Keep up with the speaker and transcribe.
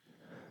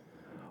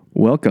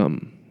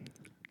Welcome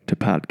to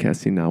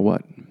Podcasting Now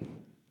What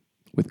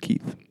with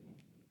Keith,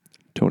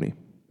 Tony,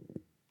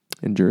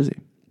 and Jersey.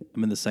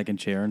 I'm in the second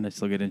chair and I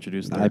still get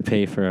introduced. I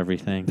pay for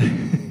everything.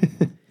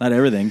 Not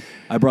everything.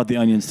 I brought the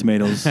onions,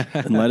 tomatoes,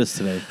 and lettuce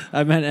today.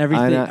 I meant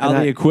everything, all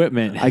the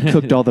equipment. I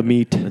cooked all the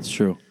meat. That's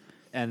true.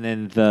 And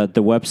then the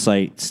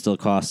website still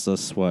costs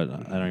us what?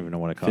 I don't even know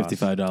what it costs.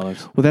 $55.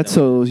 Well, that's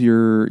so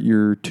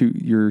your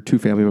two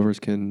family members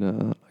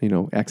can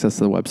access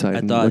the website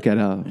and look at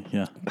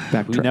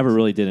backtrack. We never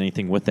really did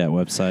anything with that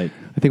website.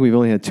 I think we've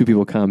only had 2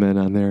 people comment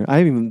on there. I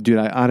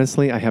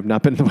honestly have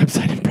not been to the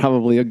website in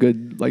probably a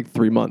good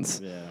 3 months.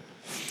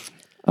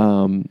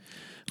 Yeah.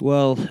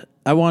 Well,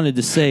 I wanted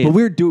to say, but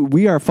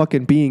we are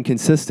fucking being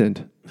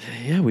consistent.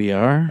 Yeah, we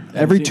are.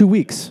 Every 2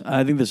 weeks.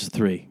 I think this is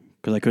 3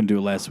 because I couldn't do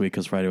it last week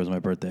because Friday was my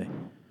birthday.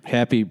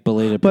 Happy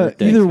belated but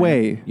birthday. But either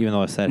way, even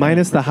though I said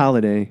minus the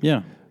holiday,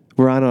 yeah,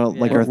 we're on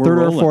our third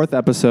or fourth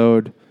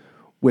episode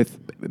with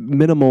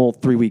minimal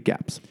 3-week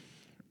gaps.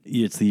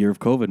 It's the year of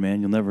COVID,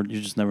 man.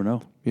 You just never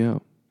know. Yeah.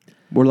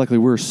 More likely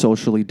we're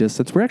socially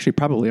distanced. We actually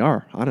probably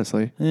are,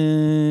 honestly.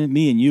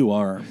 Me and you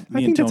are.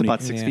 I think that's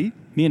about 6 feet.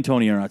 Me and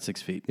Tony are not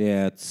 6 feet.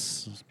 Yeah,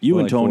 it's... You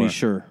and Tony,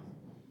 sure.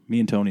 Me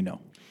and Tony,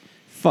 no.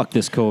 Fuck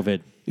this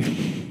COVID.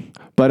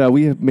 But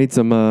we have made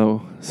some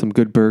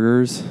good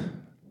burgers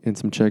and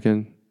some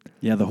chicken.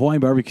 Yeah, the Hawaiian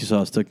barbecue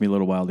sauce took me a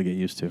little while to get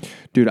used to.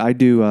 Dude, I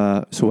do...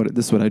 this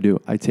is what I do.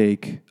 I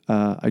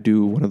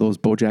do one of those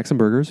Bo Jackson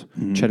burgers,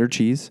 cheddar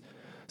cheese,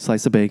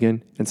 slice of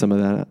bacon, and some of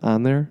that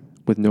on there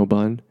with no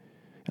bun.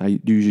 I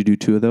usually do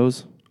 2 of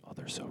those. Oh,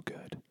 they're so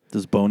good.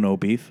 Does Bo know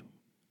beef?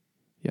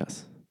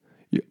 Yes.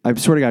 I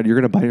swear to God, you're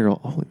going to bite it and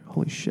go,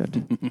 holy shit.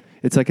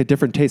 It's like a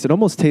different taste. It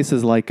almost tastes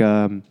like...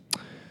 it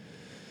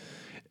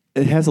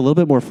has a little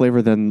bit more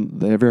flavor than...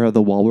 Have you ever had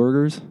the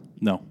Wahlburgers?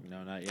 No.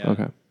 No, not yet.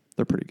 Okay.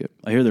 They're pretty good.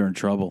 I hear they're in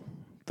trouble.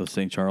 The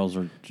St. Charles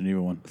or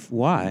Geneva one.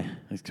 Why?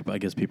 I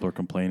guess people are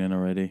complaining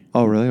already.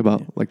 Oh, really?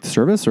 About the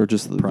service or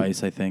just the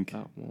price, I think.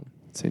 Oh, well,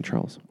 St.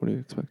 Charles. What do you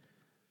expect?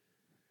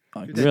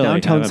 Really?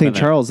 Downtown St.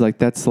 Charles,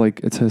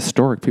 it's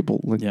historic.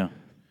 People yeah.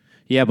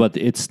 Yeah, but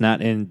it's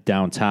not in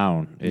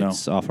downtown.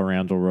 It's off of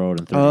Randall Road.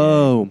 And 38.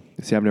 Oh.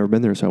 See, I've never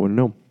been there, so I wouldn't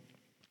know.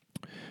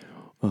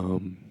 Do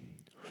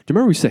you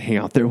remember we used to hang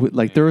out there?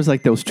 There was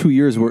those 2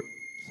 years where...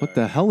 What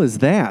the hell is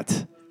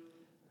that?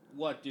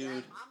 What,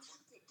 dude?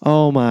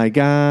 Oh, my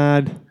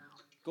God.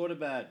 Go to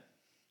bed.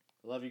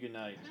 Love you. Good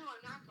night. No, I'm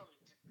not going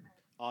to bed.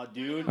 Oh,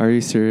 dude. Are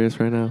you serious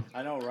right now?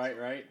 I know,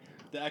 right?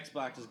 The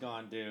Xbox is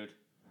gone, dude.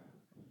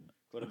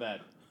 Go to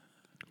bed.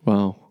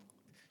 Wow.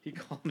 He's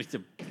calling me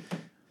to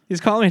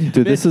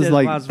Dude, this is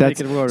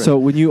that's so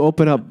when you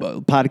open up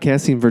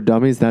podcasting for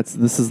dummies,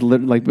 this is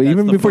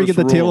even before you get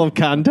the table of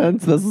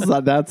contents,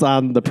 that's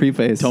on the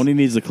preface. Tony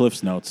needs the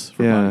Cliff's Notes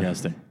for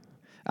podcasting.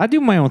 I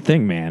do my own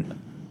thing, man.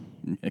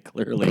 Yeah,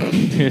 clearly.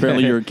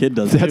 Apparently your kid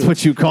does That's too.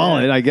 what you call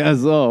it, I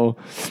guess. Oh.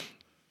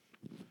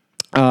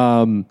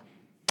 Do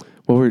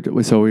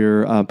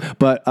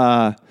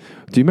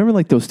you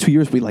remember those 2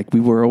 years we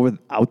were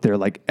out there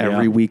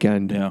every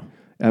weekend? Yeah.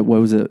 At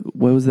what was it?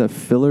 What was that?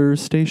 Filler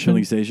Station?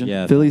 Filling Station?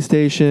 Yeah. Philly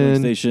Station.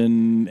 Filling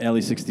Station,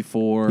 Alley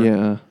 64.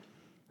 Yeah.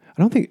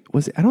 I don't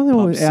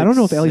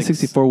know if Alley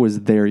 64 was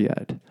there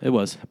yet. It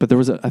was. But there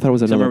was I thought it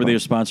was another. I remember they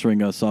one. were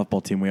sponsoring a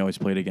softball team we always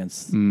played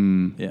against.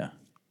 Yeah.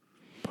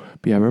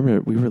 But yeah, I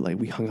remember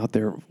we hung out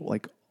there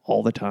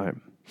all the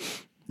time.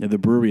 Yeah, the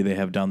brewery they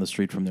have down the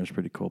street from there is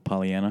pretty cool.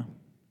 Pollyanna.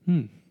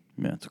 Yeah,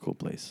 it's a cool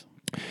place.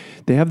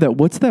 They have that.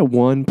 What's that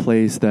one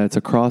place that's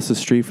across the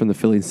street from the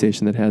filling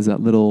station that has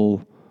that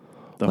little...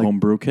 The home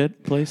brew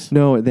kit place?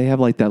 No, they have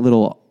that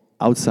little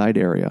outside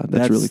area.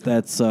 That's really cool.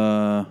 That's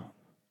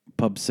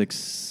Pub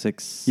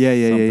 66. Yeah.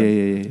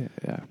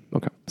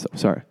 Okay, so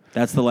sorry.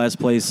 That's the last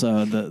place,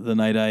 the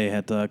night I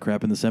had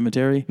crap in the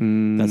cemetery.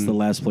 That's the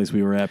last place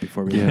we were at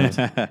before we left.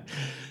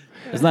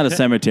 It's not a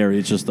cemetery,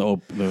 it's just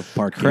the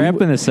park.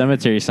 Crap in the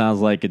cemetery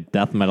sounds like a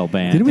death metal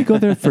band. Didn't we go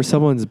there for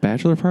someone's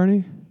bachelor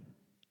party?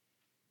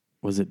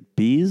 Was it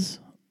Bees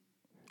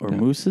or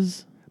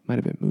Moose's? Might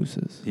have been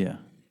Moose's. Yeah.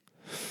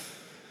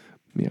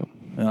 Yeah.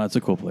 No, it's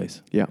a cool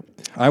place. Yeah.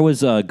 I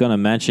was going to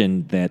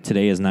mention that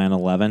today is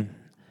 9/11,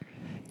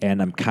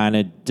 and I'm kind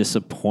of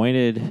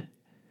disappointed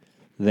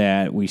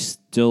that we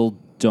still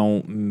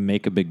don't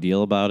make a big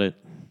deal about it.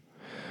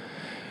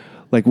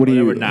 What do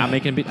you... We're not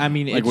making a big... I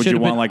mean, it would you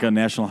been, want a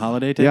national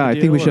holiday type Yeah, I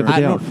think we should have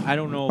the day off. I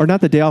don't know. Or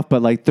not the day off,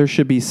 but there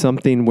should be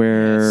something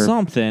where...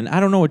 Something. I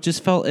don't know.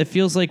 It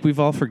feels like we've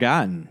all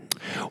forgotten.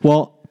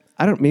 Well,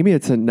 maybe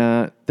it's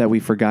not that we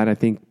forgot, I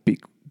think,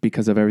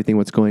 because of everything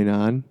what's going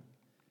on.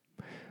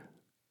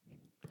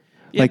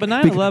 Yeah, but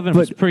 9/11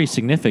 was pretty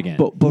significant.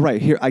 But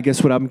right here, I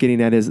guess what I'm getting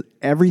at is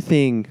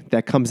everything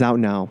that comes out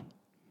now,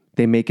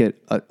 they make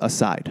it a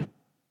side.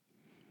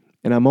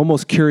 And I'm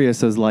almost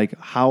curious as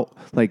how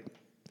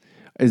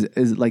is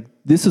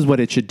this is what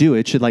it should do.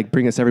 It should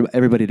bring us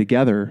everybody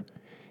together,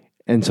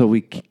 and so we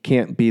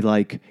can't be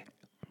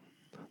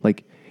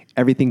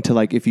everything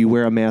to if you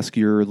wear a mask,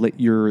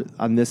 you're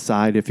on this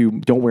side. If you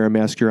don't wear a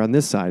mask, you're on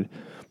this side.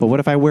 But what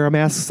if I wear a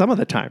mask some of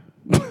the time?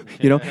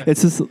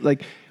 It's just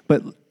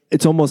but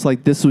it's almost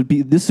like this would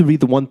be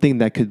the one thing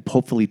that could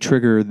hopefully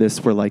trigger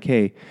this. Where like,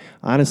 hey,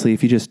 honestly,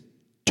 if you just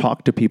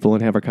talk to people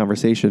and have a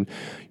conversation,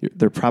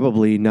 they're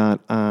probably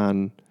not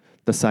on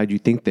the side you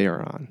think they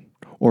are on.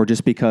 Or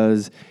just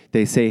because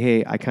they say,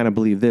 hey, I kind of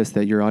believe this,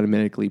 that you're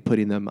automatically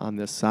putting them on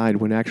this side,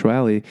 when in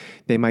actuality,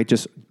 they might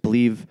just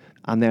believe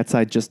on that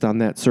side, just on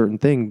that certain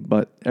thing.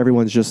 But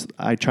everyone's just,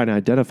 I try to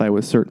identify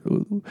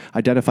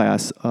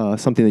us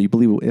something that you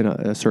believe in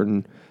a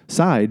certain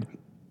side,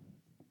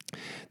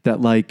 that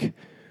like,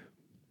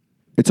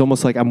 it's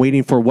almost like I'm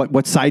waiting for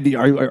what side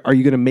are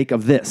you going to make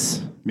of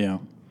this? Yeah.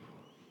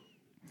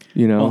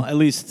 You know? Well, at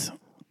least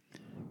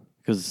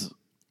because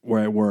we're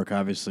at work,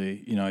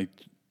 obviously, I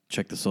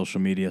check the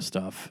social media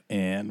stuff,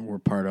 and we're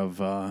part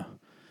of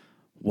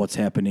what's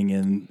happening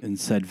in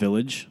said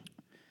village.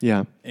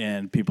 Yeah.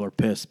 And people are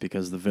pissed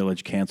because the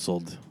village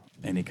canceled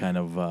any kind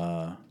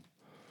of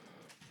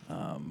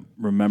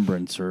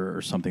remembrance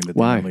or something that they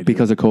Why? normally do.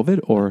 Because of COVID,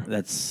 or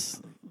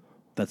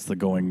That's the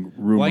going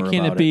rumor. Why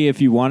can't about it be if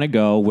you want to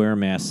go, wear a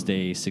mask,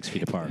 stay 6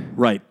 feet apart?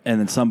 Right? And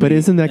then somebody, But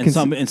isn't that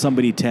and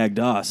somebody tagged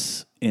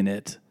us in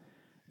it,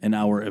 in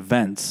our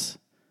events,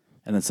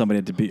 and then somebody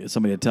had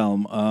to tell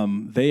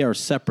them they are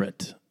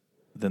separate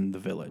than the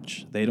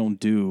village. They don't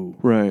do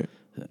right?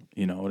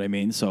 You know what I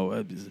mean?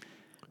 So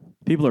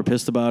people are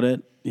pissed about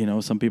it.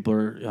 Some people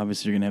are,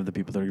 obviously you're going to have the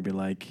people that are going to be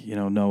like,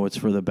 no, it's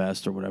for the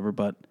best or whatever.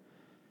 But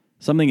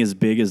something as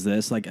big as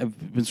this, like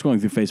I've been scrolling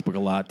through Facebook a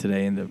lot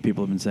today, and the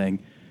people have been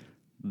saying,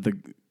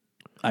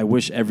 I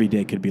wish every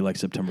day could be like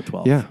September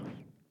 12th. Yeah.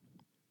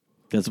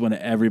 That's when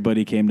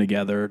everybody came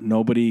together.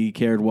 Nobody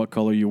cared what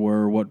color you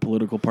were, what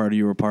political party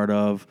you were part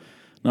of.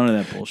 None of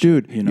that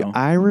bullshit. Dude,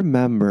 I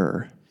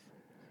remember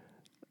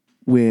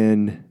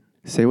when,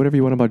 say whatever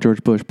you want about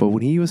George Bush, but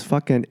when he was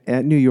fucking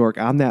at New York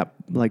on that,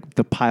 like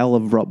the pile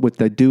of, with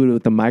the dude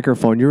with the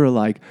microphone, you were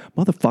like,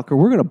 motherfucker,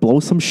 we're going to blow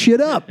some shit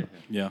up.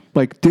 Yeah.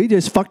 Like, they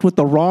just fucked with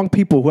the wrong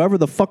people, whoever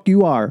the fuck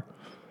you are.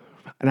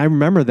 And I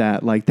remember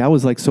that, like, that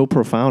was like so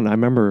profound. I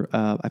remember,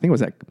 I think it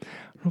was I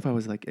don't know if I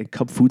was like in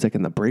Cub Foods, like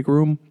in the break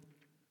room,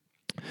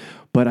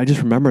 but I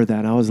just remember that.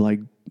 And I was like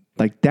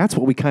that's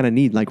what we kind of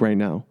need, like right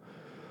now.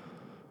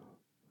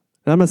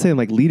 And I'm not saying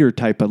like leader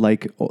type, but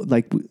like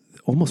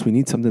almost we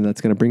need something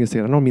that's going to bring us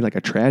together. I don't mean like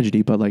a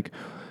tragedy, but like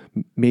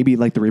maybe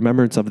like the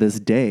remembrance of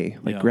this day.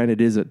 Like, granted,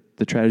 it is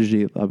the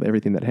tragedy of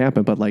everything that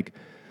happened, but like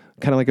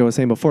kind of like I was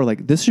saying before,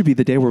 like this should be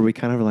the day where we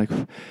kind of are like,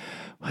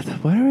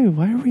 why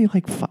are we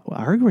like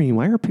arguing?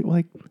 Why are people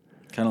like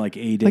kind of like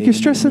A Day? Like you're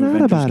stressing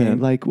out about it.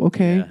 Like,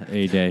 okay, Yeah,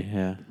 A Day,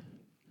 yeah.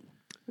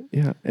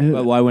 yeah.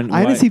 But why wouldn't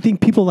I honestly think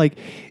people like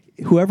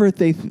whoever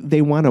they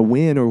want to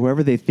win or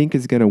whoever they think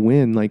is going to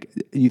win. Like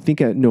you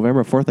think at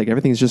November 4th, like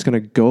everything's just going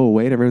to go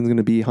away and everyone's going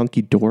to be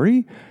hunky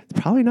dory.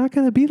 It's probably not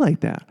going to be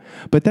like that.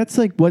 But that's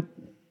like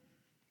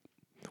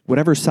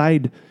whatever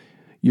side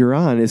you're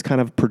on is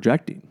kind of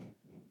projecting.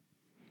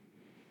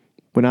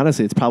 When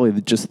honestly, it's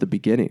probably just the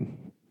beginning.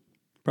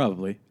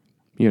 Probably.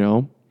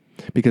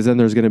 Because then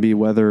there's going to be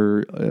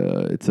whether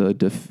it's a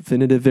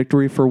definitive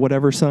victory for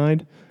whatever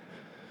side.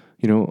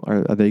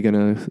 Are they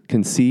going to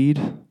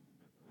concede?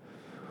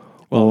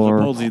 Well,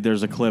 supposedly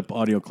there's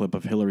audio clip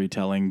of Hillary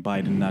telling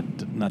Biden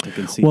not to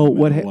concede. Well,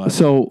 what?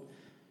 So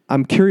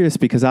I'm curious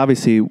because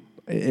obviously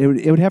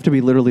it would have to be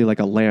literally like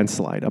a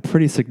landslide, a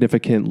pretty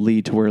significant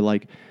lead to where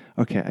like,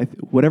 okay,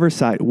 whatever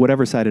side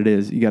it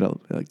is, you got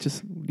to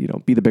just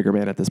be the bigger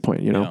man at this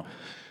point. Yeah.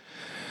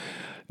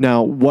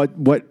 Now,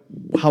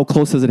 how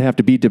close does it have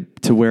to be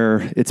to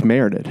where it's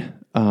merited?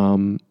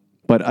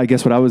 But I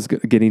guess what I was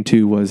getting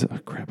to was, I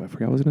forgot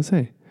what I was going to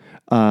say.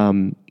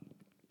 I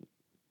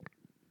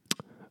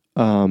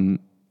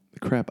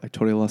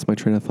totally lost my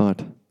train of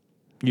thought.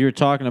 You were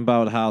talking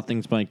about how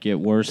things might get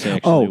worse,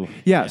 actually. Oh,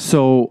 yeah.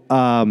 So,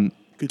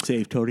 Good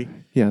save, Tony.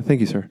 yeah,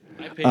 thank you, sir.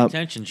 I paid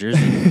attention,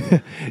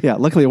 Jersey. Yeah,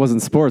 luckily it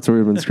wasn't sports or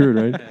we've been screwed,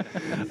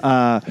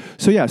 right?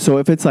 So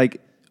if it's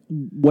like,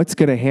 what's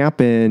going to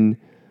happen?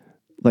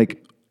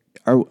 Like,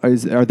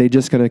 are they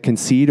just going to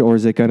concede, or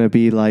is it going to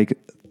be like,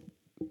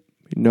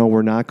 no,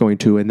 we're not going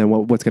to? And then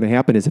what's going to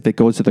happen is if it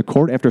goes to the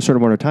court after a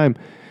certain amount of time,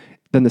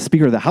 then the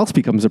Speaker of the House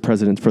becomes the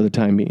president for the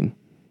time being.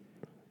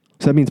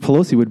 So that means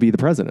Pelosi would be the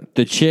president.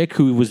 The chick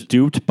who was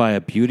duped by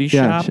a beauty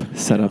shop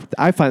set up.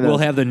 I find that will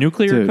have the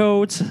nuclear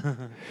codes.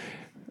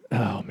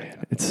 Oh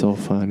man, it's so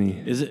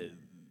funny. Is it?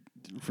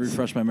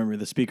 Refresh my memory.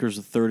 The Speaker's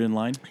the third in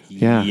line.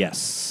 Yeah.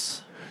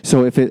 Yes.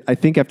 So I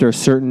think after a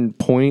certain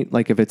point,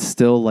 like if it's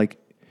still like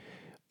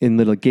in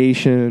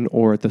litigation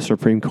or at the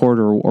Supreme Court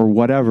or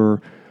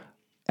whatever,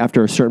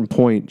 after a certain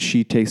point,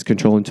 she takes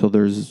control until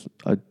there's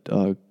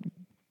a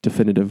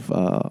definitive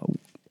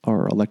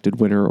or elected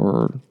winner,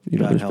 or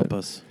God help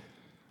us.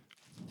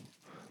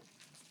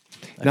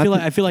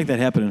 I feel like that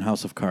happened in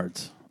House of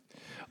Cards.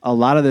 A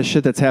lot of the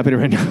shit that's happening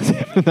right now is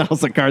happening in the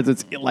House of Cards.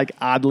 It's like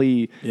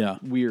oddly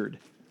weird.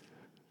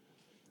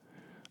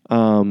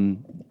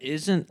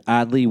 Isn't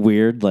oddly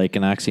weird like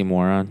an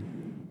oxymoron?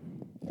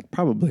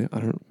 Probably. I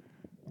don't know.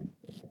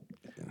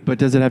 But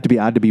does it have to be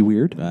odd to be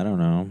weird? I don't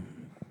know.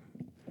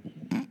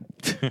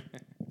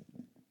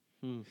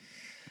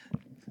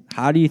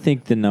 How do you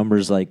think the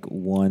numbers like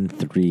 1,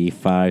 3,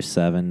 5,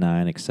 7,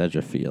 9,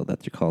 etc. feel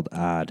that they're called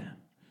odd?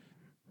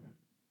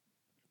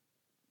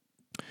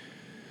 I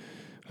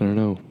don't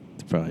know.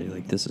 It's probably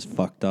like this is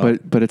fucked up.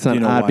 But it's Do not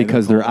you know odd why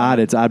because they're they're called odd. odd?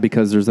 It's odd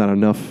because there's not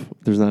enough.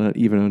 There's not an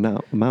even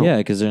amount. yeah,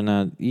 because they're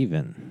not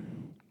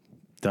even.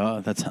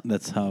 Duh,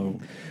 that's how.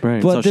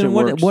 Right. But how then shit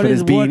what? works. What But is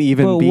is being what,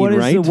 even but being what is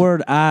right? the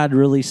word odd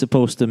really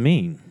supposed to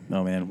mean?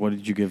 Oh man, what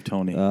did you give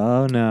Tony?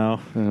 Oh no!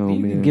 Oh, you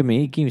man.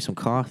 can give me some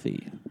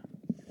coffee.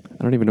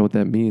 I don't even know what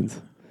that means.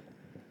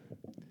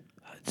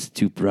 It's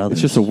two brothers.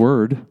 It's just a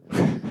word.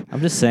 I'm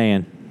just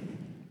saying.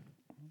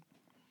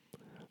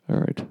 All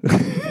right.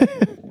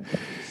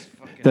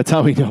 That's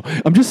how we know.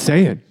 I'm just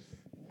saying.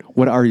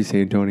 What are you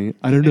saying, Tony?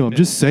 I don't know. I'm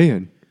just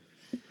saying.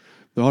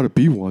 There ought to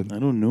be one. I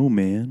don't know,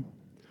 man.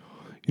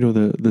 You know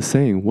the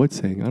saying. What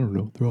saying? I don't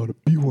know. There ought to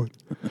be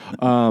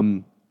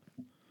one.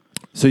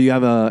 So you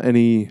have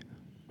any?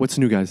 What's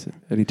new, guys?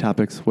 Any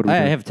topics? What are we I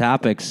doing? have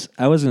topics.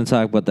 I was going to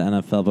talk about the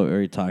NFL, but we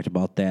already talked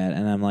about that.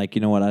 And I'm like,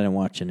 you know what? I didn't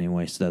watch it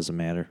anyway, so it doesn't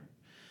matter.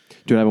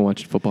 Dude, I haven't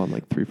watched football in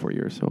like 3-4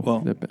 years. So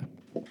Well,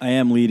 I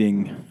am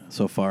leading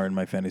so far in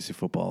my fantasy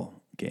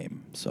football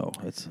game, so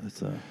it's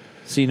a.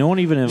 See, no one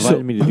even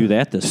invited me to do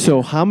that this year.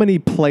 So how many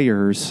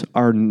players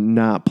are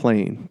not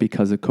playing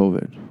because of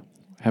COVID?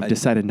 Have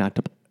decided not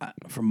to.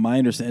 From my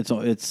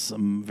understanding, it's a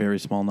very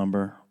small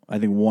number. I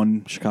think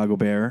one Chicago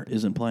Bear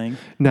isn't playing.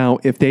 Now,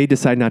 if they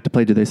decide not to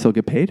play, do they still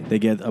get paid? They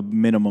get a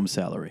minimum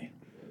salary.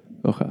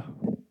 Okay.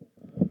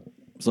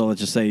 So let's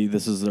just say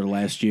this is their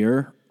last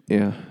year.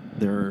 Yeah.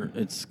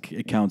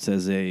 It counts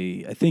as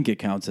I think it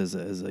counts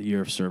as a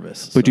year of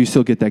service. But do you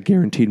still get that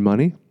guaranteed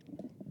money?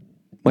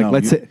 Like, No,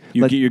 let's say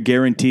you're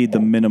guaranteed the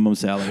minimum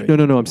salary.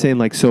 No. I'm saying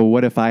like, so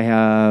what if I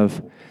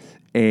have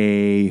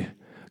a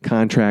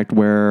contract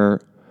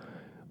where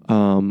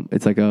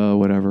it's like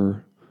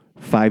a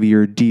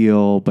 5-year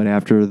deal, but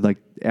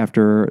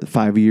after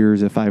 5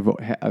 years, if I've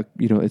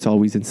it's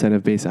always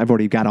incentive based. I've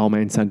already got all my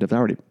incentives. I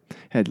already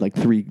had like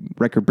 3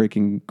 record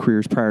breaking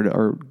careers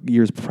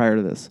years prior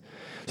to this,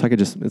 so I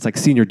could it's like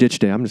senior ditch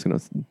day. I'm just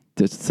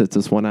gonna sit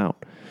this one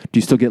out. Do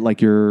you still get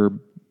like your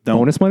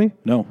bonus money?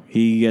 No,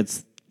 he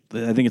gets.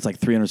 I think it's like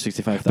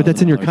 $365,000. But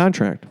that's in your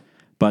contract.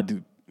 But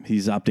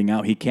he's opting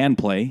out. He can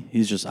play.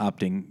 He's just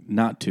opting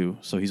not to.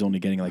 So he's only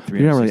getting like $360,000.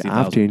 You're not really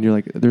opting. You're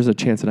like, there's a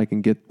chance that I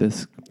can get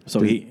this.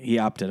 So he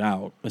opted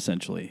out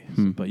essentially.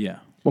 But yeah.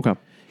 Okay.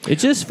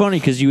 It's just funny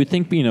because you would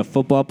think being a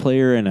football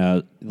player and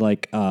a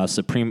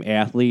supreme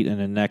athlete and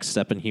the next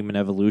step in human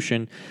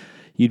evolution,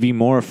 you'd be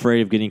more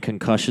afraid of getting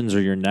concussions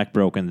or your neck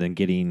broken than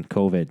getting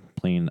COVID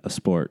playing a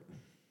sport.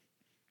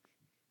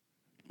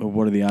 But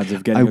what are the odds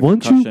of getting I a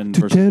want you concussion to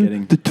versus tell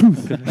getting? the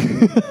truth.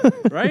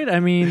 Right? I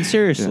mean,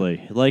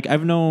 seriously. Like,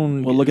 I've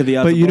known... Well, look at the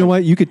odds. But of you know both.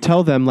 what? You could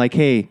tell them like,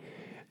 hey,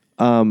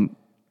 whoever,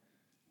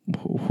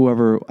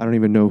 I don't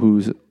even know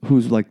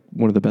who's like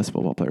one of the best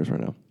football players right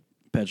now.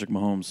 Patrick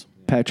Mahomes.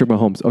 Patrick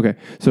Mahomes. Okay.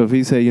 So if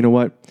he say, you know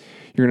what,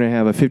 you're going to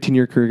have a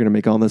 15-year career, you're going to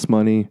make all this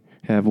money,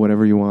 have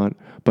whatever you want,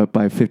 but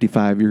by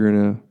 55, you're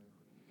not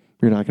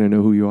going to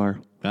know who you are.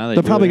 Now they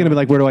They're do probably it. going to be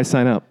like, where do I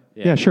sign up?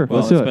 Yeah, sure. Well,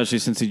 let's do it. especially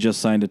since he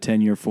just signed a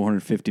 10-year,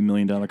 $450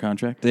 million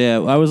contract. Yeah,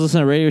 I was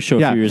listening to a radio show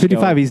a Yeah, few years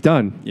 55, ago. he's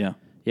done. Yeah.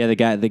 Yeah,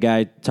 the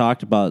guy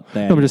talked about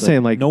that. No, I'm just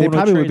saying, like, no they one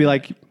probably would trade be that.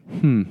 like,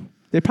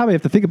 they probably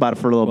have to think about it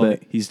for a little Well,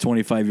 bit. he's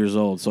 25 years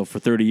old, so for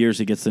 30 years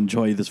he gets to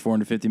enjoy this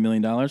 $450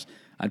 million.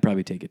 I'd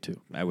probably take it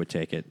too. I would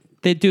take it.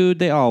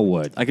 They all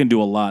would. I can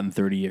do a lot in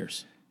 30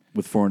 years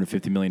with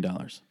 $450 million.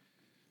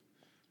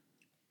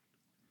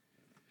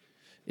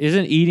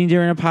 Isn't eating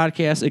during a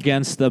podcast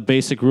against the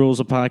basic rules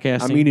of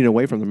podcasting? I'm eating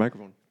away from the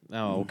microphone.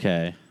 Oh,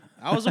 okay.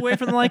 I was away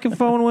from the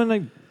microphone when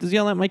I was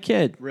yelling at my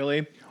kid.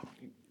 Really?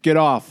 Get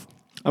off.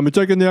 I'm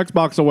taking the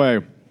Xbox away.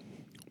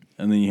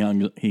 And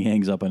then he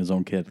hangs up on his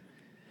own kid.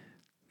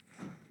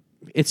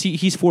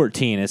 He's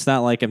 14. It's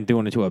not like I'm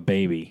doing it to a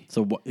baby.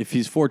 So if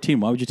he's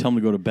 14, why would you tell him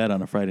to go to bed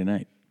on a Friday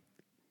night?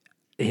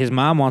 His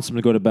mom wants him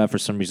to go to bed for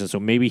some reason, so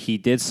maybe he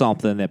did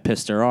something that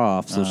pissed her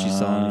off. So she's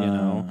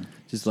telling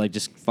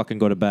just fucking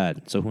go to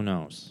bed. So who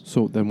knows?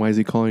 So then why is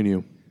he calling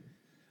you?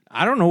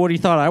 I don't know what he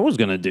thought I was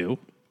gonna do.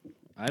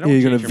 I don't.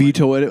 You're going change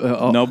to your mind.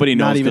 veto it? Nobody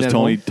not knows even because at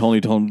home?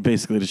 Tony told him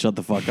basically to shut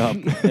the fuck up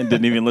and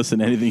didn't even listen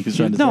to anything he was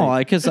trying to say. No,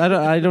 because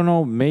I don't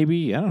know.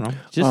 Maybe I don't know.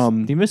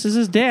 Just he misses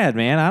his dad,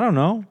 man. I don't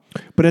know.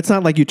 But it's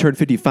not like you turn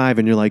 55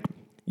 and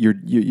you're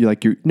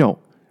no.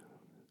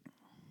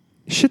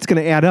 Shit's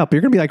going to add up.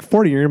 You're going to be like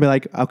 40. You're going to be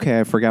like, okay,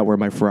 I forgot where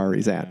my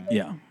Ferrari's at.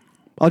 Yeah.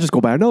 I'll just go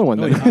buy another one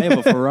then. I have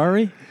a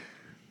Ferrari.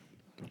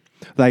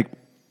 Like,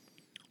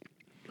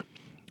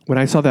 when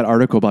I saw that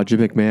article about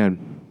Jim McMahon,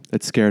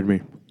 it scared me.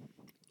 When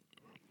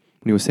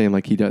he was saying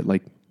like he can't,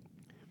 like,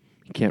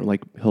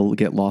 he'll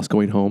get lost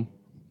going home.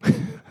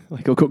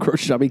 Like he'll go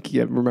grocery shopping, he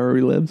can't remember where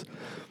he lives.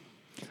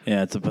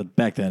 Yeah, but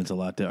back then it's a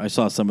lot different. I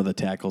saw some of the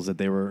tackles that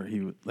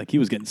he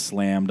was getting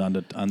slammed on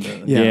the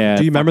Yeah,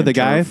 Do you remember the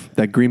fucking guy turf.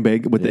 that Green Bay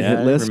with the Yeah,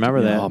 hit list? I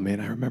remember that. Oh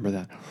man, I remember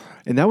that.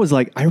 And that was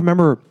like, I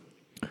remember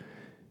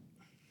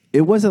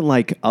it wasn't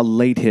like a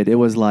late hit. It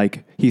was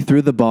like he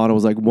threw the ball and it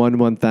was like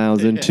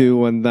 1,000, 2,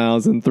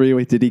 1,000, 3.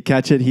 Wait, did he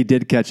catch it? He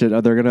did catch it.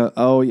 Are they gonna?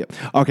 Oh yeah.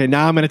 Okay,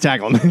 now I'm gonna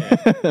tackle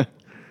him.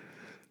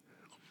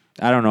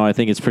 I don't know. I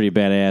think it's pretty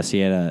badass. He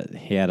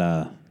had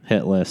a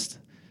hit list.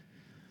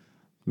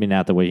 I mean,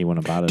 not the way he went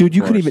about it. Dude,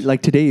 you of couldn't course. even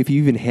like today. If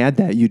you even had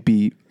that, you'd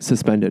be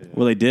suspended.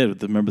 Well, they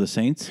did. Remember the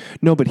Saints?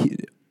 No, but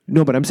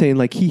I'm saying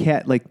like he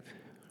had like.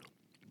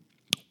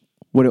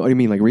 What do you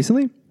mean? Like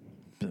recently?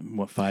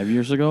 What, 5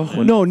 years ago?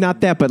 When- No,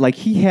 not that. But like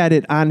he had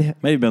it on.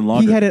 May have been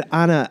longer. He had it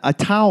on a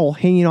towel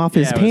hanging off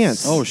his Yeah, it was-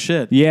 pants. Oh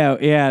shit! Yeah.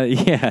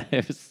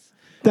 It was,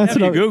 That's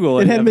if what you Google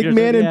it. It had if you're-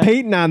 McMahon and yeah.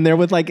 Peyton on there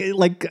with like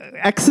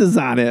X's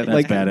on it.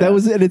 Like badass. that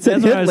was and it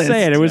said That's hit what I was list.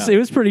 saying. It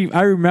was pretty.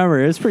 I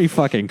remember it was pretty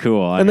fucking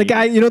cool. I And the mean,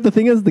 guy, you know, the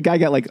thing is, the guy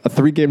got like a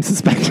 3-game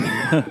suspension.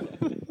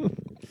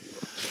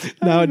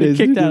 Nowadays,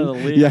 kicked dude, out of the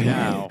league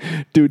now.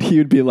 dude, he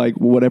would be like,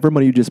 whatever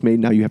money you just made,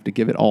 now you have to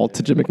give it all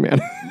to Jim McMahon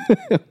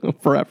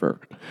forever.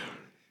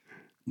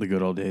 The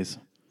good old days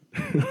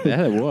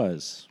yeah, it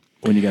was.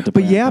 when you got to.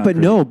 But play on yeah, but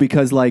concrete. no,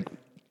 because like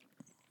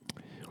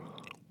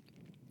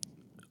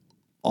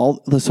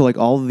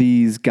all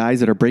these guys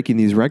that are breaking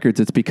these records,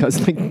 it's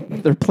because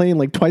like they're playing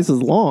like twice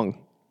as long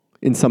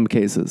in some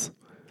cases.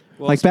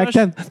 Well, like back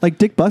then, like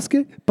Dick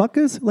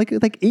Butkus,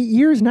 like 8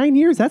 years, 9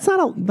 years. That's not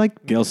a,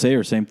 like Gail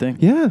Sayer, same thing.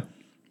 yeah.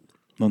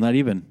 No, not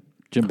even.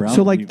 Jim Brown.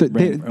 So, like,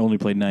 only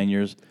played 9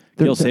 years.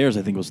 they're- Gail Sayers,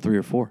 I think, was 3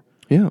 or 4,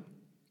 Yeah.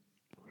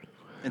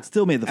 and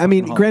still made the. I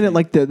mean, fucking Hall of granted, Fame.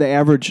 like the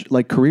average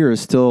like career is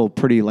still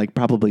pretty like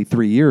probably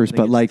 3 years,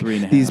 but it's like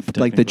 3.5 these like the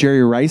technically.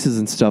 Jerry Rices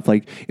and stuff,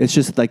 like it's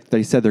just like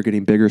they said they're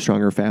getting bigger,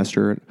 stronger,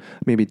 faster.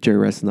 Maybe Jerry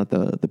Rice is not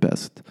the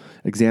best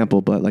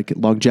example, but like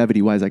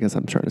longevity wise, I guess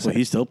I'm trying to say. Well,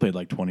 he still played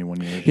like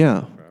 21 years.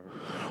 Yeah.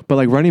 But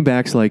like running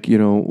backs, like, you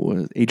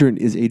know,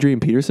 Adrian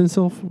Peterson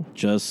still?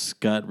 Just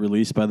got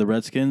released by the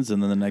Redskins,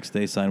 and then the next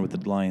day signed with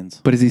the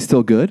Lions. But is he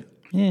still good?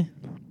 Yeah.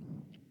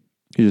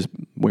 He just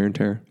wear and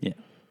tear. Yeah.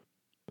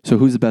 So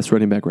who's the best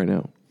running back right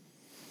now?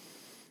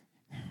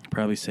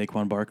 Probably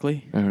Saquon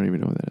Barkley. I don't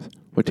even know who that is.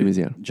 What team is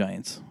he on?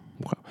 Giants.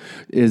 Wow.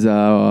 Is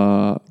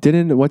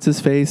didn't what's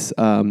his face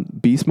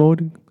beast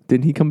mode?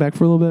 Didn't he come back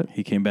for a little bit?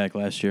 He came back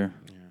last year,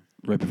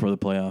 right before the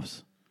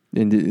playoffs.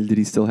 And did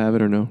he still have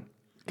it or no?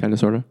 Kind of,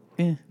 sort of.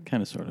 Yeah,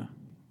 kind of, sort of.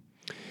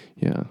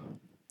 Yeah,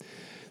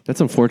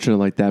 that's unfortunate.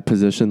 Like that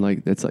position,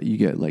 like that's like you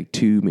get like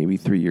 2, maybe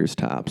 3 years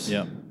tops.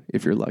 Yeah.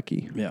 if you're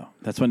lucky. Yeah,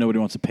 that's why nobody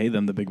wants to pay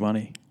them the big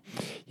money.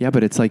 Yeah,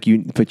 but it's like you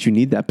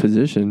need that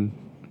position,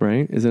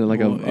 right? Isn't it like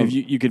Well, a if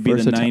you could be the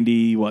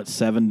versatile-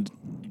 7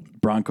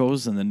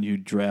 Broncos, and then you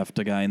draft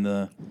a guy in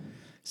the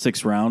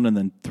 6th round, and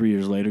then 3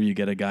 years later you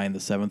get a guy in the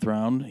 7th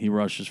round. He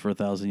rushes for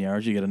 1,000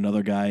 yards. You get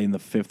another guy in the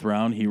 5th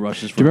round. He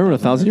rushes for. Do you remember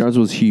 1,000 yards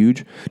was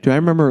huge? Do I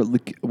remember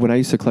like, when I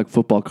used to collect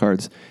football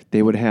cards?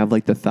 They would have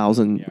like the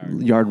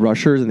 1,000-yard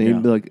rushers, and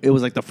they'd be like, it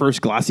was like the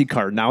first glossy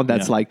card. Now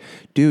that's Yeah. like,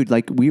 dude,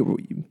 like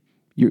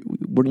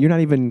you're not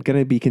even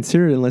gonna be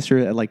considered unless you're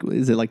at like,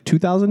 is it like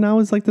 2,000 now?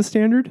 Is like the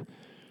standard?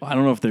 I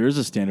don't know if there is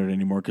a standard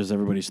anymore because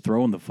everybody's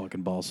throwing the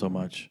fucking ball so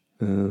much.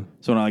 So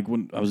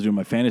when I was doing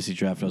my fantasy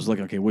draft, I was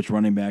looking, okay, which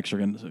running backs are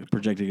going to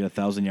project to get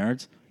 1,000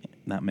 yards?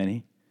 Not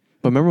many.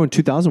 But remember when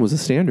 2,000 was a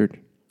standard,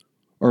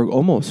 or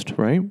almost,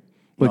 right? No,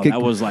 Like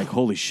that was like,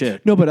 holy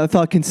shit. No, but I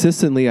thought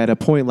consistently at a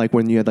point, like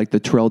when you had like the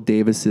Terrell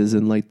Davises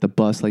and like the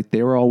bus, like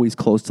they were always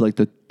close to like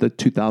the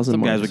 2,000 Some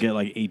marks. guys would get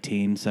like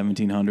 18,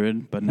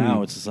 1,700, but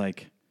now it's just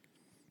like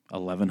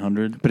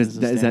 1,100. But is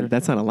the is that standard.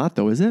 that's not a lot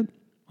though, is it?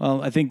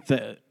 Well, I think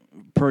the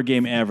per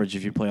game average,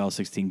 if you play all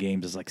 16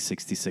 games, is like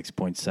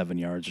 66.7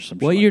 yards or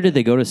something. What year did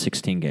they go to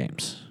 16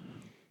 games?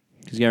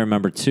 Because you got to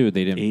remember, too,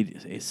 they didn't.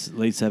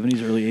 Late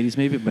 70s, early 80s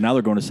maybe, but now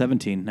they're going to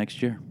 17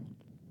 next year.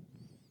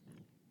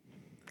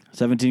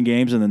 17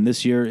 games, and then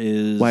this year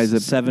is Why is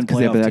it? 7 Because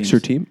they have playoff an extra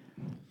teams.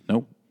 team.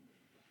 Nope.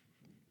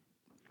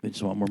 They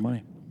just want more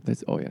money.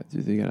 That's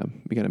dude, you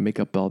gotta make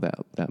up all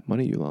that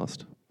money you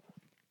lost.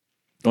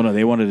 Oh no,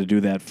 they wanted to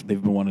do that.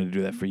 They've been wanting to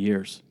do that for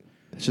years.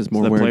 It's just So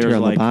more the wear and players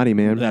tear on the body,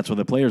 man. That's what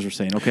the players were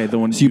saying. Okay, the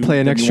one. So you play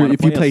an then extra. wanna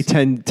If you play us.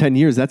 10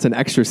 years, that's an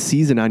extra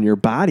season on your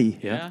body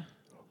Yeah.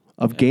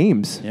 of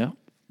games. Yeah.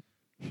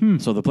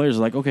 So the players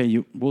are like,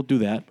 okay, we'll do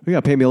that. You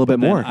gotta pay me a little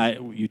bit Then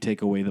more. you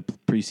take away the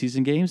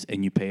preseason games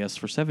and you pay us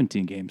for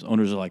 17 games.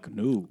 Owners are like,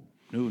 no.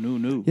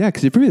 Yeah,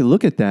 because if you really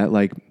look at that,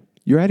 like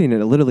you're adding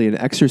literally an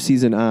extra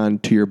season on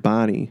to your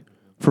body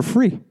for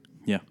free,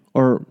 Yeah.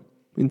 or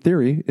in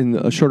theory, in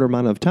a shorter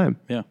amount of time.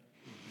 Yeah.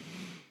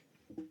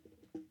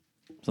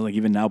 So like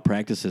even now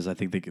practices, I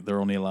think they're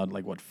only allowed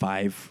like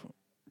 5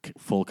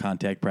 full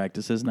contact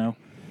practices now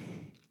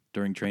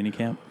during training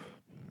camp.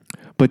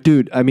 But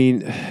dude, I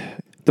mean,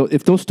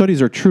 if those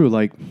studies are true,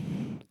 like,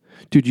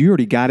 dude, you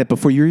already got it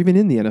before you're even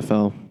in the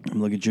NFL.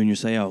 Look at Junior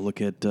Seau. Look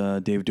at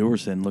Dave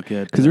Duerson. Look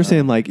at Because they're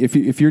saying like if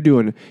you're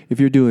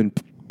doing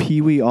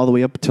Pee Wee all the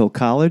way up till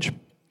college,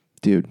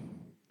 dude,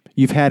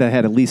 You've had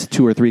at least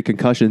 2 or 3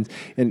 concussions,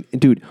 and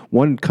dude,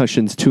 one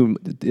concussion's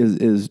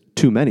is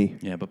too many.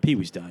 Yeah, but Pee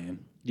Wee's dying.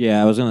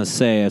 Yeah, I was gonna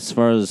say, as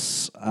far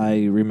as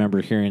I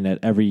remember hearing that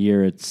every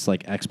year it's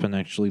like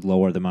exponentially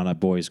lower the amount of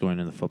boys going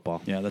into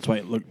football. Yeah, that's why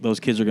look, those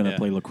kids are going to Yeah.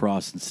 play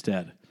lacrosse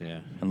instead.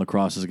 Yeah. And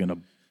lacrosse is going to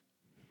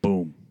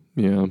boom.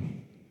 Yeah.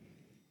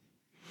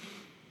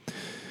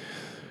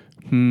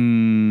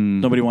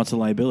 Nobody wants the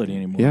liability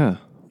anymore. Yeah.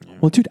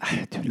 Well, dude,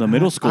 The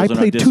middle schools I in our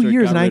played 2 district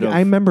years, got and rid of- I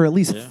remember at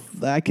least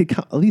I could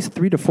count at least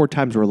 3 to 4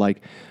 times where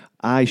like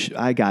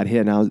I got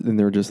hit, and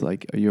they were just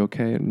like, "Are you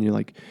okay?" And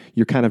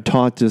you're kind of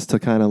taught just to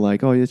kind of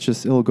like, "Oh,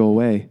 it'll go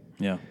away."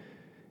 Yeah.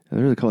 And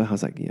there's a couple. I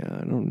was like, "Yeah,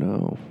 I don't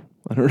know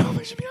if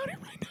I should be out here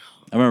right now."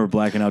 I remember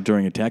blacking out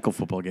during a tackle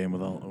football game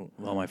with all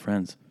my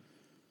friends.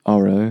 Oh,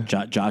 really?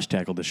 Josh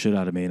tackled the shit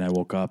out of me, and I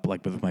woke up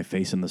like with my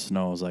face in the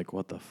snow. I was like,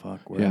 "What the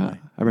fuck? Where am Yeah, I?"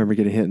 I remember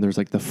getting hit, and there's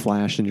like the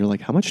flash, and you're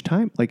like, "How much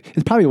time?" Like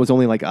it probably was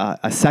only like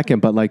a second,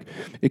 but like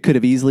it could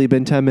have easily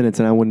been 10 minutes,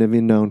 and I wouldn't have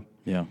even known.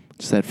 Yeah.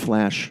 Just that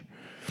flash.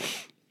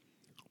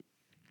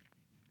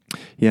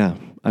 Yeah,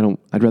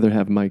 I'd rather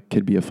have my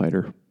kid be a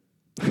fighter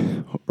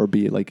or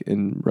be like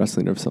in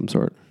wrestling of some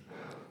sort.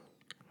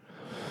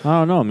 I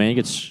don't know, man. You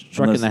get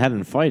struck in the head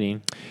in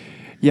fighting.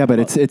 Yeah, but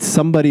it's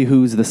somebody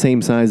who's the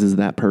same size as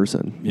that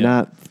person, Yeah.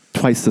 not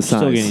twice the size.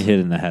 Still getting hit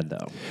in the head,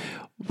 though.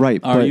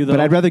 Right, Are you, but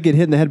though? I'd rather get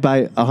hit in the head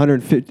by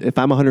 150. If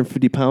I'm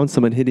 150 pounds,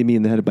 someone hitting me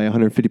in the head by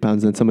 150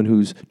 pounds than someone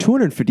who's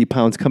 250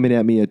 pounds coming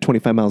at me at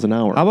 25 miles an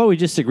hour. How about we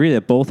just agree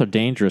that both are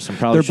dangerous and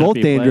probably They're shouldn't both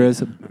be played?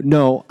 dangerous.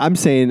 No, I'm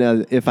saying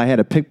if I had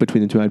to pick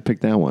between the two, I'd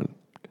pick that one.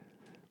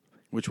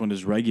 Which one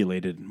is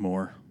regulated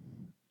more?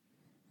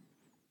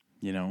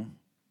 You know,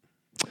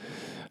 I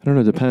don't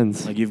know. It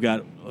depends. like you've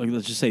got, like,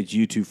 let's just say it's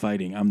you two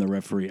fighting. I'm the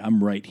referee.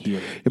 I'm right here.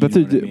 Yeah, but,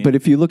 You know what I mean? but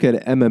if you look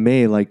at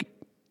MMA, like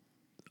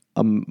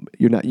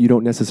you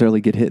don't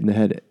necessarily get hit in the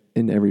head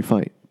in every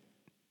fight,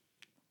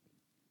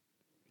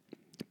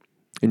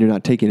 and you're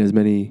not taking as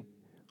many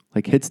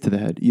like hits to the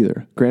head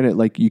either. Granted,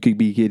 like you could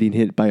be getting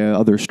hit by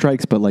other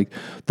strikes, but like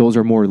those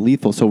are more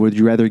lethal. So would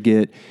you rather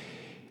get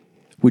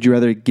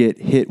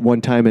hit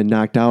one time and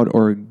knocked out,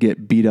 or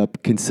get beat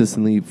up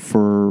consistently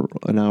for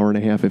an hour and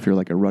a half if you're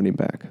like a running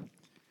back,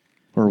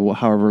 or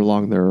however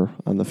long they're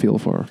on the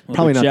field for?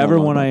 Probably not that Whichever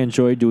long, one but- I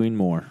enjoy doing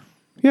more.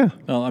 Yeah.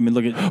 well, I mean,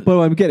 look at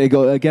But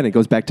it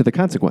goes back to the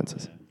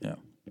consequences. yeah.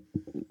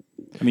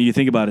 I mean, you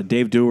think about it.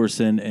 Dave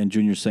Duerson and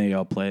Junior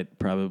Seau played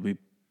probably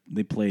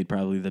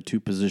the two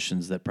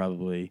positions that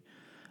probably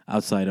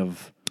outside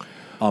of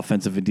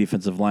offensive and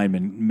defensive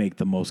linemen make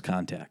the most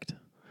contact.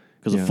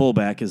 Because Yeah. a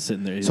fullback is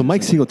sitting there. So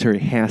Mike Singletary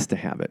has to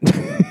have it.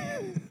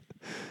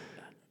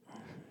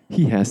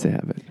 He has to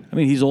have it. I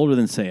mean, he's older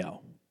than Seau.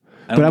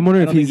 But I'm wondering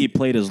I if don't think he's- he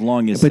played as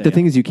long as. But the Seau.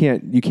 thing is, you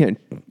can't.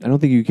 I don't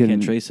think you can.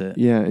 Can't trace it.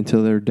 Yeah,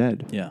 until they're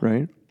dead. Yeah.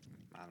 Right.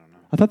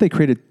 I thought they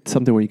created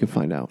something where you could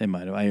find out. They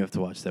might have. I have to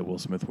watch that Will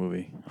Smith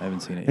movie. I haven't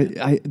seen it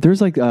yet.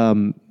 There's like I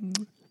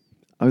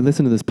would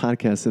listen to this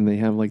podcast and they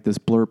have like this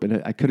blurb,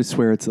 and I could have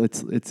swear it's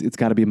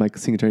got to be Mike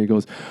Singletary. He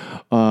goes,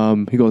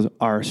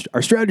 our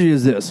strategy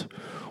is this: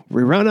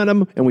 we run at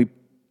him and we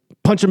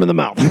punch him in the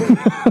mouth,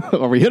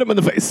 or we hit him in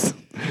the face.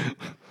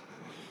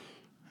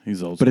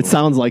 He's old. But it school.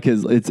 sounds like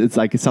his. It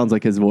sounds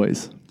like his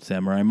voice.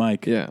 Samurai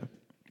Mike. Yeah.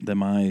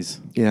 Them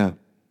eyes. Yeah.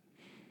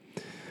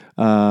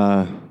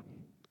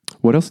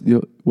 What else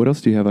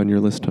do you have on your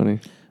list, Tony?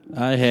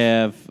 I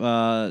have.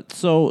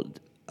 So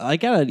I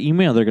got an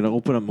email. They're going to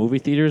open up movie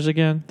theaters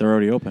again, They're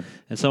already open.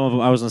 and some of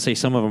them. I was going to say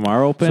some of them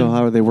are open. So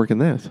how are they working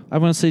that? I'm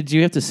going to say, do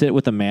you have to sit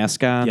with a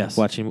mask on? Yes.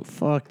 Watching.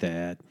 Fuck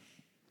that.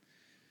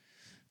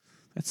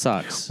 That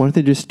sucks. Why don't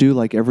they just do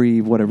like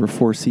every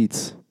 4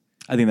 seats?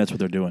 I think that's what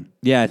they're doing.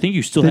 Yeah, I think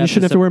you still Then you have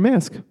shouldn't have sit- to wear a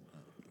mask,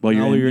 Well,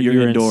 No, you're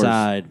indoors,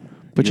 inside.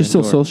 but you're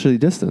still indoors. socially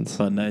distanced.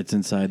 but no, it's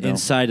inside though.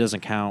 Inside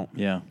doesn't count.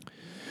 Yeah.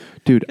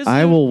 Dude, 'Cause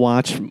I you- will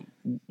watch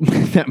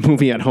that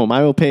movie at home.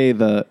 I will pay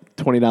the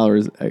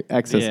 $20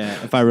 excess.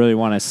 Yeah, if I really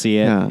want to see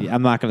it, Yeah.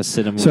 I'm not going to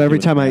sit in. So every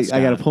time I mask got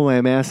to on. pull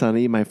my mask on and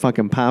eat my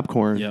fucking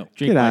popcorn. Yep.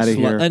 Drink Get my out of slut-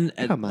 here. And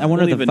Come on. I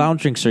wonder Well, if the even-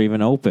 fountain drinks are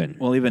even open.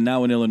 Well, even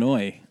now in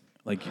Illinois,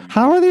 like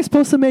How are they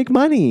supposed to make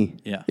money?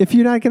 Yeah. If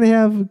you're not going to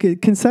have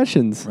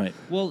concessions. right.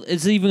 Well,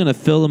 is it even going to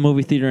fill the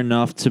movie theater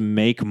enough to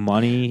make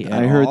money?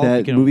 I heard all? that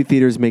You can- movie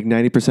theaters make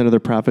 90% of their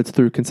profits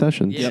through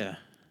concessions. Yeah.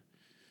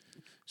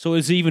 So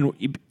is it even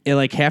at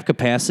like half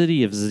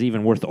capacity? Is it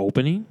even worth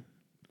opening?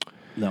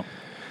 No.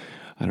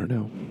 I don't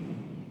know.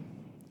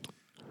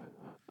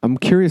 I'm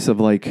curious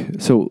of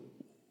so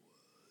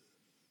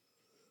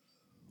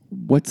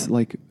what's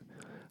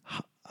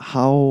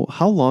how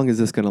long is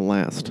this going to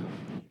last?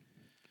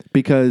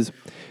 Because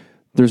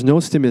there's no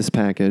stimulus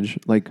package.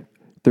 Like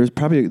there's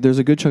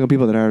a good chunk of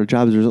people that are out of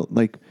jobs. There's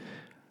like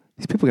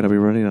these people got to be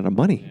running out of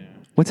money.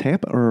 What's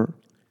happened? Or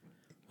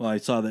Well, I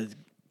saw that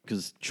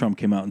because Trump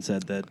came out and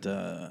said that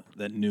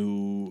that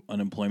new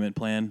unemployment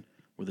plan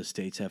where the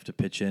states have to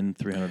pitch in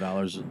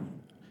 $300.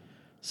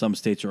 Some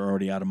states are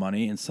already out of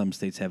money, and some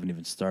states haven't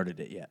even started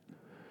it yet.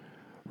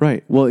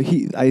 right. Well,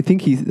 I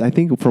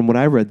think from what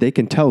I read, they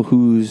can tell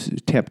who's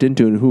tapped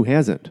into and who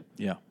hasn't.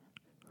 Yeah.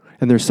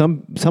 And there's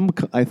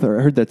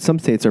heard that some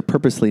states are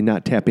purposely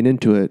not tapping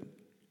into it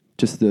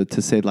just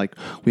to say like,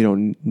 we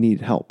don't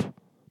need help,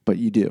 but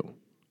you do.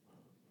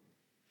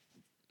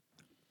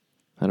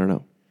 I don't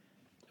know.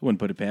 I wouldn't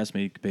put it past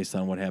me based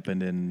on what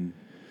happened in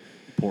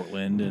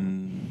Portland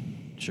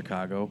and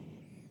Chicago.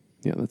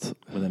 Yeah, that's.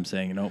 With them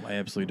saying, "No, I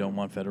absolutely don't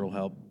want federal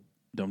help.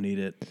 Don't need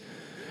it."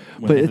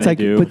 But it's like,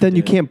 but then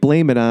you can't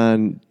blame it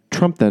on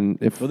Trump. Then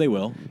Well, they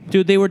will.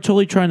 Dude, they were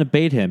totally trying to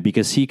bait him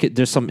because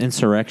there's some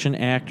insurrection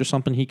act or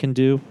something he can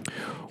do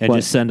and What?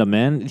 just send him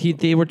in.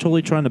 They were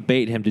totally trying to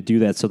bait him to do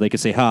that so they could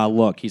say,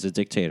 look, he's a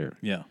dictator.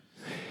 Yeah.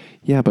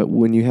 Yeah, but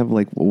when you have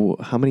like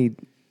how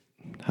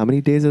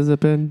many days has it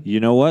been? You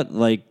know what?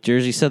 Like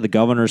Jersey said, the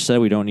governor said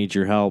we don't need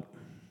your help,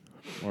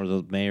 or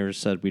the mayor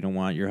said we don't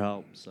want your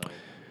help. So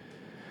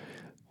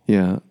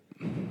Yeah,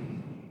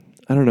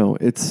 I don't know.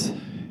 It's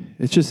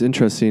just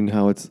interesting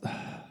how it's.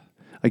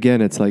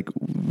 Again, it's like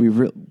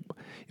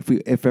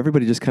if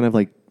everybody just kind of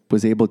like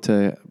was able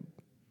to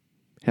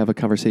have a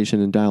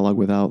conversation and dialogue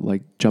without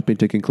like jumping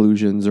to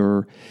conclusions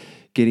or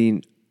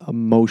getting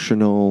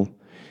emotional,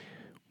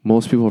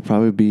 most people would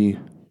probably be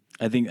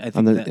I think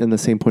in the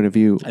same point of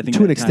view I think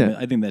to an that extent.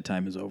 I think that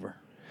time is over.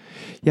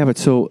 Yeah, but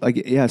so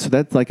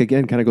that's like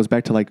again kind of goes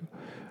back to like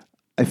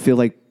I feel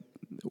like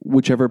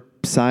whichever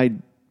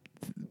side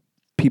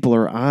people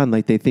are on,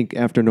 like they think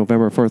after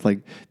November 4th, like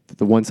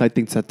the one side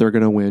thinks that they're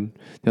going to win,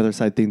 the other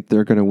side thinks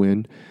they're going to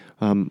win.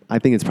 I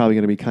think it's probably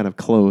going to be kind of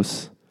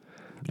close.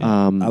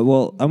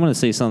 well, I'm going to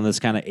say something that's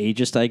kind of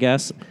ageist, I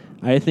guess.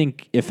 I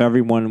think if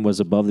everyone was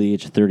above the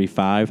age of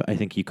 35, I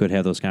think you could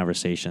have those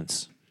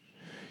conversations.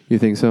 You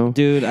think so?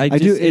 Dude, I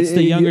do. It's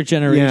the younger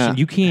generation. Yeah.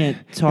 You can't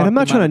talk. And I'm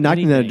not trying to knock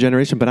that anything.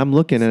 generation, but I'm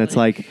looking and it's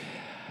like,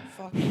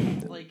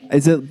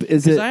 is it?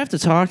 Because I have to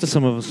talk to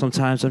some of them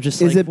sometimes. I'm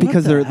just Is like, it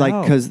because what they're the like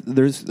hell? because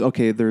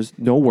there's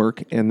no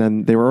work and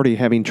then they were already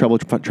having trouble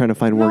trying to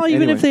find work? No,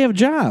 even anyway. if they have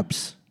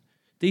jobs,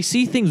 they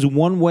see things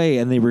one way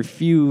and they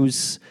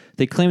refuse.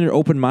 They claim they're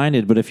open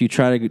minded, but if you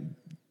try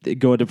to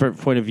go a different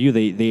point of view,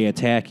 they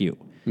attack you.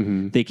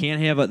 Mm-hmm. They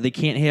can't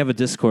have a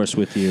discourse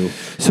with you.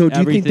 So do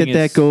you think Everything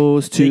that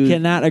goes to? They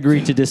cannot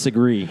agree to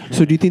disagree.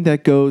 So do you think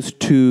that goes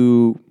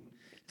to?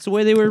 It's the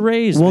way they were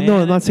raised. Well, man. no,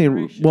 I'm not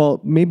saying.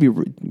 Well,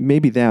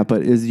 maybe that,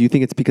 but you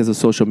think it's because of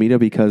social media?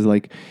 Because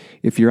like,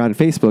 if you're on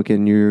Facebook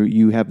and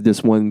you have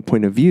this one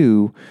point of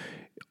view,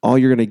 all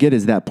you're going to get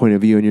is that point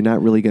of view, and you're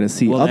not really going to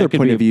see other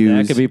point of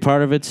views. That could be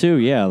part of it too.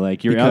 Yeah,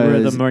 like your Because-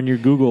 algorithm on your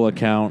Google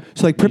account.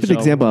 So like perfect So-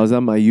 example, I was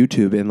on my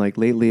YouTube and like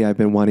lately I've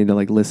been wanting to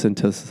like listen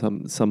to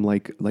some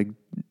like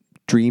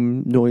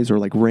dream noise or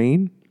like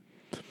rain.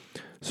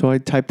 So I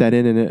typed that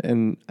in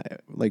and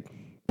like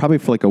probably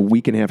for like a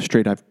week and a half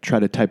straight I've tried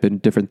to type in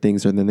different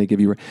things and then they give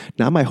you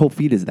now my whole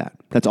feed is that.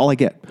 That's all I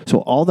get. So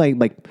all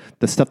the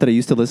stuff that I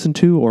used to listen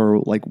to or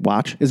like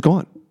watch is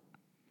gone.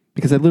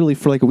 Because I literally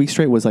for like a week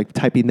straight was like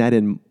typing that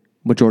in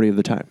majority of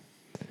the time.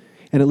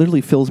 And it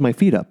literally fills my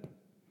feed up.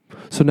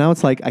 So now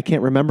it's like I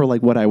can't remember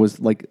like what I was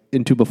like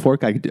into before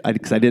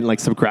because I didn't like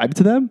subscribe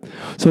to them.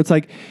 So it's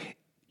like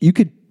you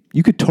could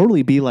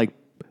totally be like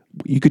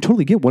you could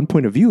totally get one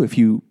point of view if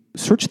you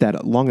search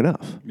that long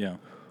enough. Yeah.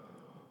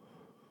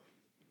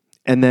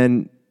 And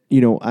then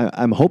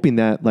I'm hoping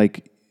that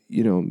like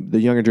the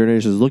younger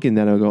generation is looking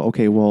at that and go,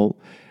 okay, well,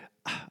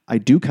 I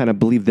do kind of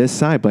believe this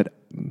side, but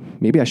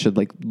maybe I should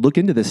like look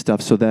into this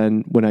stuff. So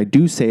then when I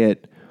do say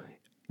it,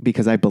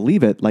 because I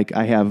believe it, like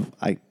I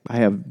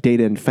have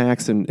data and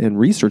facts and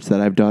research that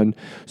I've done.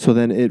 So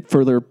then it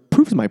further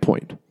proves my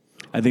point.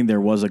 I think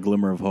there was a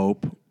glimmer of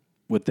hope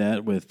with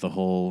that, with the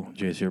whole,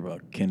 did you guys hear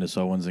about Candace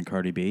Owens and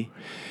Cardi B?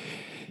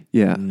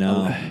 Yeah.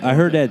 No, I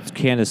heard that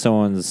Candace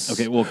Owens.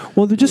 Okay,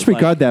 well,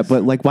 Disregard that.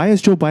 But like, why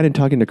is Joe Biden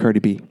talking to Cardi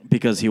B?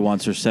 because he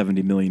wants her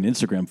 70 million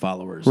Instagram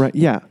followers. Right.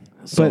 Yeah.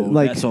 So but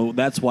like,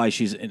 that's why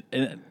she's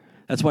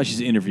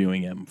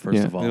interviewing him. First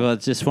Yeah. of all, Well,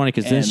 it's just funny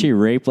because didn't And- she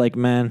rape like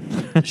men?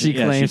 she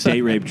yeah, claims. she's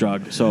date rape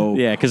drug. So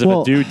Yeah, because if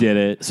Well- a dude did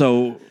it,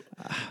 So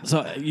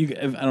I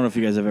don't know if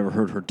you guys have ever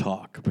heard her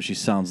talk, but she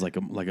sounds like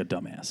a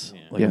dumbass,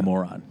 like Yeah. a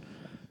moron.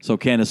 So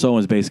Candace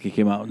Owens basically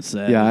came out and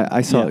said, yeah,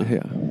 I saw it.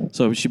 Yeah.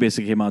 So she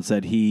basically came out and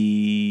said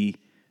he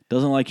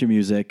doesn't like your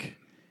music.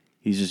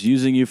 He's just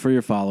using you for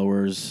your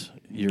followers.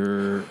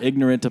 You're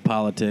ignorant to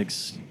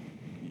politics.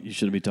 You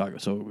shouldn't be talking.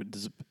 So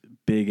this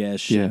big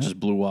ass shit Yeah. just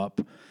blew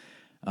up.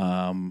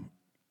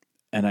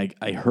 And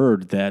I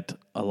heard that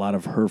a lot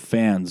of her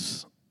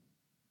fans,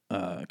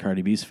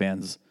 Cardi B's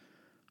fans,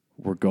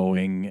 were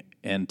going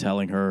and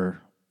telling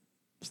her,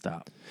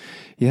 stop.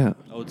 Yeah.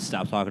 oh,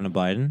 stop talking to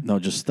Biden. No,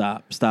 just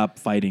stop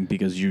fighting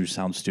because you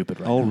sound stupid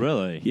right Oh, now.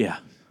 really? Yeah.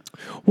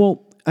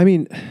 Well, I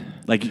mean,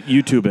 Like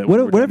YouTube it. when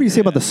we're whatever done you say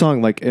here. about the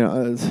song, like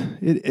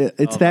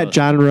it's that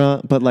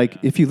genre. But like,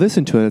 if you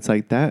listen to it, it's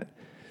like that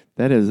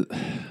is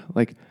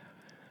like.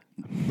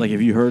 Like,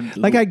 have you heard?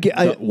 Like, I get-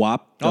 the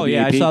WAP. Oh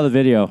yeah, I WAP? saw the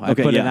video. I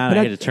Okay, put it yeah. on. But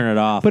I I- had to turn it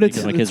off But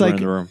because my kids were in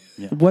the room.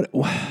 What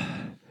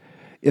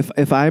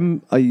if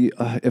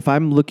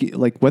I'm looking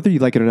like whether you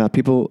like it or not,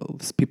 people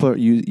are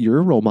you're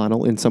a role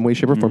model in some way,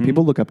 shape, or form.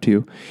 People look up to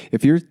you.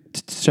 If you're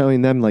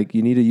showing them like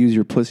you need to use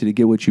your pussy to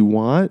get what you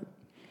want,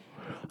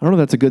 I don't know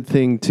if that's a good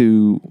thing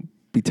to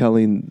be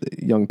telling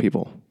young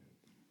people.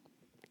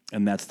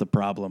 And that's the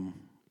problem.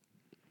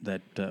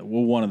 That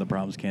one of the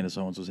problems Candace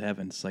Owens was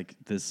having. It's like,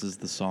 this is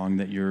the song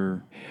that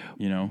you're,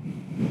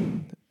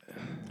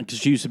 because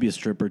she used to be a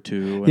stripper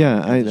too. And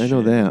Yeah, I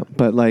know that.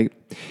 But like,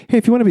 hey,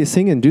 if you want to be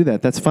singing, do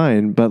that. That's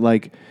fine. But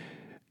like,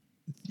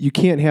 you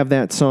can't have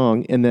that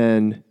song and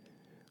then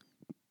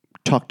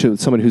talk to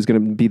someone who's going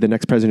to be the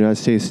next president of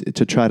the United States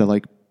to try to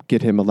like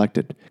get him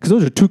elected. Because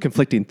those are two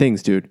conflicting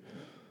things, dude.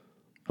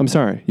 I'm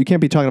sorry. You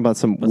can't be talking about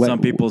some. But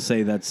some people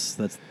say that's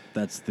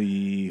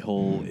the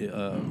whole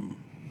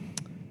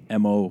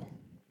MO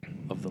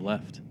of the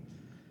left.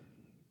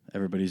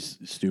 Everybody's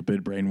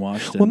stupid,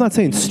 brainwashed. Well, I'm not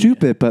saying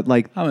stupid, but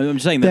like I'm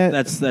saying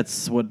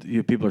that's what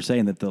people are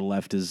saying, that the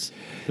left is,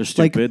 they're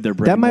stupid, like, they're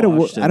brainwashed. That might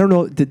have. I don't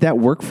know. Did that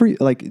work for you?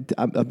 Like,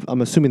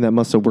 I'm assuming that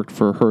must have worked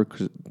for her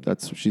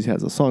because she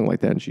has a song like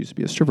that and she used to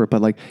be a stripper.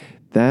 But like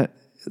that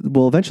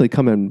will eventually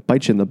come and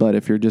bite you in the butt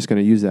if you're just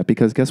going to use that,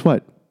 because guess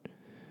what?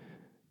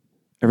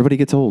 Everybody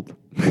gets old.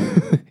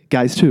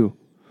 Guys too.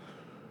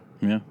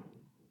 Yeah.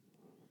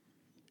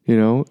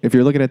 If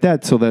you're looking at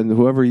that, so then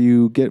whoever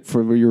you get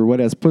for your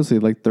wet ass pussy,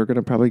 like they're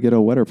gonna probably get a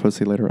wetter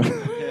pussy later on.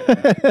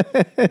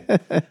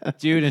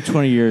 Dude, in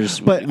 20 years,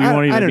 But we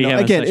won't I even don't be know.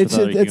 having Again, sex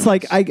with other it's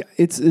like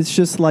it's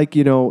just like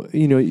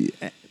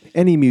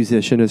any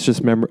musician. It's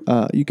just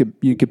you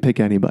could pick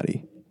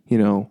anybody,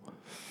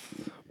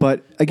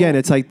 But again,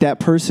 it's like that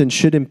person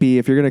shouldn't be.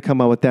 If you're gonna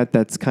come out with that,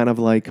 that's kind of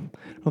like, I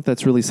don't know if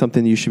that's really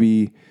something you should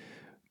be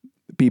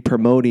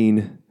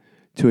promoting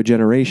to a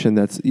generation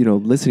that's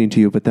listening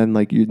to you. But then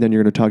like you're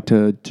going to talk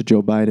to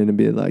Joe Biden and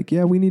be like,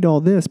 yeah, we need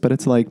all this, but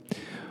it's like,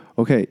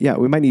 okay, yeah,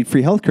 we might need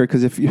free healthcare,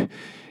 because if you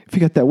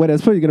got that wet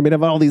ass foot, you're going to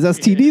have all these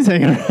STDs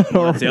hanging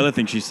around. That's the other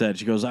thing she said.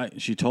 She goes,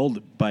 she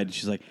told Biden,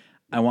 she's like,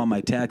 I want my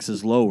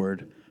taxes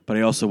lowered, but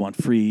I also want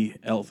free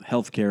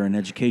healthcare and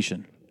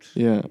education.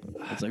 Yeah,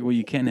 it's like, well,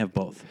 you can't have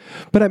both.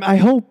 But I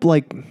hope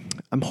people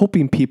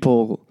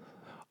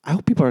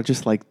are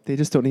just like, they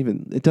just don't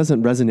even, it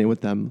doesn't resonate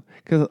with them,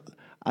 because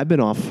I've been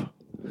off.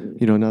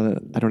 Now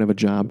that I don't have a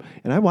job,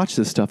 and I watch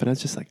this stuff, and I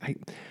was just like,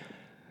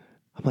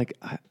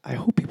 I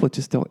hope people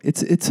just don't.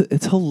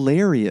 It's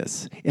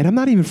hilarious, and I'm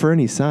not even for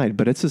any side,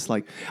 but it's just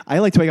like, I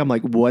like to make. I'm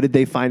like, what did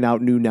they find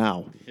out new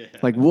now? Yeah.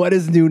 Like, what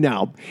is new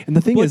now? And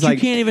the thing is, you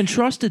can't even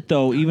trust it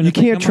though. Even you if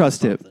can't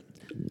trust it.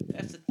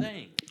 That's the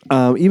thing.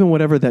 Even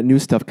whatever that new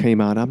stuff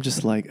came out, I'm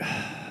just like,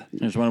 why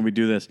don't we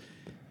do this?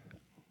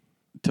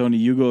 Tony,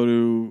 you go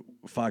to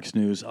Fox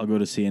News, I'll go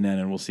to CNN,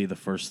 and we'll see the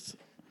first.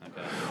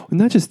 Well,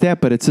 not just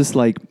that, but it's just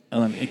like...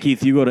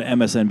 Keith, you go to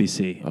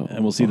MSNBC,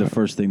 and we'll see the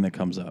first thing that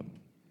comes up.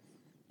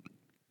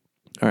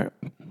 All right.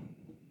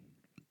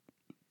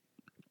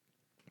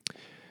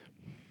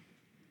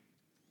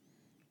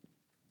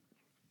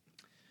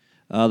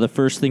 The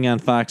first thing on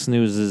Fox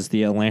News is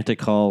the Atlantic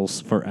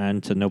calls for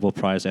end to Nobel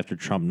Prize after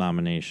Trump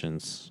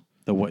nominations.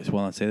 The what?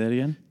 Well, let's say that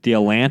again. The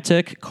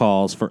Atlantic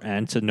calls for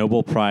end to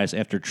Nobel Prize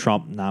after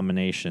Trump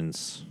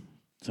nominations.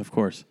 Of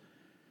course.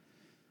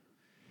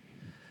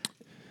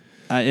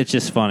 It's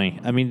just funny.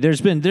 I mean,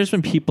 there's been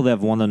people that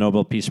have won the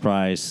Nobel Peace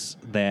Prize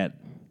that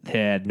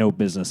had no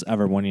business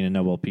ever winning a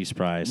Nobel Peace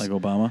Prize. Like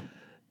Obama?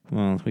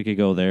 Well, we could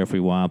go there if we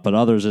want, but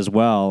others as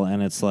well.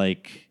 And it's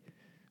like,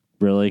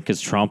 really? Because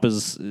Trump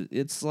is,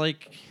 it's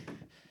like,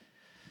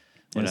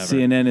 whatever.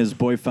 CNN is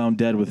boy found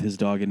dead with his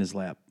dog in his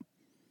lap.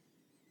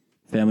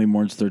 Family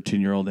mourns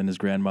 13-year-old and his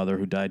grandmother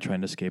who died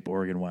trying to escape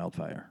Oregon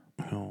wildfire.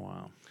 Oh,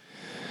 wow.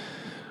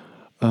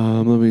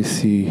 Let me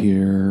see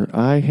here.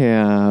 I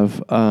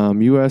have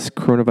U.S.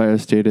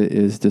 coronavirus data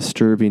is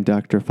disturbing,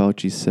 Dr.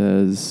 Fauci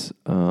says,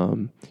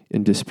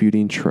 in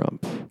disputing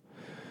Trump.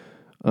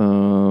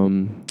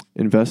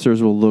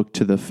 Investors will look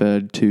to the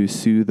Fed to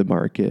soothe the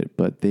market,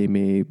 but that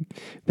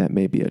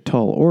may be a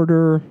tall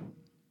order.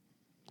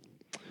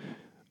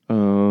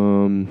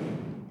 Well,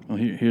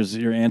 here's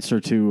your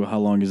answer to how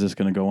long is this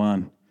going to go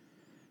on.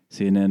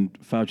 CNN,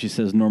 Fauci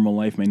says normal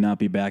life may not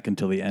be back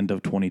until the end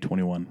of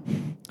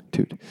 2021.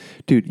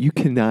 Dude, you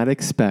cannot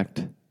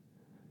expect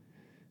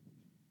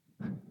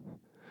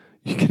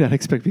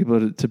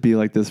people to be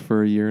like this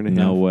for a year and a half.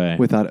 No way.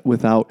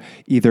 Without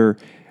either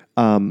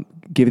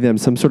giving them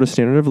some sort of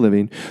standard of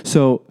living.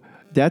 So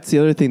that's the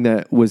other thing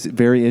that was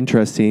very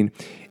interesting.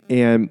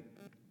 And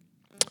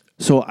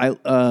so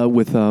I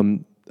with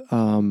the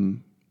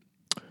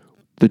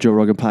Joe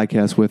Rogan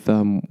podcast with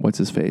what's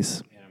his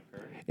face?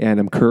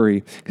 Adam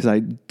Curry, because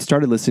I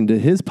started listening to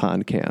his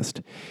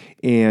podcast.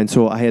 And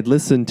so I had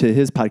listened to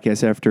his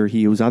podcast after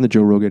he was on the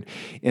Joe Rogan,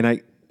 and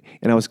I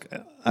was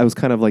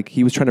kind of like,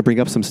 he was trying to bring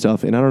up some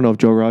stuff, and I don't know if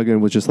Joe Rogan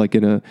was just like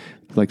in a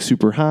like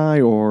super high,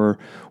 or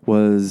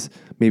was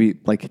maybe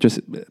like just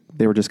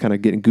they were just kind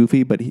of getting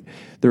goofy. But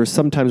there were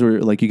some times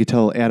where like you could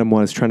tell Adam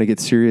was trying to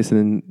get serious, and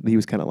then he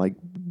was kind of like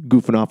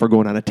goofing off or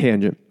going on a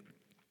tangent.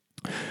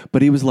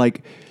 But he was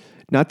like,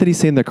 not that he's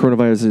saying that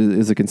coronavirus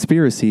is a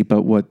conspiracy,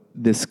 but what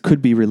this could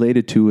be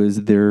related to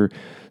is the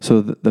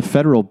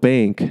federal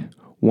bank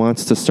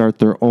wants to start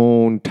their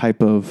own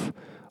type of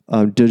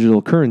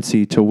digital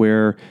currency to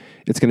where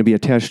it's going to be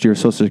attached to your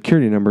social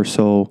security number.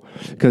 So,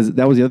 because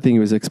that was the other thing he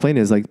was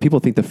explaining is like people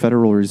think the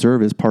Federal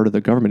Reserve is part of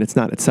the government. It's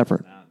not. It's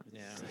separate.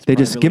 They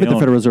just give it the privately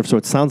Federal owned. Reserve, so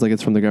it sounds like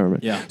it's from the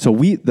government. Yeah. So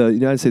the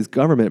United States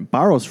government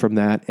borrows from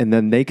that, and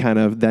then they kind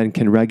of then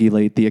can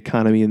regulate the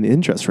economy and the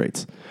interest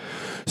rates.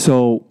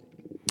 So,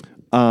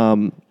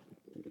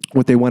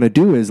 what they want to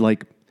do is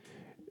like,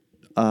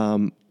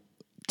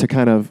 to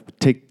kind of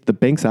take the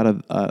banks out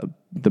of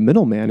the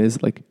middleman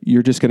is like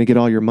you're just going to get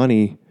all your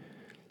money.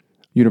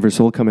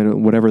 Universal will come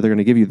in, whatever they're going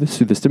to give you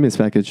through the stimulus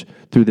package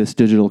through this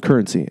digital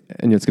currency,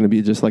 and it's going to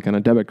be just like on a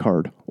debit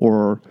card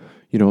or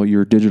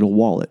your digital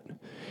wallet,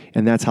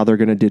 and that's how they're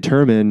going to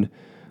determine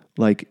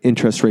like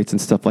interest rates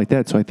and stuff like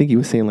that. So I think he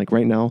was saying like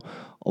right now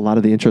a lot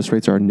of the interest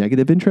rates are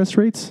negative interest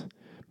rates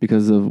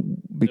because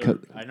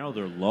I know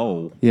they're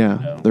low.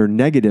 yeah they're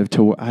negative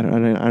to I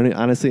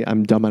honestly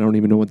I'm dumb, I don't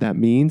even know what that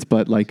means,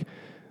 but like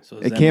So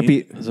it can't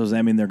be So does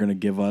that mean they're going to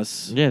give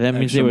us? Yeah, that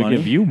means they extra would money?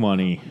 give you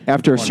money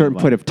after a certain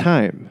point of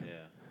time.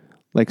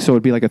 Like, so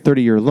it'd be like a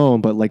 30-year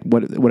loan, but like,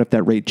 what if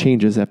that rate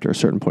changes after a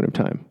certain point of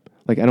time?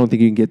 Like, I don't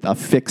think you can get a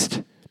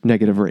fixed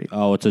negative rate.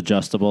 Oh, it's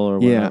adjustable or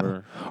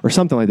whatever. Yeah, or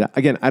something like that.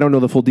 Again, I don't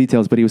know the full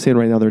details, but he was saying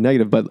right now they're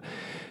negative. But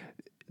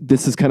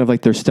this is kind of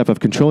like their step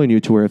of controlling you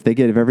to where if they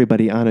get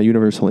everybody on a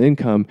universal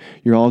income,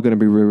 you're all going to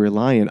be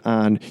reliant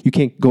on, you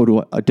can't go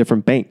to a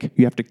different bank.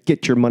 You have to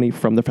get your money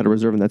from the Federal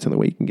Reserve, and that's the only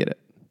way you can get it.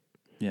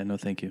 Yeah, no,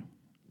 thank you.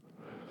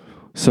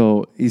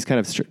 So he's kind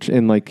of strict,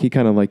 and like he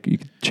kind of like you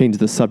could change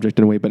the subject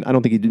in a way, but I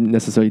don't think he didn't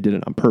necessarily did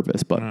it on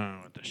purpose. But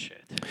What the shit?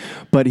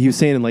 But he was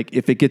saying like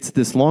if it gets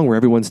this long where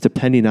everyone's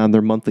depending on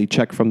their monthly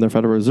check from the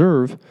Federal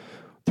Reserve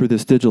through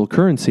this digital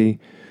currency,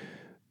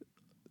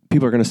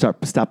 people are going to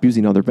stop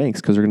using other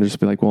banks because they're going to just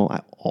be like, well,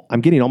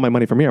 I'm getting all my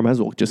money from here. I might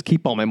as well just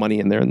keep all my money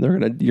in there, and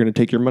you're going to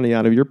take your money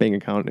out of your bank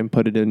account and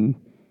put it into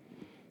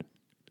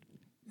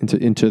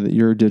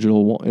your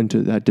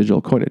into that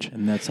digital coinage.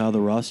 And that's how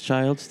the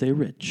Rothschilds stay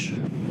rich.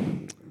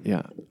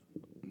 Yeah,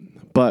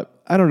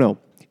 but I don't know.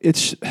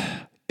 It's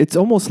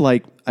almost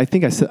like I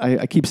think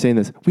I keep saying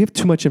this. We have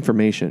too much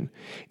information,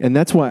 and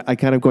that's why I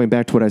kind of going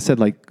back to what I said.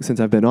 Like since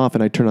I've been off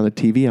and I turn on the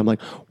TV, I'm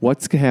like,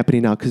 what's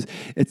happening now? Because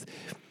it's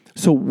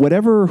so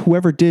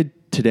whoever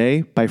did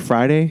today by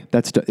Friday,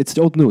 it's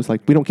old news.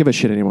 Like we don't give a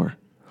shit anymore.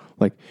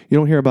 Like you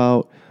don't hear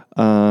about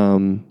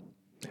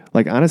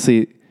like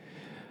honestly.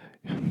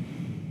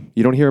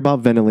 You don't hear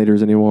about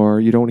ventilators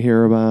anymore. You don't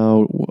hear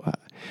about.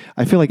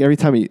 I feel like every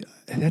time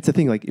that's the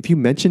thing. Like if you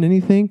mention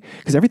anything,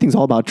 because everything's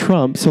all about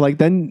Trump. So like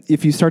then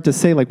if you start to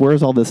say like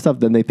where's all this stuff,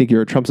 then they think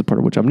you're a Trump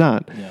supporter, which I'm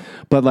not. Yeah.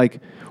 But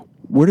like,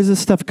 where does this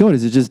stuff go?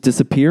 Does it just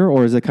disappear,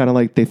 or is it kind of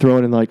like they throw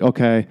it in like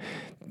okay,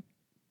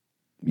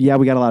 yeah,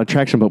 we got a lot of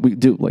traction, but we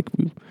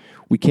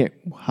can't.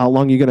 How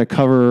long are you going to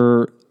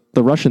cover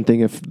the Russian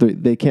thing if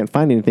they can't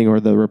find anything or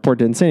the report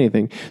didn't say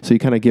anything? So you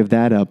kind of give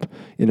that up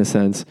in a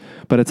sense.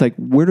 But it's like,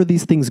 where do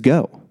these things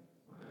go?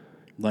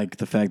 Like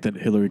the fact that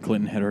Hillary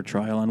Clinton had her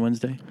trial on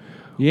Wednesday?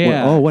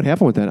 Yeah. What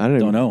happened with that? I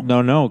Don't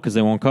know. No, because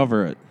they won't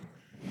cover it.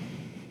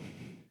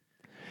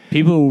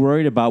 People were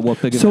worried about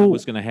what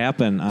was going to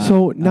happen.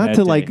 So not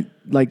to like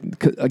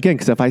again,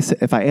 because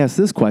if I ask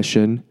this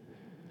question,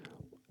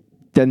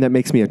 then that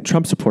makes me a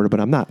Trump supporter, but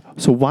I'm not.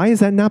 So why is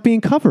that not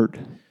being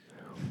covered?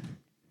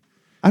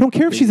 I don't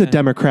care if she's a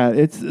Democrat.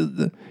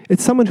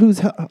 It's someone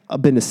who's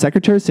been a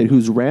Secretary of State,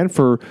 who's ran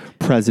for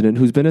president,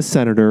 who's been a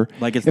senator.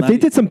 Like if they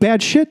did some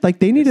bad shit, like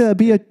they need to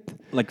be a.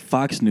 Like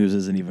Fox News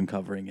isn't even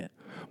covering it.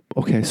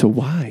 Okay, so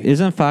why?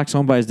 Isn't Fox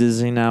owned by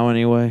Disney now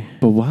anyway?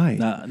 But why?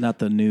 Not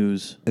the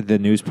news. The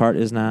news part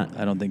is not.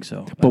 I don't think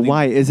so. But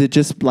why? Is it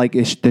just like,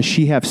 does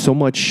she have so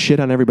much shit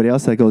on everybody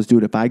else that goes,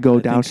 dude, if I go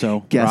down,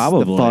 so. guess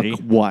Probably. the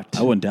fuck what?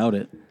 I wouldn't doubt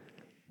it.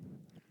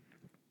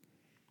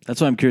 That's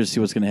why I'm curious to see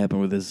what's going to happen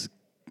with this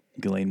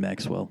Ghislaine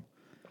Maxwell.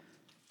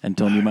 And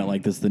Tony, you might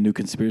like this. The new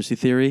conspiracy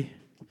theory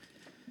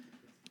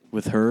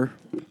with her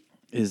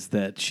is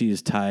that she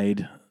is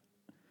tied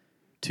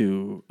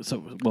to...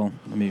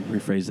 let me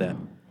rephrase that.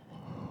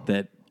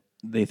 That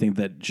they think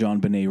that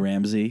JonBenet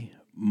Ramsey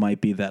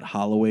might be that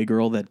Holloway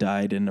girl that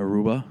died in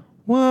Aruba.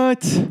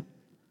 What?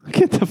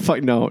 Get the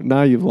fuck... No,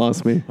 now you've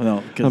lost me.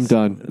 Well, no, I'm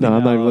done. No,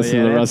 I'm not even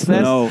listening to the rest of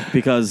this. No,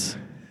 because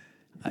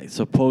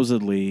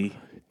supposedly...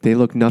 They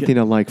look nothing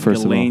alike,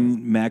 first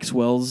Ghislaine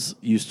Maxwell's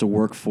used to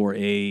work for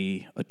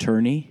a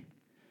attorney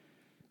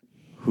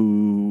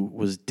who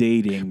was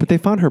dating... But they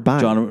found her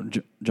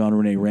body. John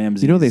Rene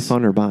Ramsey. You know they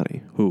found her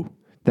body. Who?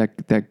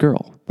 That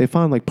girl. They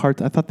found like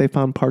parts. I thought they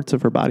found parts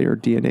of her body or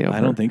DNA of her.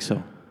 I don't think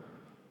so.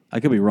 I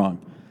could be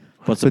wrong.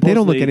 But they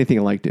don't look anything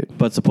alike, dude.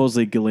 But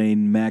supposedly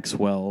Ghislaine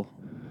Maxwell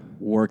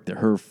worked...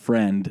 Her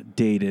friend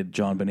dated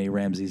JonBenet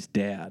Ramsey's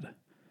dad.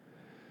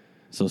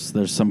 So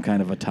there's some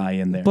kind of a tie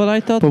in there. But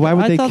I thought. But why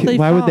would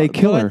they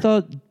kill her? I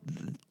thought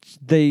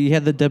they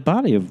had the dead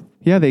body of.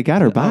 Yeah, they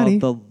got her body.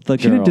 the She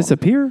didn't girl.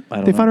 disappear.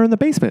 They found her in the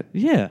basement.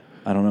 Yeah.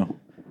 I don't know.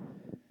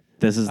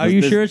 Are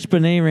you sure it's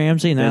Benet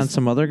Ramsey, not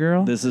some other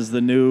girl? This is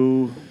the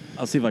new...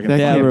 I'll see if I can... That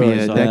find can't be it.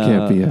 it. That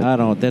can't be it. I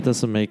don't. That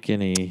doesn't make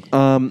any.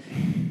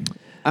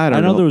 I don't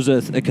I know know. there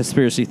was a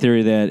conspiracy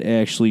theory that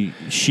actually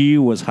she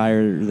was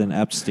higher than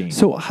Epstein.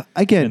 So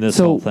again, in this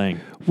so whole thing.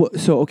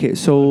 Okay,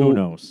 so Who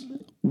knows?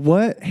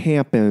 what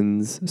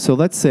happens? So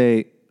let's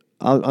say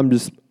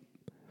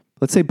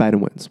let's say Biden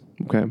wins,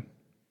 okay,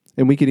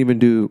 and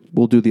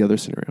we'll do the other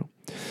scenario.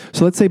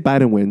 So let's say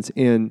Biden wins,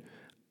 and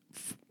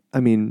I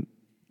mean,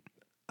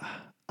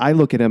 I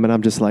look at him and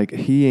I'm just like,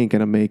 he ain't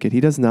gonna make it. He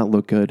does not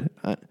look good.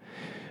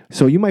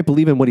 So you might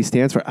believe in what he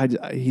stands for.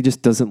 He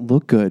just doesn't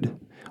look good.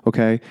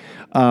 Okay,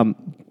 but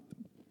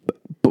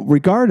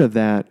regard of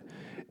that,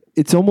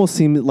 it's almost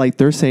seemed like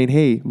they're saying,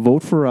 "Hey,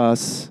 vote for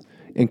us,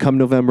 and come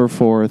November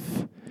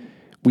 4th,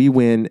 we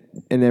win,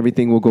 and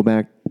everything will go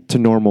back to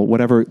normal.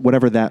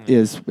 Whatever that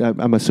is.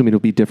 I'm assuming it'll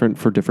be different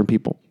for different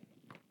people."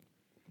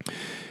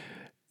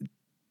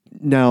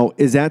 Now,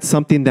 is that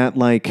something that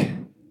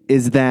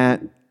is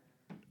that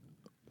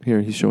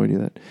here? He's showing you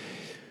that.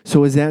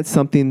 So is that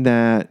something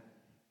that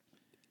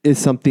is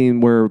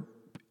something where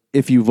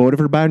if you voted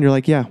for Biden, you're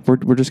like, yeah,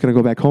 we're just going to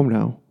go back home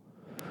now.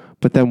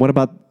 But then what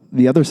about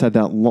the other side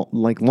that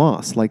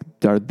lost? Like,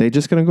 are they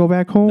just going to go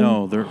back home?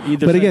 No, they're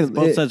either. But But again,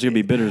 both sides are gonna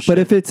be bitter. as But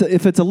shit.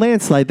 if it's a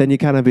landslide, then you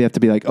kind of have to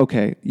be like,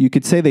 okay, you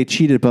could say they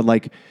cheated, but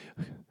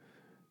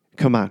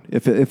come on.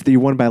 If you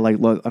won by I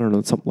don't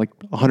know, something like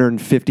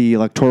 150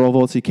 electoral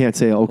votes, you can't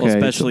say okay. Well,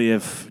 especially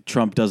if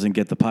Trump doesn't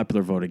get the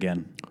popular vote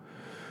again.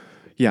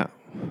 Yeah.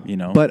 You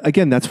know, But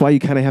again, that's why you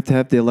kind of have to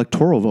have the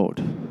electoral vote.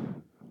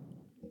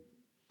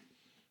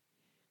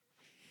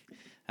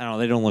 I don't know.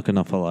 They don't look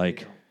enough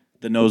alike.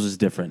 the nose is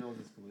different.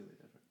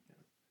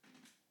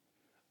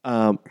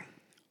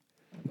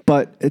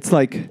 But it's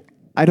like,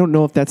 I don't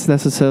know if that's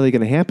necessarily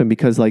going to happen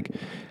because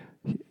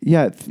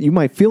yeah, you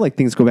might feel like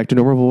things go back to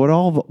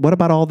normal, but what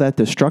about all that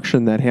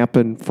destruction that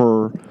happened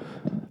for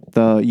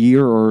the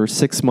year or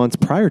 6 months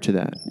prior to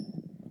that?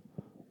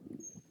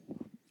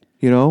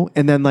 You know?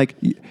 And then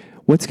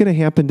what's going to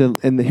happen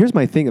and here's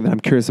my thing that I'm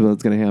curious about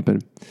what's going to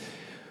happen.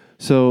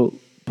 So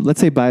let's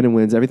say Biden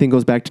wins, everything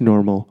goes back to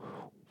normal.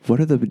 What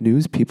are the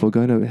news people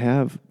going to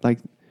have?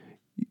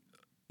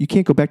 You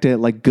can't go back to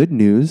good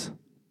news.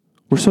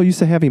 We're so used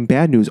to having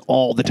bad news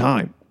all the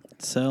time.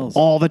 It sells.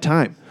 All the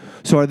time.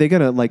 So are they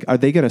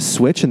gonna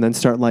switch and then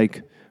start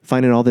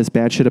finding all this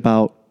bad shit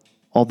about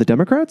all the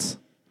Democrats?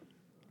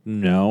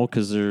 No,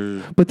 because they're.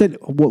 But then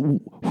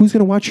who's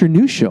gonna watch your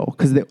news show?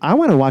 Because I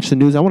want to watch the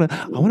news. I want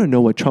to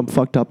know what Trump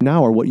fucked up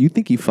now or what you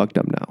think he fucked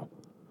up now.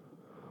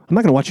 I'm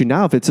not gonna watch you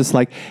now if it's just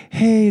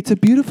hey, it's a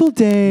beautiful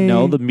day.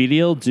 No, the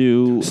media will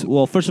do.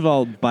 Well, first of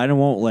all, Biden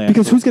won't last.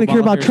 Because who's gonna care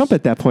Kamala about Harris- Trump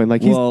at that point?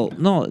 Well,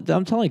 no,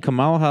 I'm telling you,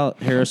 Kamala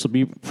Harris will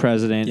be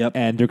president, Yep.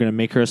 and they're going to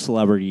make her a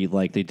celebrity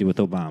like they did with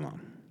Obama.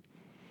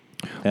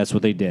 That's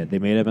what they did. They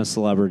made him a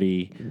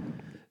celebrity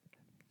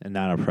and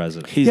not a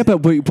president. yeah, but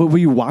were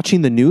you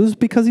watching the news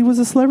because he was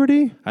a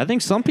celebrity? I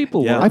think some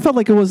people Yeah. were. I felt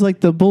like it was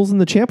the Bulls in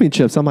the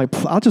championships. I'm like,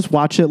 I'll just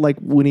watch it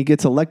when he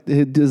gets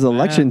elected, his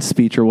election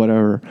speech or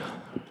whatever.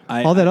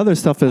 All that other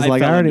stuff is I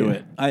fell already. into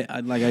it. I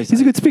like I He's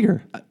a good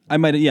speaker. I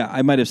might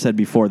have said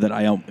before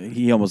that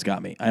he almost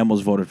got me. I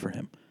almost voted for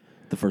him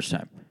the first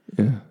time.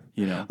 Yeah.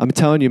 You know. I'm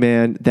telling you,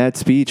 man,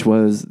 that's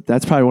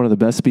probably one of the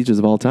best speeches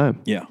of all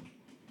time. Yeah.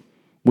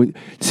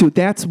 So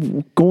that's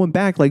going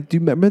back. Do you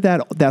remember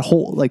that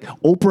whole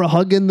Oprah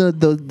hugging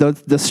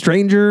the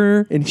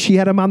stranger and she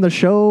had him on the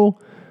show?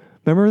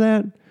 Remember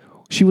that?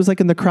 She was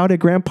in the crowd at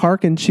Grant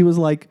Park and she was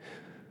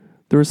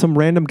there was some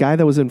random guy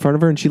that was in front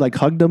of her and she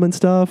hugged him and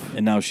stuff.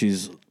 And now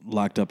she's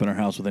locked up in her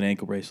house with an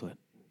ankle bracelet.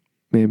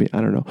 Maybe,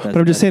 I don't know. But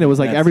I'm just saying it was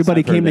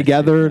everybody I've heard came that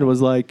together shit, and it was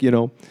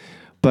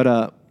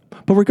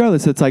but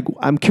regardless, it's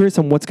I'm curious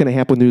on what's going to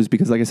happen with news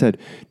because like I said,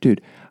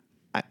 dude,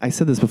 I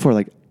said this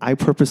before, I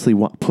purposely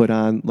put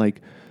on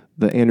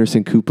the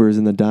Anderson Coopers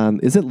and the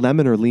Don. Is it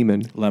Lemon or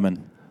Lehman?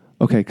 Lemon.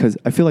 Okay, because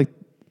I feel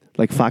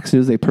like Fox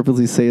News, they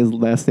purposely say his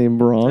last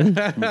name wrong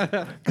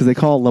because they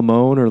call it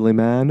Lemon or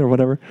Leman or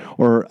whatever,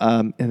 or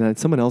and then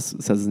someone else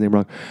says his name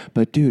wrong.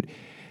 But dude,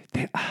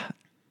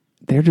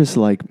 they're just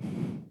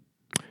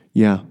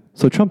yeah.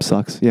 So Trump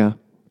sucks, yeah,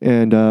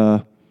 and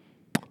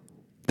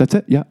that's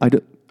it. Yeah,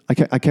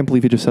 I can't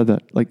believe he just said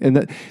that.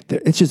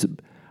 It's just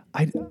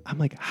I'm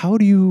like, how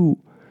do you?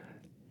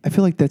 I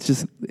feel like that's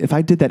just if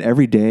I did that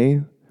every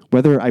day,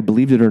 whether I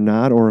believed it or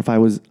not, or if I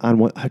was on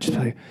one, I'd just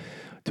be like,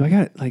 do I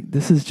got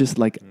this is just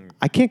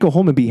I can't go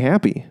home and be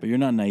happy. But you're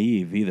not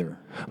naive either.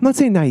 I'm not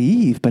saying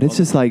naive, but it's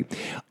just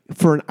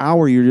for an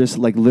hour you're just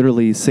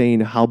literally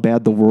saying how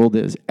bad the world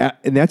is,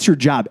 and that's your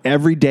job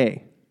every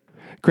day.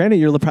 Granted,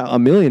 you're a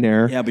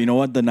millionaire. Yeah, but you know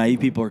what? The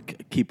naive people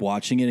keep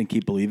watching it and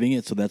keep believing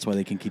it, so that's why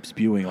they can keep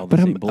spewing all the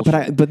same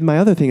bullshit. But my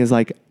other thing is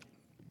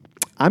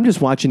I'm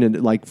just watching it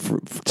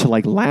to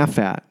laugh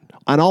at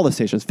on all the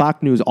stations,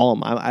 Fox News, all of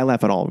them. I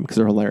laugh at all of them because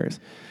they're hilarious.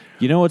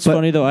 You know what's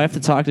funny though? I have to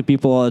talk to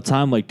people all the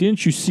time.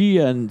 Didn't you see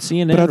on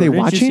CNN? But are they didn't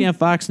watching? you see on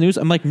Fox News?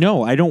 I'm like,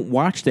 no, I don't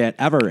watch that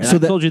ever. And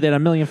I've told you that a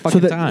million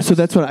fucking times. So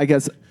that's what I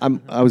guess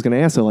I was going to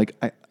ask. So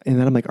and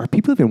then I'm like, are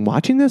people even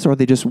watching this, or are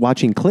they just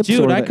watching clips?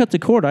 Dude, I cut the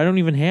cord. I don't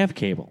even have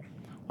cable.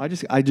 I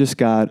just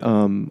got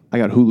Hulu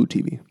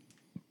TV.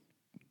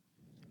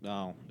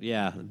 Oh,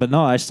 yeah. But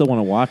no, I still want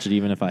to watch it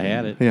even if I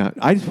had it. Yeah,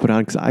 I just put it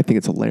on because I think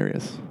it's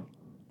hilarious.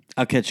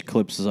 I'll catch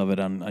clips of it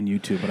on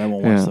YouTube, but I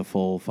won't watch Yeah. the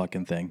full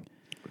fucking thing.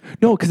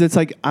 No, because it's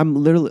like I'm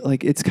literally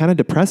like it's kind of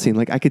depressing.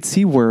 Like I could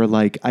see where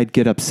like I'd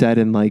get upset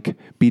and like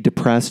be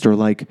depressed or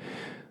like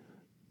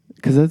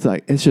because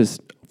it's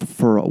just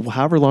for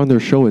however long their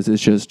show is.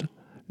 It's just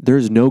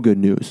there's no good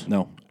news.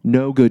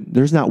 No good.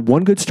 There's not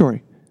one good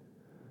story.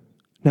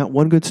 Not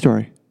one good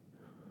story.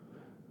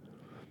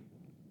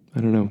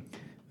 I don't know.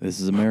 This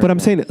is America. But I'm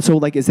saying, so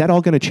like, is that all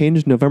going to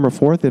change November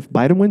 4th if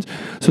Biden wins?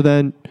 So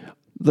then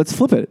let's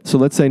flip it. So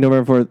let's say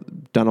November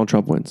 4th, Donald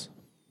Trump wins.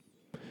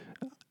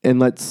 And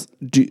let's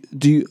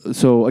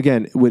so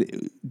again,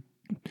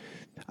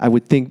 I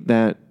would think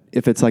that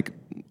if it's like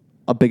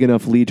a big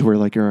enough lead to where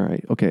like, all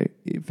right, okay,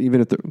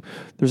 even if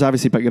there's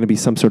obviously going to be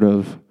some sort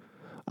of,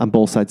 on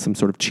both sides, some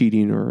sort of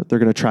cheating or they're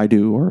going to try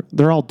to, or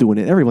they're all doing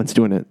it. Everyone's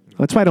doing it.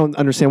 That's why I don't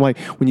understand why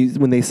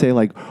when they say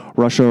like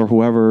Russia or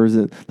whoever is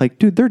like,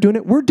 dude, they're doing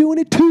it. We're doing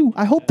it too.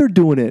 I hope they're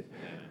doing it.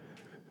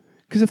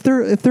 Because if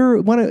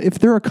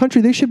they're a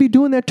country, they should be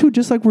doing that too,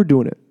 just like we're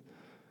doing it.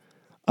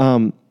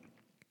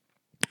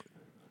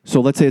 So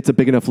let's say it's a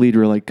big enough lead.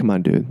 We're like, come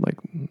on, dude. Like,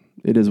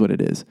 it is what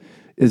it is.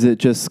 Is it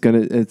just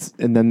gonna?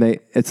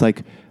 It's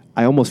like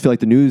I almost feel like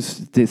the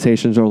news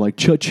stations are like,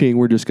 cha-ching.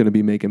 We're just gonna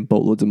be making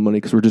boatloads of money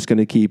because we're just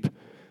gonna keep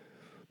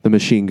the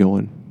machine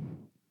going.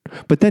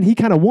 But then he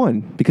kind of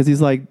won because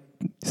he's like,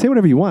 say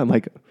whatever you want.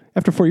 Like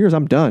after 4 years,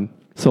 I'm done.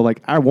 So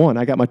like I won.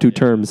 I got my 2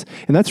 terms,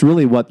 and that's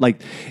really what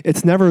like.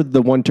 It's never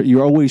the one.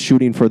 You're always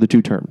shooting for the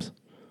 2 terms.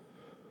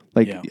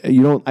 Like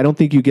you don't. I don't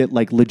think you get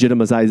like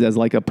legitimized as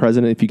like a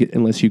president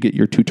unless you get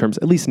your 2 terms.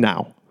 At least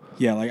now.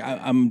 Yeah, like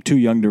I'm too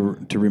young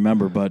to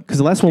remember, but because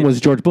the last one was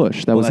George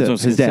Bush. That was that's it. What I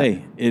was his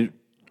dad. say.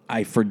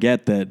 I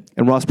forget that.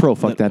 And Ross Perot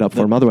fucked that up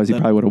for him. Otherwise, he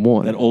probably would have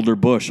won. That older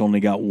Bush only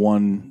got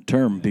 1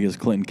 term because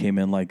Clinton came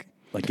in like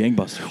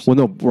gangbusters. Well,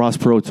 no, Ross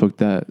Perot took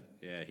that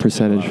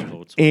percentage,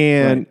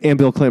 and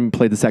Bill Clinton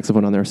played the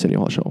saxophone on their Arsenio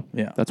Hall show.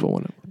 Yeah, that's what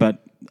won it.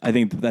 But I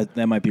think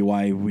that might be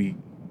why we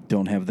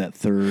don't have that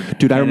third.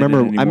 Dude, I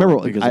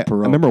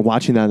remember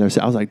watching that.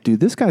 I was like, dude,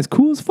 this guy's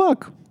cool as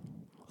fuck.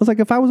 I was like,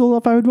 if I was old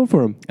enough, I would vote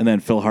for him. And then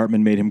Phil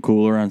Hartman made him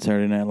cooler on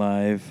Saturday Night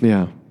Live.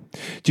 Yeah.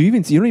 You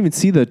don't even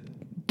see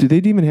do they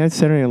even have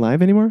Saturday Night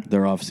Live anymore?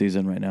 They're off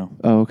season right now.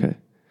 Oh, okay.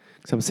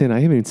 Because I'm saying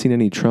I haven't even seen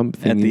any Trump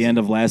things. At the end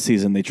of last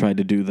season, they tried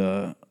to do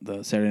the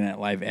Saturday Night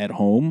Live at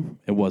home.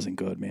 It wasn't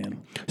good,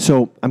 man.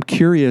 So I'm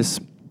curious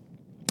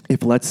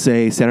if, let's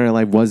say, Saturday Night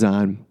Live was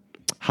on,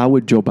 how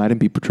would Joe Biden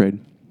be portrayed?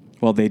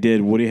 Well, they did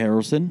Woody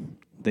Harrelson.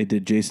 They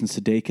did Jason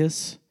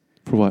Sudeikis.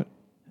 For what?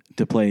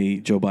 To play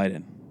Joe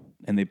Biden.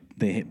 And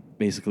they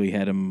basically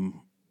had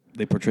him,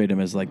 they portrayed him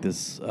as like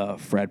this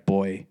frat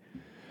boy.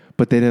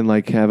 But they didn't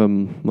like have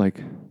him like,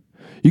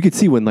 you could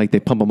see when like they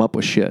pump him up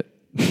with shit.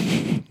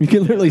 You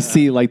can literally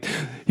see like,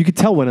 you could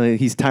tell when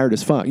he's tired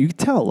as fuck. You could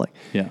tell like.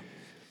 Yeah.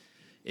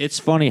 It's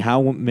funny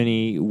how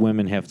many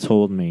women have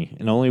told me,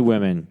 and only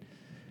women,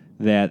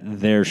 that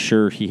they're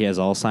sure he has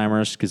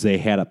Alzheimer's because they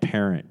had a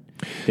parent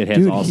that has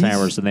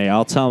Alzheimer's, and they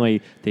all tell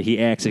me that he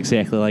acts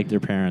exactly like their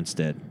parents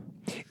did.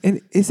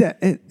 And is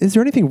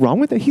there anything wrong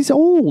with that? He's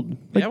old.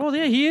 Like,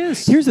 yeah, he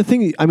is. Here's the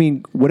thing. I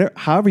mean,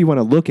 however you want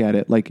to look at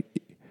it, like,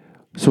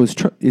 so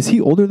is he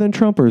older than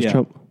Trump or is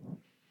Trump?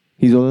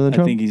 He's older than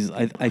Trump?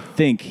 I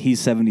think he's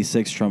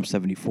 76, Trump's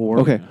 74.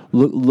 Okay.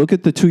 Look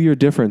at the 2-year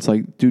difference.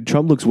 Like, dude,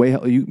 Trump looks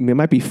he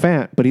might be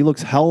fat, but he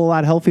looks a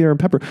lot healthier and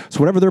pepper.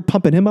 So whatever they're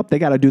pumping him up, they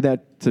got to do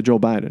that to Joe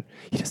Biden.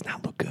 He does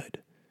not look good.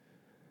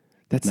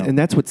 And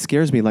that's what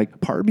scares me.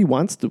 Like, part of me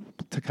wants to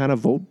kind of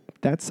vote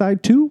that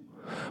side too.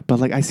 But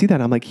like, I see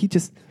that. I'm like, he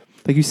just,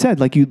 like you said,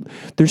 like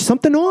there's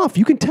something off.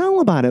 You can tell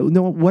about it.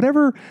 No,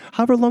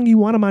 however long you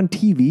want him on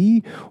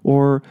TV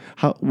or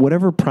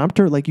whatever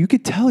prompter, like you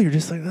could tell you're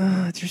just like,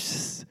 it's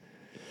just.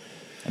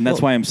 And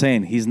that's why I'm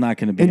saying he's not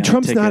going to be. And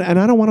Trump's not, and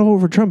I don't want to vote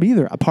for Trump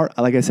either.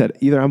 Like I said,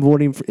 either I'm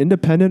voting for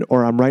independent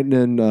or I'm writing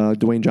in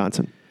Dwayne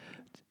Johnson.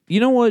 You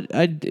know what?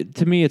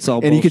 To me, it's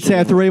all. And you could say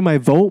I throw away my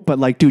vote, but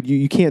like, dude,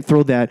 you can't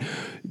throw that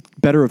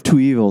better of 2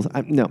 evils.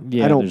 I don't.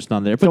 There's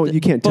none there. But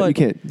you can't throw that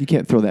shit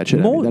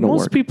at me. That don't most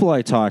work. people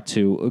I talk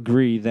to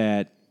agree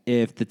that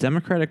if the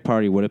Democratic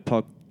Party would have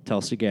picked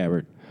Tulsi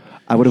Gabbard,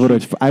 I would have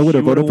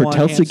voted for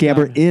Tulsi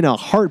Gabbard in a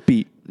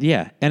heartbeat.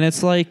 Yeah, and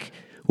it's like,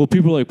 well,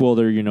 people are like, well,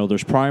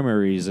 there's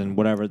primaries and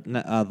whatever,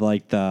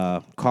 like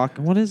the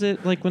what is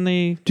it like when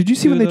they? Did you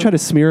see when they try to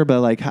smear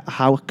about like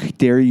how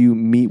dare you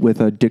meet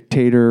with a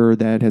dictator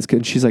that has?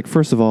 And she's like,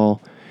 first of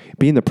all,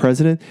 being the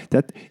president,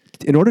 that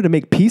in order to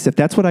make peace, if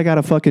that's what I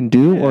gotta fucking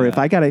do, or if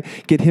I gotta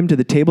get him to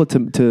the table to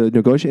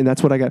negotiate, and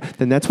that's what I got,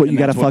 then that's what you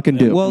gotta fucking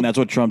do. Well, and that's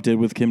what Trump did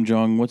with Kim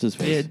Jong. What's his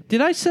face?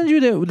 Did I send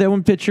you that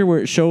one picture where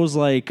it shows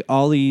like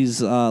all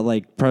these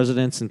like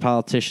presidents and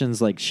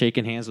politicians like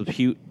shaking hands with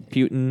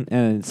Putin,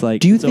 and it's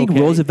like, do you think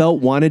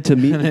Roosevelt wanted to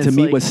meet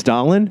like, with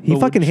Stalin? He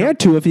fucking had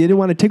to if he didn't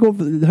want to take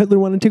over. Hitler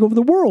wanted to take over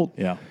the world.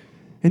 Yeah,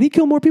 and he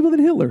killed more people than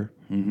Hitler.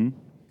 Mm-hmm.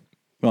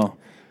 Well,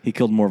 he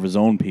killed more of his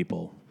own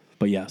people,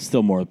 but yeah,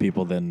 still more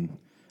people than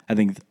I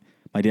think.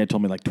 My dad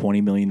told me like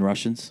 20 million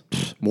Russians.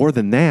 More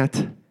than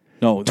that.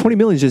 No, 20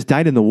 million just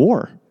died in the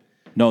war.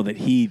 no, that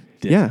he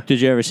did. Yeah.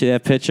 Did you ever see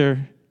that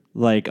picture?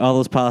 Like all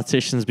those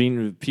politicians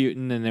being with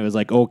Putin, and it was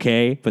like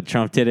okay, but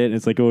Trump did it, and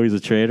it's like, oh, he's a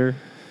traitor.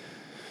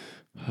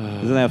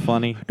 Isn't that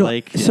funny?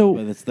 Like, So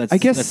but that's- I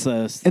guess,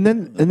 that's, and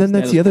then that's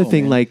status the other quo,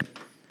 thing. man. Like,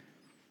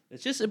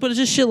 it's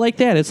just shit like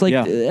that. It's like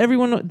Yeah.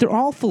 everyone, they're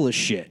all full of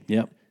shit.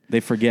 Yep. They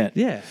forget.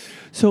 Yeah.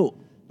 so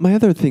my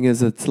other thing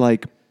is, it's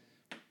like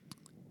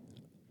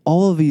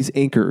all of these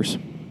anchors,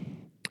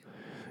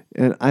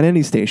 and on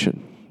any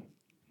station,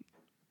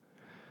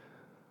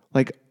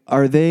 like,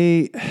 are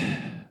they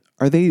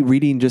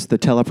reading just the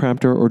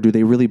teleprompter, or do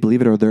they really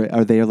believe it, or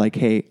are they like,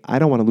 hey, I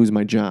don't want to lose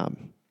my job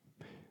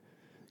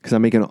because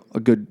I'm making a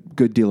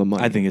good deal of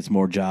money? I think it's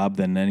more job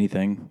than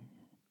anything.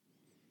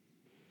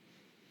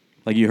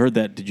 Like you heard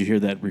that? Did you hear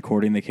that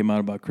recording that came out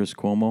about Chris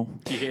Cuomo?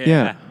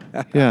 Yeah,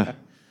 yeah.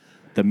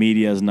 The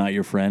media is not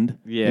your friend.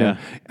 Yeah.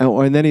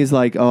 And then he's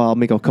like, "Oh, I'll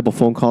make a couple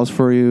phone calls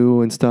for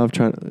you and stuff."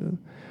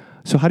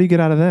 So how do you get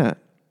out of that?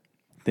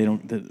 They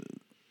don't. They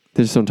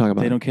just don't talk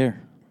about They it. don't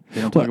care.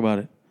 They don't talk about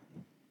it.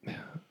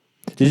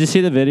 Did you see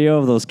the video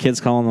of those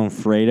kids calling him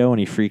Fredo and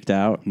he freaked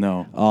out?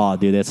 No. Oh,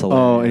 dude, that's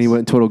hilarious. Oh, and he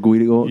went total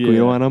Guido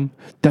Yeah. on him.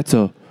 That's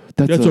a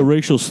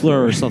racial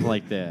slur or something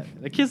like that.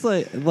 The kid's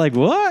like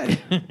what?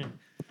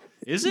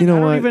 Is it? You know I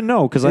don't what? even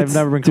know because I've It's-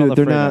 never been dude, called a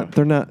they're Fredo. not.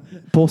 They're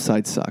not. Both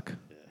sides suck.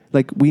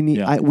 Like we need.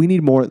 Yeah. We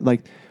need more.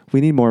 Like we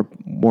need more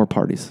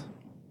parties.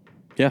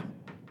 Yeah.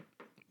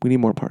 We need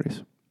more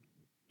parties.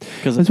 I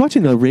Because was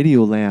watching the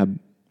Radio Lab.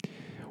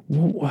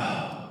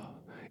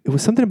 It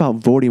was something about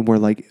voting where,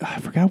 like, I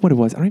forgot what it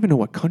was. I don't even know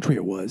what country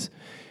it was.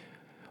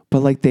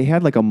 But, like, they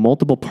had, like, a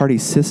multiple party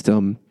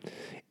system.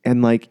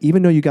 And, like,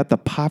 even though you got the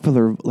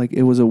popular, like,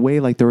 it was a way,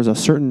 like, there was a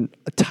certain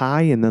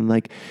tie. And then,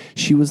 like,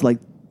 she was, like,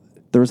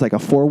 there was, like, a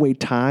 4-way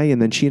tie.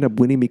 And then she ended up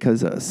winning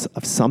because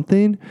of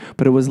something.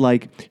 But it was,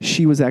 like,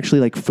 she was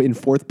actually, like, in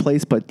fourth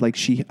place. But, like,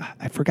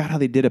 I forgot how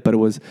they did it. But it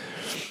was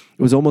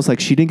almost like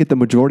she didn't get the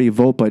majority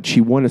vote, but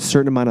she won a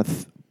certain amount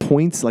of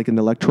points, like in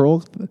the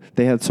electoral.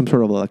 They had some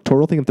sort of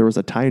electoral thing. If there was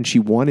a tie and she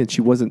won, and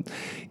she wasn't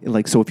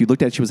like, so if you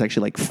looked at it, she was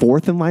actually like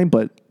fourth in line,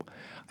 but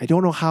I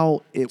don't know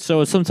how it. So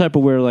it's some type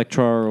of weird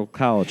electoral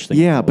college thing.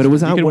 Yeah, but it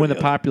was you out. can win the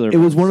popular. It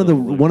was vote,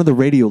 one of the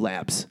radio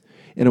labs,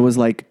 and it was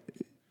like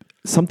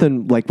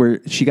something like where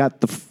she got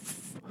the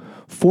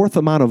fourth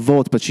amount of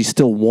votes, but she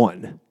still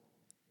won.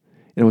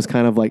 And it was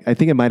kind of like, I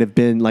think it might have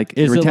been like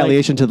in Is it like-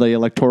 retaliation to the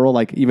electoral,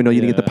 like even though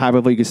you didn't get the Yeah.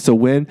 popular vote, you could still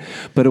win.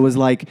 But it was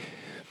like,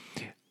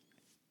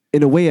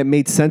 in a way, it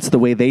made sense the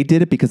way they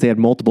did it because they had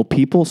multiple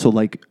people. So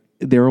like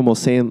they're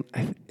almost saying,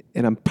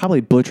 and I'm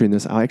probably butchering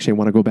this. I actually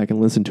want to go back and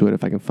listen to it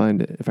if I can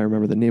find it, if I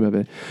remember the name of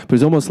it. But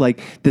it's almost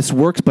like this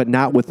works, but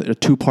not with a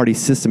 2-party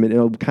system.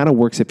 It kind of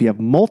works if you have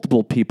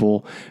multiple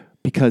people,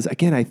 because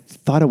again, I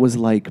thought it was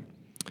like,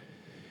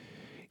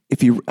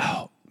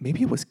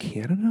 maybe it was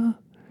Canada.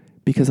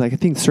 Because like I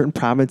think certain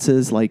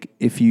provinces, like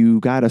if you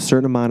got a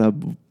certain amount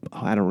of,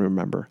 I don't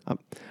remember.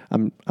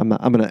 I'm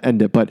going to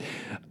end it, but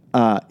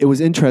it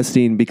was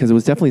interesting because it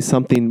was definitely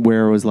something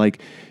where it was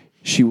like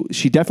she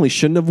definitely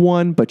shouldn't have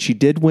won, but she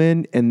did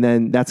win, and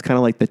then that's kind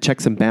of like the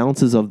checks and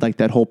balances of like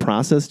that whole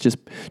process.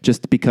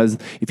 Just because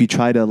if you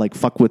try to like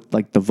fuck with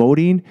like the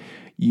voting,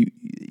 you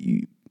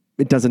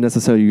it doesn't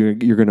necessarily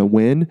you're going to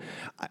win.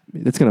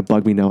 It's going to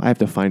bug me now. I have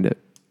to find it.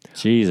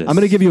 Jesus. I'm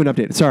going to give you an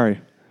update.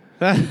 Sorry.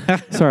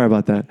 Sorry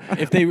about that.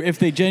 if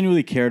they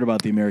genuinely cared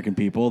about the American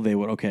people, they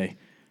would. Okay,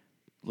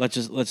 let's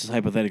just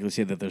hypothetically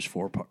say that there's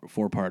four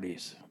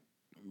parties,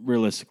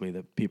 realistically,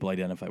 that people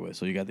identify with.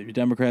 So you got your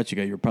Democrats, you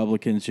got your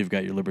Republicans, you've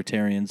got your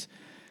Libertarians.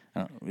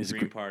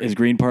 Green Party. Is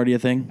Green Party a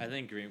thing? I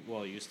think Green.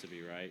 Well, it used to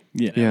be, right?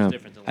 Yeah. Yeah. It's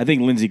different than I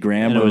think Lindsey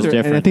Graham And it was was.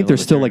 different. And I think than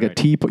there's still like a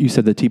Libertarian, tea. You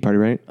said the Tea Party,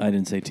 right? I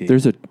didn't say T.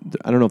 There's I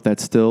don't know if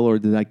that's still, or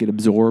did that get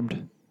absorbed?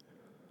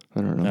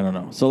 I don't know. I don't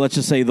know. So let's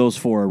just say those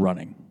four are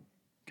running.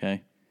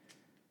 Okay.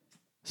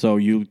 So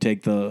you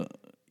take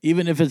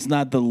even if it's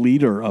not the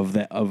leader of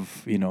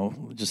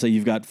just say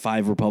you've got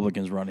 5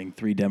 Republicans running,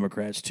 3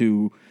 Democrats,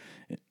 2,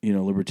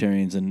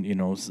 Libertarians,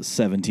 and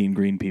 17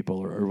 Green people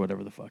or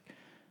whatever the fuck.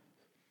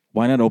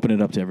 Why not open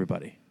it up to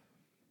everybody?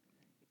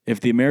 If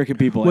the American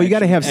people, Well, you got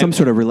to have some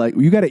sort of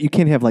you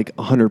can't have like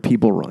 100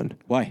 people run,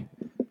 why?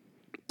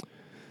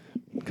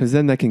 because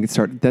then that can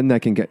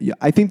get yeah,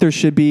 I think there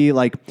should be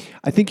like,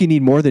 I think you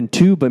need more than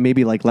 2, but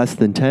maybe like less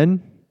than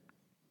 10.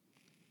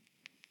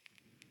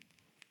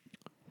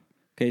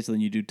 Okay, so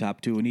then you do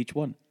top 2 in each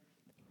one.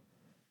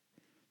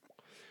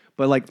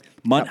 But like,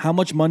 How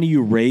much money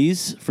you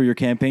raise for your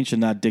campaign should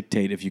not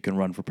dictate if you can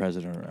run for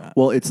president or not.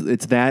 well, it's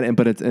that,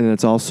 but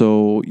it's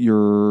also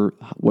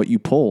what you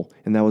poll,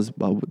 and that was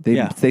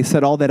they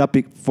set all that up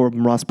for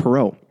Ross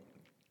Perot,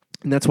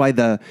 and that's why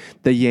the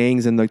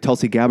Yangs and the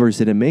Tulsi Gabbers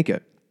didn't make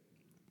it.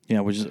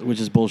 Yeah, which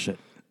is bullshit.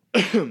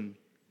 And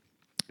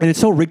it's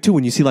so rigged too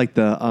when you see like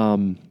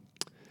the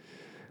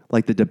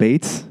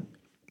debates,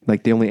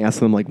 like they only ask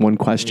them like one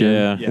question,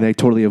 Yeah. and they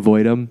totally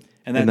avoid them.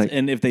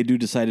 And if they do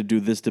decide to do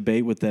this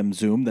debate with them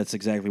Zoom, that's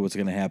exactly what's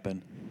going to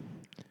happen.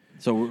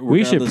 So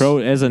We should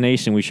regardless- as a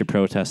nation, we should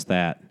protest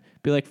that.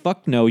 Be like,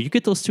 fuck no, you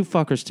get those two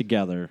fuckers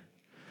together.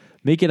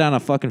 Make it on a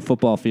fucking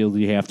football field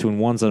you have to, and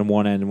one's on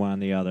one end and one on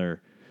the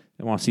other.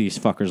 I want to see these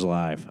fuckers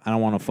live. I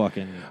don't want to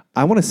fucking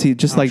I want to see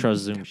just like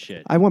trust Zoom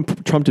shit. I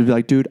want Trump to be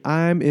like, dude,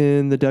 I'm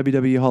in the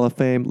WWE Hall of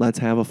Fame. Let's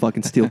have a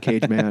fucking steel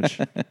cage match.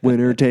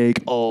 Winner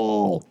take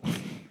all.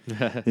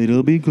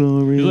 It'll be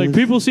glorious. He's like,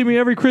 people see me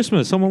every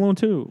Christmas. Home Alone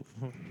too.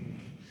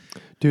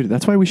 Dude,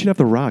 that's why we should have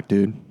The Rock,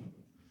 dude.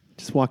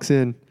 Just walks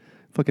in,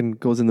 fucking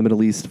goes in the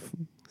Middle East,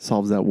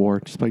 solves that war.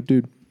 Just like,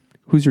 dude,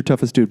 who's your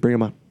toughest dude? Bring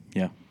him on.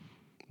 Yeah.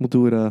 We'll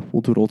do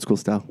it old school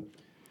style.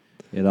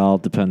 It all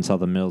depends how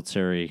the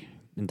military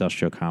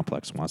industrial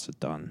complex wants it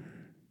done.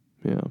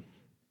 Yeah.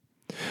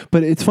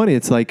 But it's funny.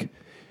 It's like,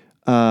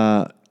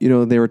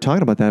 they were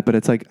talking about that, but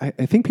it's like,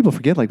 I think people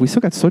forget, like, we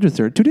still got soldiers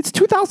there. Dude, it's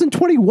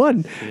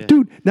 2021. Yeah.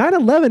 Dude,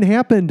 9/11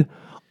 happened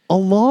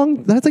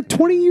that's like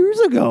 20 years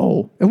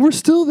ago, and we're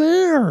still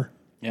there.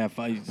 Yeah, if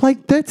I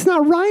Like, that's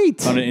not right.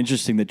 found it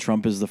interesting that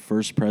Trump is the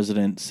first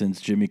president since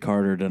Jimmy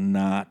Carter to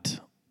not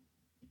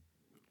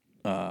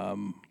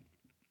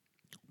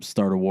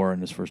start a war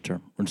in his first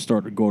term,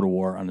 or go to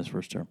war on his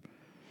first term.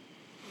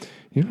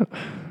 Yeah.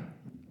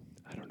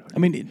 I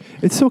mean,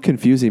 It's so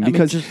confusing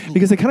because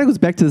it kind of goes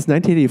back to this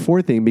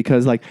 1984 thing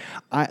because like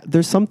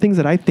there's some things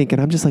that I think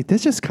and I'm just like,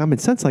 that's just common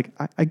sense. Like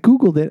I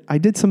Googled it. I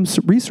did some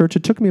research.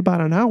 It took me about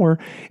an hour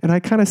and I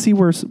kind of see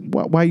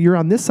why you're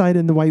on this side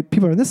and why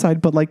people are on this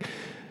side. But like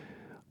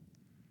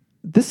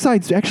this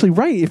side's actually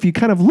right if you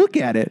kind of look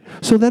at it.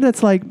 So then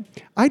it's like,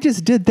 I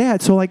just did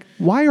that. So like,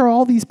 why are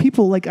all these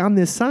people like on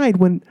this side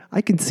when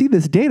I can see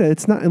this data?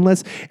 It's not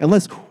unless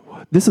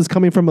this is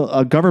coming from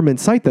a government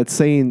site that's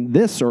saying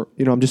this, or,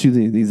 I'm just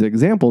using these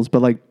examples,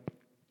 but like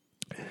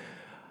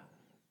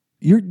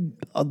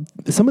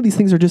some of these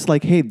things are just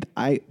like, hey,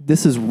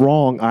 this is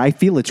wrong. I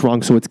feel it's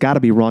wrong. So it's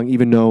gotta be wrong,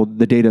 even though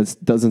the data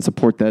doesn't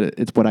support that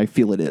it's what I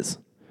feel it is.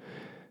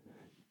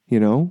 I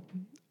don't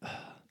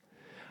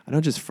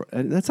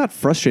that's not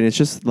frustrating. It's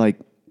just like,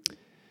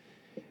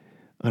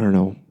 I don't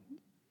know.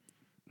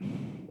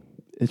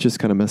 It's just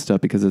kind of messed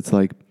up because it's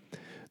like,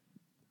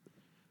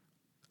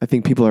 I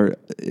think people are,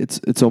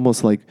 it's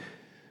almost like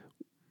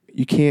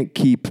you can't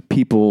keep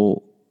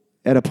people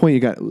at a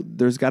point.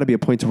 There's got to be a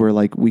point to where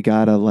like, we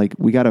gotta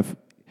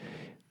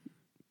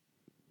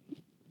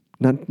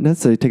not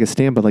necessarily take a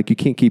stand, but like you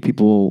can't keep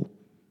people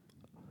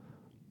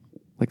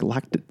like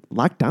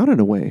locked down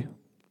in a way.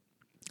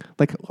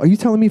 Like, are you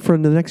telling me for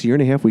the next year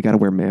and a half, we got to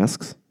wear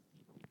masks?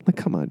 Like,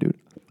 come on, dude.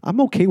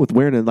 I'm okay with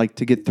wearing it like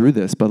to get through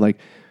this, but like,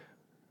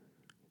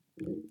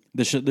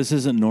 this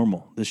isn't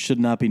normal. This should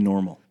not be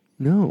normal.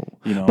 no,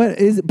 but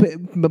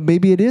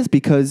maybe it is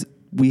because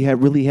we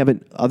really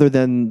haven't, other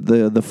than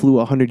the flu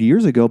 100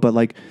 years ago, but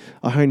like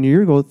 100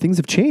 years ago, things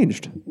have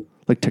changed.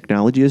 Like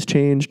technology has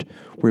changed.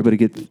 We're able to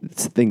get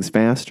things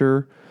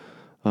faster.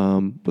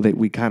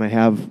 We kind of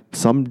have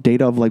some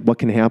data of like what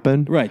can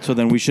happen. Right. So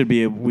then we should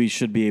be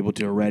able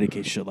to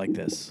eradicate shit like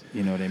this.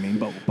 You know what I mean?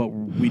 But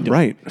we don't.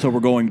 Right. So we're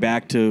going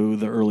back to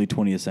the early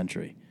 20th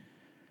century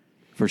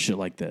for shit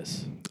like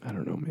this. I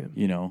don't know, man.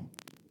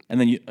 And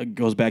then it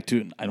goes back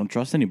to, I don't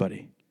trust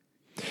anybody.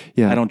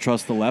 Yeah. I don't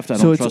trust the left. I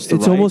don't trust the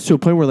right. It's almost to a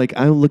point where like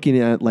I'm looking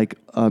at like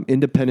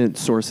independent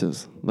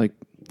sources, like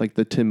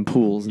the Tim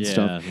Pools and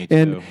stuff. Me too.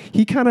 And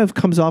he kind of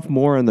comes off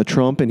more on the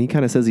Trump, and he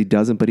kind of says he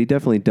doesn't, but he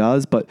definitely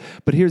does. But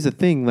here's the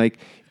thing, like,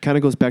 it kind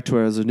of goes back to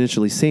what I was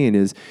initially saying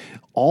is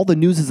all the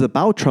news is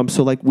about Trump.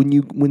 So like when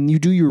you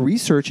do your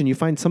research and you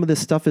find some of this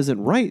stuff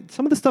isn't right,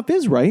 some of the stuff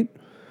is right.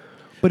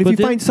 But if you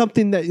find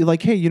something that you're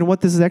like, hey, you know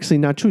what, this is actually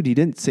not true. He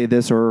didn't say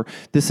this, or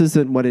this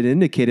isn't what it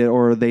indicated,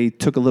 or they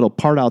took a little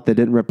part out that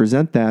didn't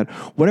represent that,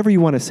 whatever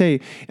you want to say.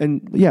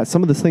 And yeah,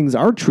 some of the things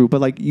are true,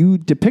 but like you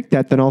depict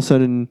that, then all of a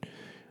sudden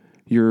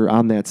you're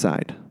on that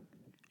side.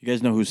 You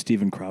guys know who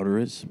Steven Crowder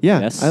is? Yeah.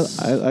 Yes.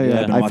 I've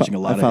been watching a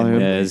lot of follow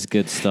him. Yeah, it's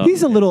good stuff.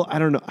 He's a little, I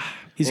don't know.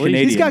 He's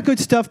Canadian. He's got good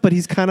stuff, but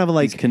he's kind of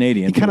like... He's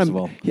Canadian, He kind first of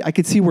all. I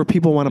could see where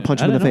people want to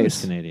punch I him in didn't the know he was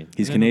face. Canadian.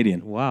 He's I didn't Canadian.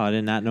 know- Wow, I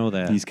did not know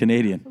that. He's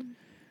Canadian.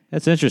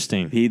 That's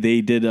interesting.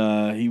 They did.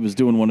 He was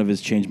doing one of his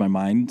Change My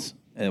Minds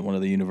at one of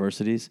the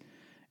universities,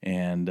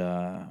 and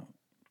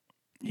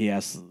he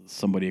asked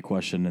somebody a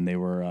question, and they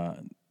were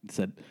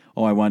said,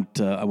 "Oh, I want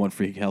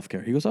free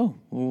healthcare." He goes, "Oh,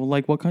 well,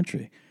 like what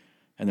country?"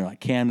 And they're like,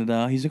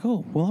 "Canada." He's like,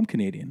 "Oh, well, I'm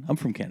Canadian. I'm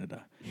from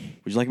Canada.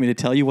 Would you like me to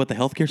tell you what the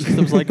healthcare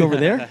system's like over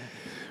there?"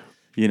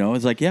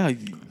 It's like, yeah,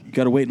 you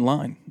got to wait in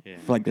line. Yeah.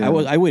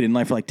 I waited in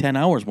line for like 10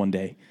 hours one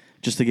day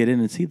just to get in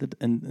and see the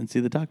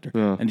doctor.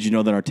 Yeah. And did you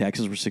know that our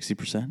taxes were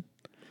 60%?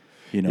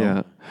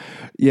 Yeah.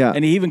 Yeah.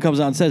 And he even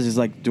comes out and says, he's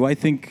like, do I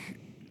think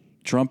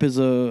Trump is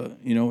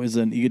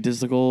an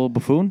egotistical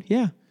buffoon?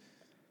 Yeah.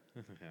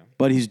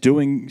 But he's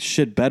doing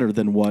shit better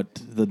than what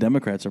the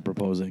Democrats are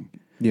proposing.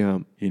 Yeah.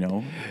 You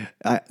know?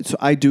 He's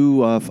on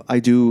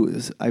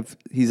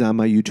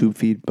my YouTube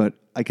feed, but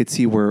I could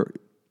see where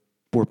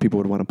people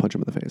would want to punch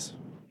him in the face.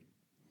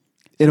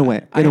 In a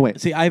way.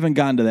 See, I haven't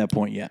gotten to that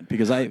point yet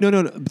because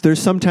No. There's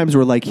some times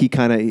where like he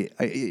kind of,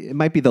 it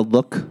might be the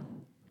look,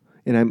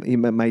 and it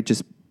might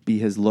just be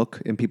his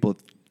look, and people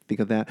think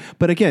of that.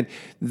 But again,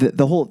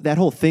 the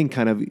whole thing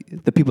kind of,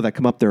 the people that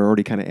come up there are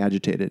already kind of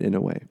agitated in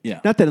a way. Yeah.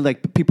 Not that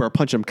like people are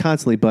punching him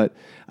constantly, but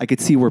I could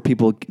see where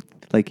people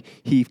like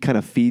he kind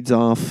of feeds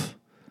off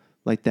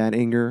like that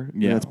anger.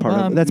 Yeah. That's part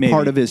of Maybe.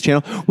 part of his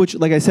channel, which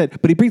like I said,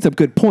 but he brings up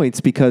good points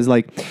because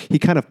like he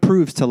kind of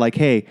proves to like,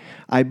 hey,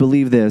 I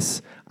believe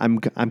this. I'm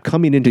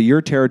coming into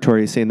your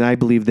territory saying that I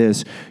believe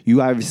this.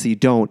 You obviously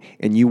don't,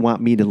 and you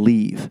want me to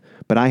leave,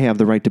 but I have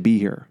the right to be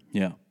here.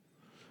 Yeah.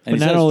 And he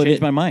not says, only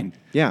changed that- my mind.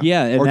 Yeah.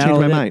 Yeah, and Or not change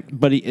only my that, mind.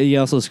 But he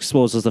also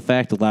exposes the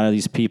fact that a lot of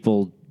these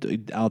people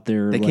out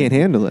there They can't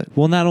handle it.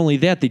 Well, not only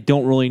that, they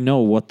don't really know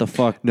what the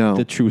fuck No.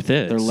 the truth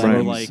is. They're So,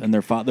 lemmings, like, and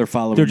they're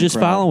following. they're the just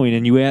crowd. following,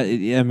 and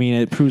I mean,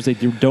 it proves they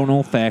don't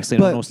know facts, they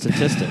don't know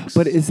statistics.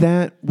 But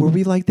were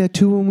we like that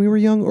too when we were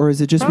young, or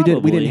is it just we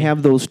didn't Probably.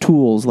 have those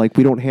tools? Like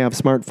we don't have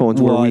smartphones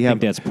well, where I we have,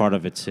 think that's part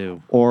of it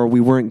too. or we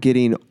weren't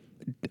getting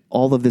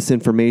all of this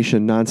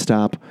information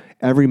nonstop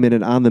every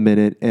minute on the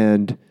minute,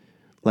 and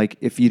like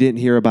if you didn't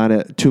hear about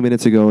it 2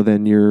 minutes ago,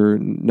 then you're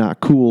not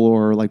cool,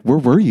 or like where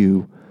were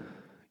you?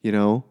 You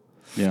know.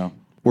 Yeah.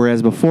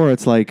 Whereas before,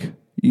 it's like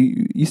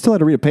you still had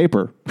to read a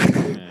paper,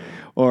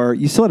 or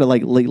you still had to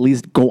like at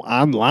least go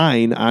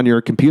online on your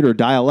computer,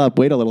 dial up,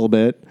 wait a little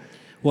bit.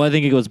 Well, I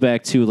think it goes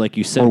back to, like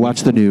you said, Or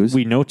watch the news.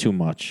 We know too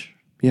much.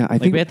 Yeah, I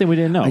think back then we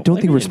didn't know. I don't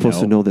Like, think we we're didn't supposed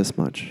to know this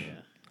much.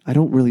 I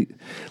don't really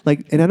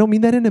like, and I don't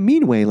mean that in a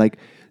mean way. Like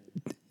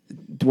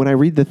when I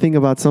read the thing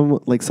about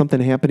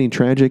something happening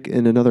tragic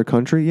in another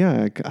country,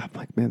 yeah, I'm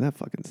like, man, that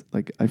fucking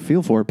like I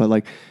feel for it. But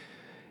like,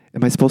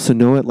 am I supposed to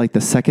know it like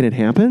the second it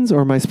happens,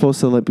 or am I supposed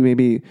to like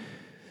maybe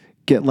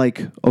get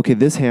like, okay,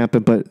 this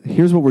happened, but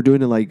here's what we're doing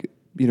to like,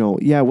 you know,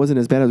 yeah, it wasn't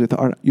as bad as we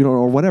thought, you know,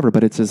 or whatever.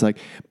 But it's just like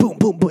boom,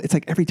 boom, boom. It's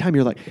like every time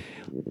you're like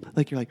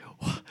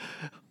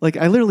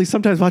I literally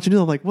sometimes watch it,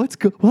 I'm like, what's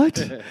good?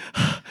 What?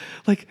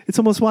 Like it's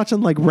almost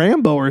watching like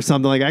Rambo or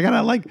something. Like I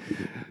gotta like,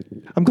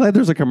 I'm glad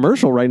there's a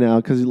commercial right now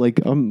because like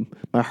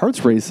my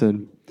heart's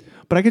racing.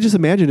 But I could just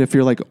imagine if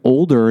you're like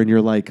older and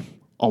you're like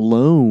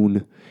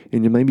alone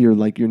and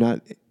you're not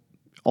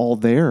all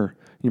there.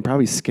 You're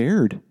probably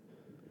scared.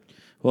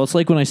 Well, it's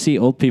like when I see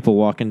old people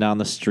walking down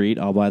the street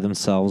all by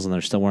themselves and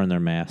they're still wearing their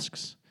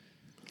masks.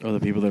 Or the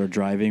people that are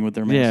driving with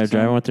their masks. Yeah, on.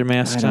 driving with their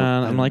masks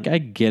on. I'm like, I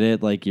get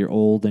it. Like, you're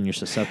old and you're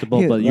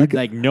susceptible, but you're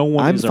like no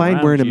one I'm is fine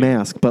around wearing a you.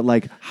 mask, but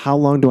like, how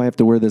long do I have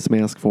to wear this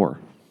mask for?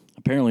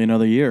 Apparently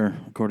another year,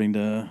 according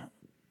to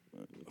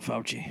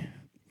Fauci.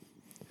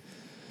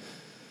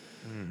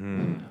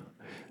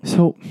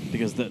 So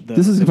Because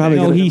This is probably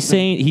No, gonna-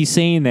 he's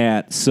saying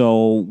that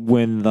so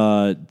when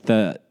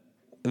the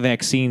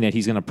vaccine that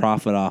he's going to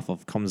profit off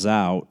of comes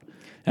out,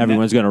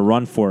 everyone's going to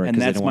run for it. and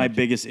 'cause they that's don't my want-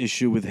 biggest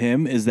issue with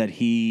him is that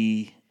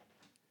he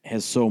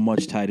has so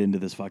much tied into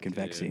this fucking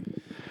vaccine.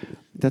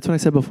 that's what I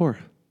said before.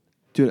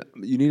 Dude,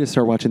 you need to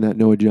start watching that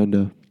No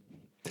Agenda.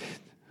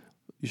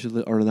 You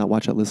should, or not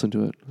watch it, listen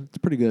to it. It's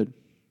pretty good.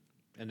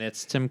 And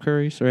that's Tim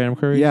Curry's or Adam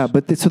Curry's? Yeah,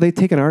 but so they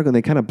take an article and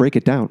they kind of break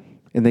it down.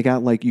 And they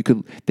got like,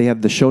 they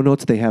have the show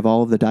notes, they have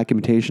all of the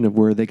documentation of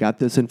where they got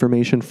this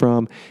information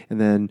from, and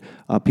then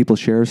people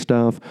share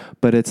stuff.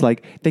 But it's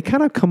like, they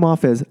kind of come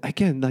off as,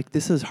 again, like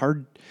this is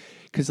hard,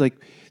 because like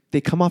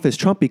they come off as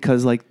Trump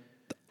because like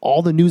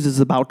all the news is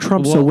about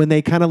Trump. So Well, when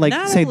they kind of like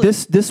not say only-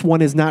 this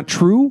one is not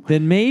true,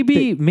 Then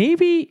maybe,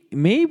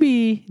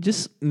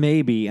 just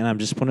maybe, and I'm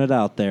just putting it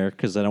out there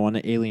because I don't want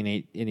to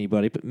alienate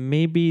anybody, but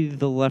maybe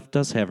the left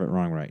does have it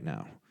wrong right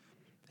now.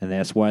 And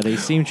that's why they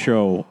seem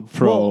pro.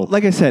 well,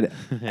 like I said,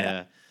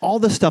 yeah. all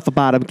the stuff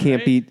about him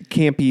can't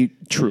be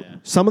true. Yeah.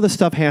 Some of the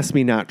stuff has to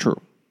be not true,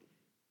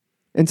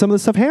 and some of the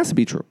stuff has to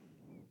be true,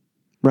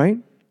 right?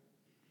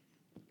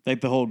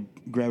 Like the whole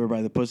grab her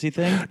by the pussy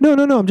thing. No.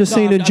 I'm just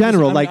saying I'm in just-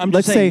 general. I'm- like, I'm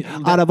let's just say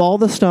saying out of all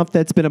the stuff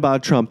that's been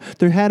about Trump,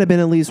 there had to been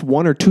at least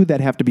one or two that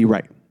have to be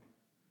right,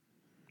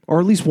 or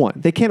at least one.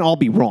 They can't all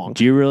be wrong.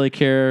 Do you really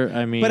care?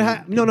 I mean, But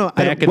I don't,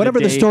 back in whatever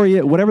the day- story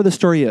is, whatever the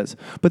story is.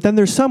 But then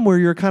there's some where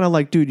you're kind of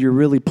like, dude, you're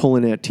really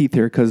pulling at teeth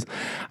here because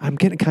I'm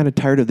getting kind of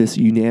tired of this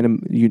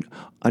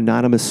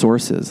anonymous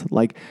sources.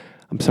 Like,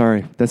 I'm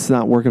sorry, that's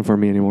not working for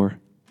me anymore.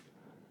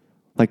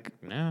 Like,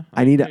 Yeah,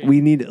 we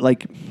need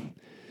like.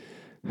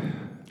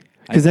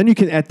 Because then you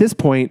can, at this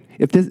point,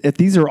 if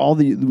these are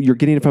all you're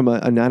getting from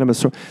an anonymous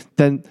source,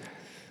 then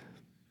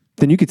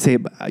you could say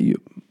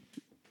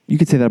you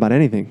could say that about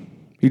anything.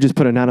 You just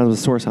put an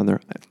anonymous source on there.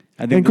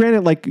 And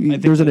granted, like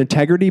there's an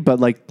integrity, but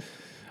like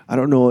I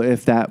don't know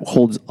if that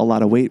holds a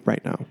lot of weight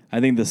right now. I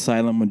think the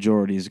silent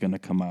majority is going to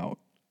come out,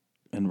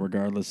 and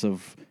regardless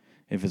of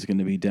if it's going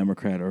to be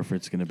Democrat or if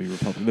it's going to be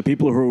Republican, the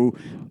people who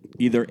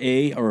either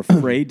A, are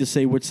afraid to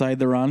say which side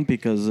they're on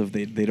because of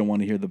they don't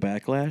want to hear the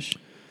backlash,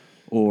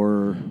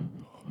 or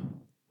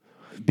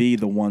B,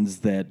 the ones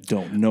that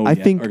don't know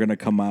yet are going to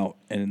come out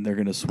and they're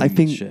going to swing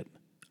this shit.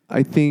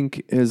 I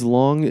think as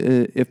long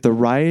if the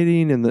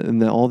rioting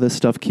and all this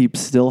stuff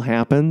still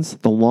happens,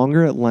 the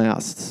longer it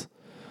lasts,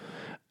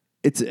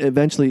 it's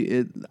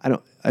eventually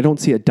I don't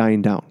see it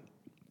dying down.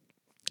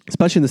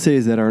 Especially in the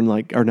cities that are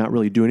not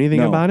really doing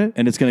anything about it.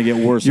 And it's going to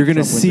get worse. You're if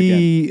going to Trump wins again.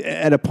 see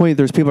at a point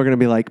there's people are going to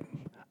be like,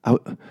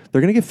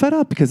 they're going to get fed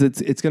up because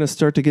it's going to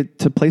start to get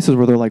to places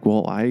where they're like,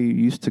 well, I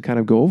used to kind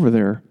of go over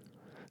there.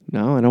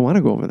 No, I don't want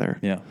to go over there.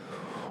 Yeah.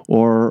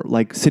 Or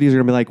like cities are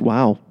going to be like,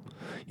 wow,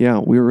 yeah,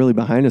 we were really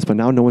behind us, but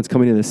now no one's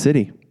coming to the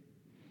city.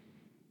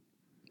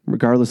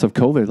 Regardless of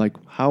COVID, like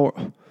how...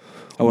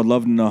 I would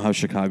love to know how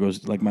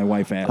Chicago's, like my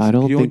wife asked, I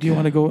don't do think- you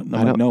want to go? No,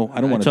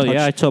 I don't want to touch.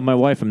 I told my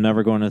wife I'm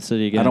never going to the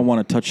city again. I don't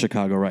want to touch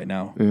Chicago right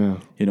now. Yeah.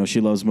 You know,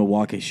 she loves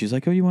Milwaukee. She's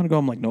like, oh, you want to go?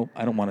 I'm like, nope,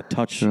 I don't want to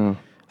touch. Yeah.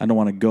 I don't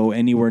want to go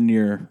anywhere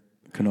near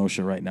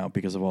Kenosha right now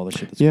because of all the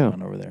shit that's Yeah. going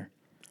on over there.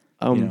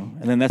 You know?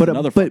 And then that's But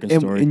another fucking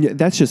story. and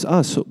that's just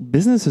us. So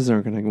businesses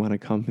aren't going to want to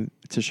come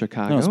to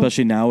Chicago. No,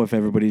 especially now if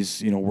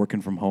everybody's,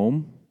 working from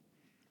home.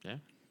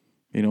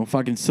 Yeah.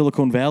 Fucking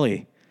Silicon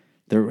Valley.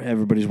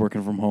 Everybody's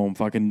working from home.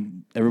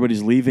 Fucking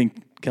everybody's leaving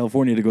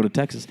California to go to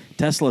Texas.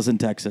 Tesla's in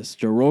Texas.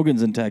 Joe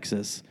Rogan's in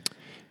Texas.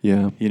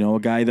 Yeah. A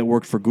guy that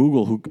worked for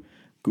Google, who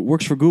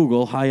works for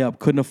Google, high up,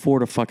 couldn't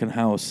afford a fucking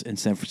house in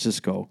San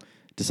Francisco,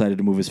 decided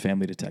to move his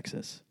family to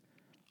Texas.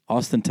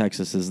 Austin,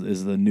 Texas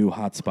is the new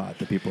hotspot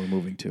that people are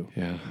moving to.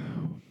 Yeah.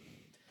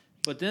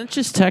 But didn't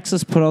just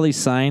Texas put all these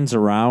signs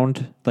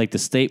around? Like the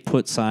state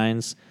put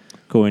signs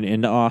going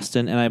into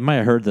Austin, and I might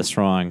have heard this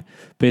wrong,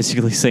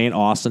 basically saying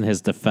Austin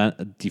has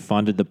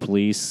defunded the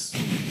police,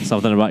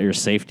 something about your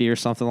safety or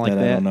something like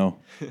that. I don't know.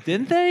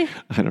 Didn't they?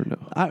 I don't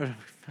know.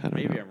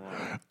 Maybe I'm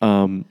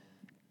wrong.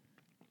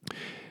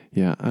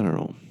 Yeah, I don't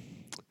know.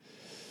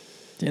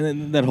 And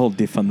then that whole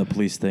defund the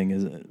police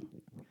thing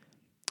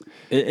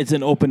it's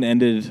an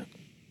open-ended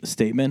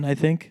statement, I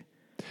think.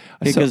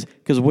 Because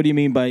what do you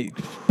mean by...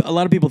 A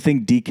lot of people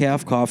think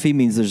decaf coffee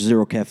means there's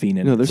zero caffeine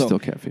in it. No, there's still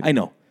caffeine. I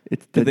know.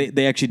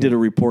 They actually did a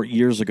report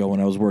years ago when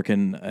I was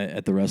working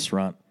at the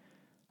restaurant.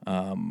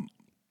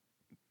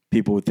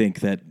 People would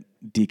think that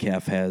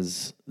decaf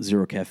has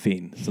zero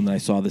caffeine. So then I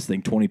saw this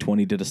thing.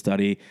 2020 did a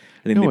study.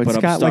 I think they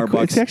put up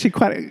Starbucks. it's actually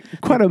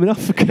quite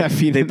enough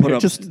caffeine. They put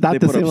up just not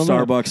the same amount.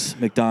 Starbucks,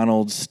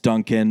 McDonald's,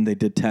 Dunkin'. They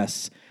did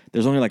tests.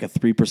 There's only like a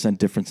 3%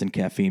 difference in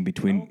caffeine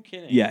between. No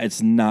kidding. Yeah,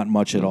 it's not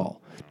much at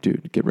all.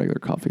 Dude, get regular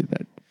coffee.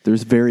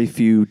 There's very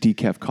few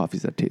decaf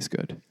coffees that taste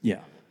good.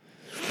 Yeah.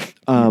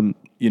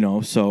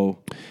 So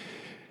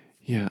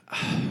Yeah,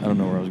 I don't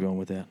know where I was going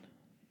with that.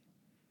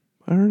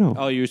 I don't know.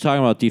 Oh, you were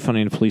talking about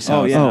defunding the police.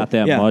 How it's yeah. not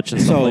that Yeah. much in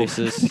some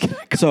places.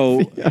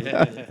 So,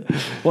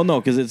 well, no,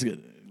 because it's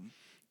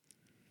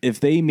if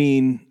they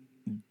mean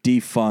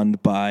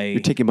defund by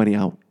You're taking money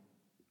out.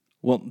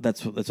 well,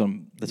 that's what I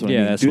mean. That's what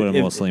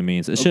it mostly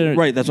means. It should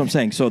Right, that's what I'm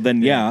saying. So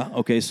then,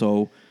 okay.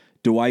 So,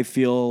 do I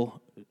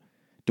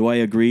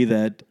agree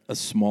that a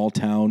small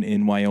town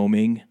in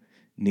Wyoming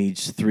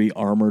needs 3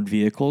 armored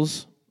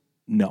vehicles?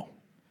 No.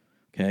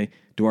 Okay.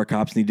 Do our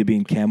cops need to be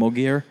in camo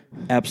gear?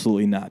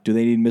 Absolutely not. Do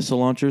they need missile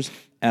launchers?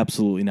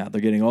 Absolutely not.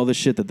 They're getting all the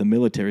shit that the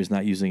military is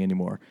not using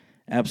anymore.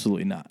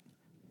 Absolutely not.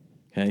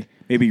 Okay.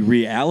 Maybe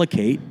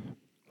reallocate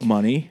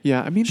money.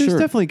 Yeah, I mean, there's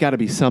definitely got to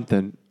be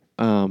something.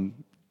 I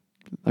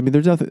mean,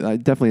 there's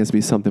definitely has to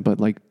be something, but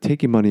like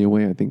taking money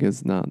away, I think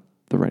is not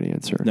the right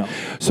answer. No.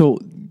 So,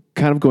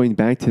 kind of going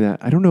back to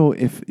that, I don't know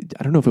if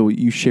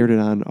you shared it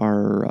on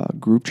our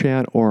group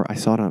chat or I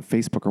saw it on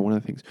Facebook or one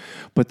of the things,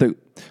 but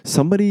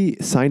somebody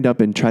signed up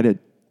and tried to.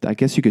 I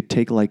guess you could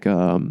take like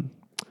a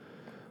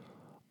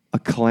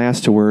class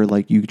to where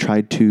like you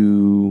tried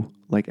to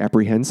like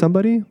apprehend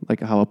somebody, like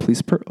how a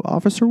police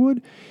officer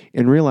would,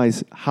 and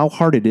realize how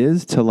hard it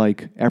is to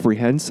like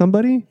apprehend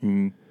somebody.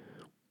 Mm.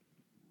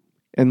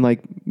 And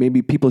like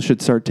maybe people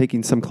should start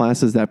taking some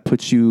classes that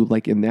puts you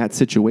like in that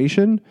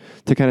situation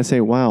to kind of say,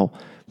 wow,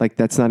 like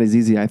that's not as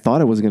easy as I thought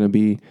it was going to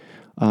be.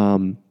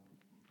 And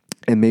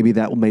maybe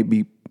that will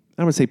maybe,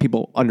 I would say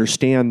people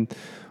understand,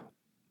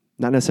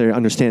 not necessarily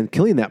understand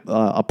killing that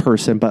a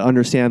person, but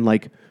understand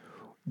like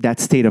that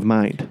state of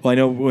mind. Well, I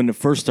know when it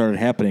first started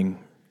happening,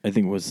 I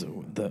think it was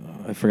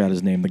I forgot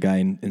his name, the guy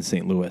in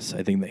St. Louis.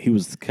 I think that he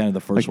was kind of the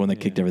first one that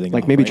kicked everything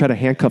Like off, maybe right? try to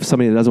handcuff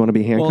somebody that doesn't want to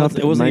be handcuffed.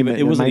 Well, it wasn't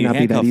even not be that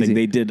handcuffing. easy.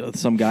 They did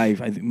some guy. I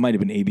think it might have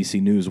been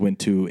ABC News went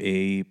to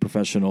a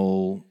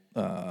professional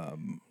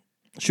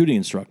shooting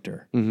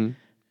instructor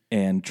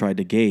and tried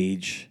to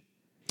gauge.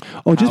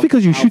 Oh, just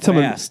because you how shoot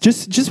someone, fast.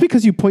 just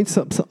because you point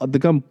the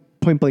gun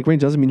point blank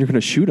range doesn't mean you're going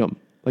to shoot them.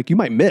 Like you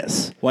might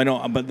miss. Well, I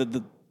know,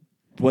 but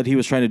what he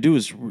was trying to do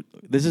is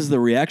this is the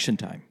reaction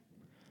time.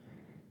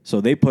 So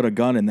they put a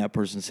gun in that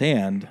person's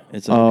hand.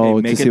 It's like,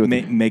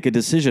 okay, make a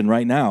decision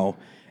right now.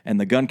 And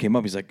the gun came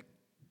up. He's like,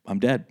 I'm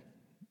dead.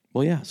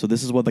 Well, yeah. So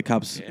this is what the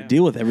cops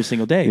deal with every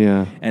single day.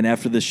 Yeah. And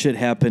after this shit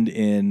happened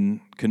in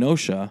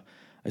Kenosha,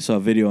 I saw a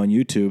video on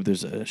YouTube.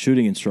 There's a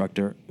shooting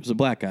instructor. It was a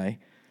black guy.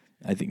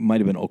 I think it might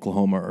have been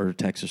Oklahoma or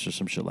Texas or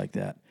some shit like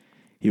that.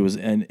 He was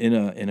in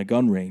a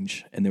gun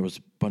range, and there was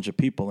a bunch of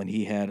people, and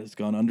he had his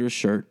gun under his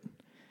shirt.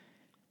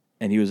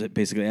 And he was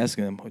basically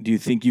asking them, do you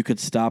think you could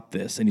stop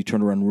this? And he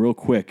turned around real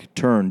quick,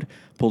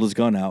 pulled his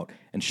gun out,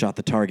 and shot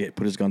the target,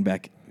 put his gun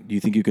back. Do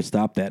you think you could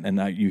stop that?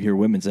 And you hear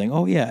women saying,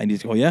 oh, yeah. And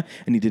he's, oh, yeah?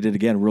 And he did it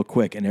again real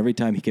quick. And every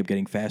time he kept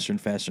getting faster and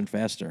faster and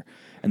faster.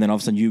 And then all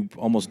of a sudden you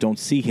almost don't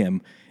see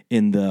him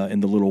in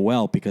the little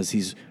well because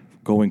he's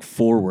going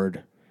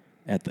forward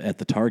at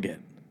the target.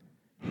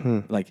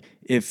 Like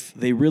if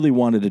they really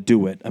wanted to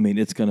do it, I mean,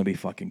 it's going to be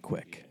fucking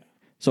quick.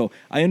 So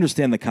I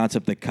understand the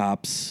concept that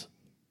cops,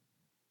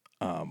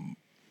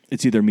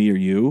 it's either me or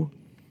you.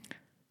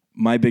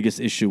 My biggest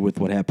issue with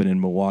what happened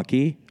in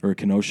Milwaukee or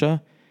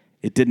Kenosha,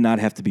 it did not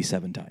have to be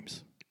 7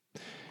 times.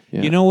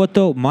 Yeah. You know what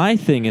though? My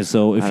thing is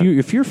though,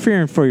 if you're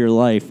fearing for your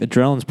life,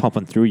 adrenaline's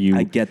pumping through you.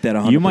 I get that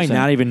 100%. You might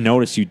not even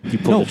notice you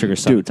pulled the trigger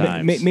 7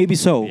 times. Maybe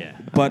so. Yeah.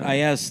 But I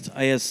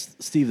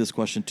asked Steve this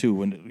question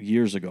too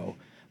years ago.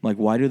 I'm like,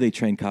 why do they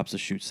train cops to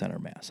shoot center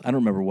mass? I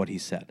don't remember what he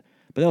said,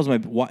 but that was my.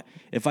 Why,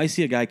 if I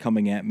see a guy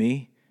coming at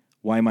me,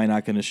 why am I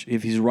not going to?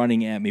 If he's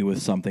running at me with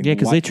something, Yeah,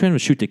 because they train them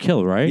to shoot to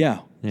kill, right?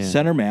 Yeah,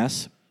 center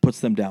mass puts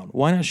them down.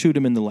 Why not shoot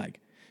him in the leg?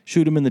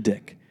 Shoot him in the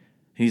dick.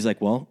 He's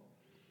like, well,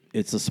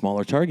 it's a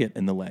smaller target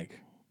in the leg.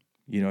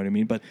 You know what I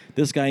mean? But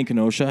this guy in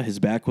Kenosha, his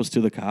back was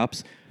to the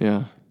cops.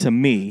 Yeah. To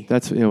me,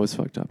 It was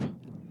fucked up.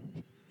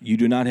 you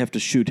do not have to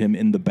shoot him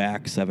in the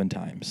back 7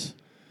 times.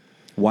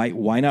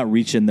 Why not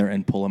reach in there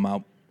and pull him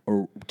out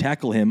or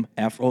tackle him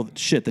after? Oh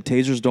shit, the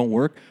tasers don't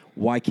work.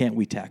 Why can't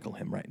we tackle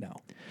him right now?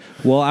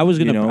 Well, I was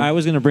gonna You know? I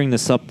was gonna bring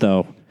this up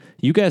though.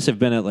 You guys have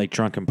been at like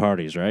drunken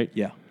parties, right?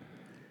 Yeah.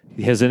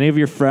 Has any of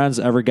your friends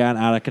ever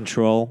gotten out of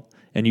control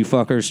and you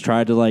fuckers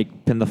tried to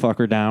like pin the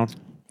fucker down?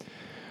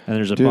 And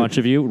there's a bunch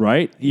of you,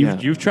 right?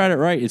 You've tried it,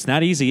 right? It's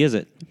not easy, is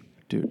it?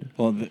 Dude.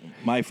 Well,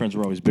 my friends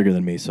were always bigger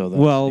than me, so that's,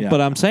 Well, yeah.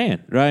 but I'm saying,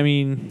 right? I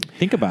mean,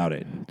 think about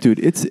it. Dude,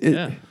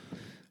 Yeah.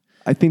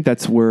 I think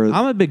that's where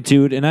I'm a big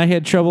dude, and I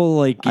had trouble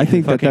like. I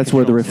think fucking that's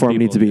where the controlling some reform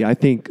needs to people. be. I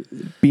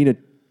think being a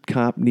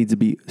cop needs to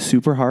be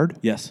super hard.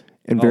 Yes.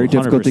 And very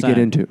difficult to get 100%.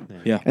 into.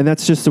 Yeah. And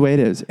that's just the way it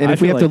is. And I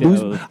if we feel have to like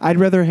lose, that I'd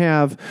rather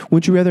have,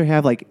 wouldn't you rather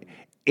have like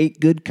 8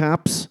 good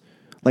cops,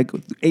 like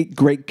 8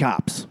 great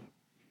cops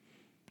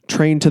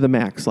trained to the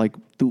max?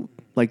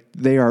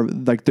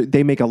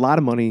 They make a lot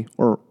of money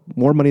or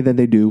more money than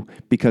they do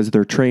because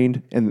they're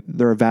trained and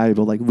they're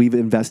valuable. Like we've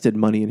invested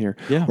money in here.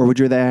 Yeah. Or would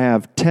you rather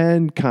have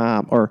 10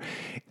 cops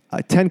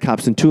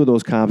and 2 of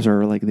those cops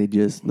are like,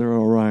 they're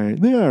all right.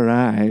 They're all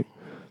right.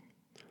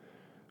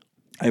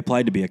 I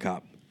applied to be a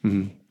cop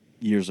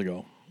years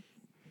ago.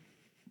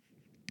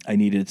 I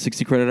needed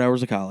 60 credit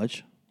hours of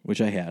college,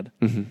 which I had.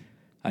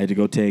 I had to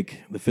go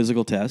take the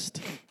physical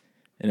test.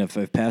 And if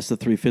I passed the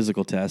 3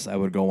 physical tests, I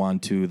would go on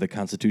to the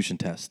Constitution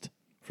test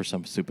for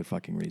some stupid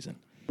fucking reason.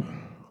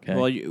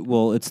 Okay.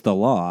 Well, it's the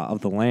law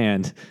of the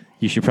land.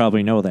 You should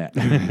probably know that.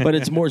 But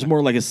it's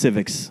more like a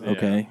civics,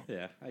 okay?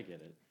 Yeah, I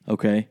get it.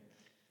 Okay.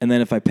 And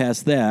then if I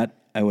passed that,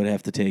 I would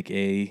have to take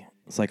a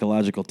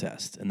psychological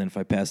test. And then if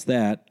I passed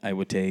that, I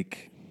would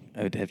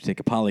have to take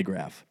a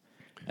polygraph.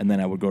 And then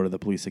I would go to the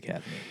police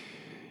academy.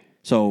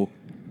 So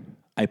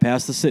I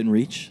passed the sit and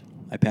reach.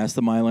 I passed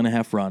the 1.5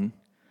 mile run.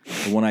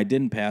 The one I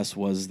didn't pass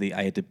was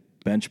I had to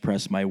bench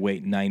press my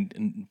weight,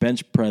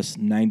 bench press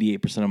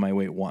 98% of my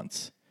weight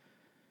once.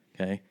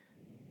 Okay.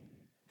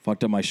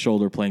 Fucked up my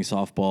shoulder playing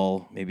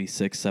softball maybe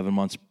 6-7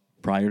 months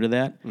prior to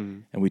that.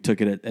 And we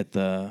took it at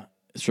the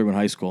Strickland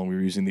High School, and we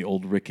were using the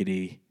old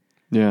rickety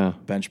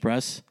bench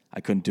press.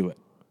 I couldn't do it.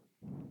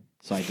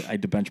 So I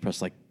had to bench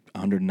press like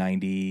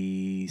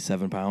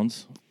 197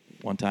 pounds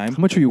one time.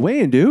 How much are you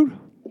weighing, dude?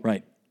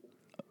 Right.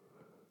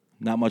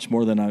 Not much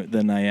more than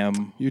I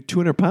am. You're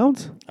 200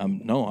 pounds?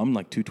 No, I'm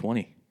like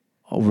 220.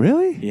 Oh,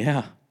 really?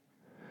 Yeah,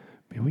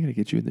 Man, we got to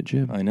get you in the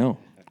gym. I know.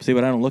 See,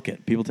 but I don't look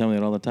it. People tell me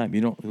that all the time.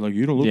 You don't look.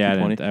 Yeah,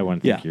 220. I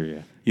wouldn't think you're.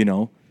 Yeah. You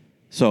know,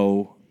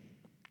 so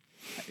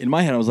in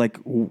my head, I was like,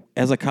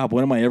 as a cop,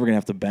 when am I ever gonna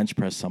have to bench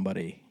press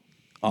somebody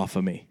off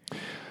of me?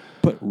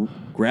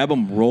 Grab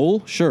them,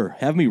 roll. Sure,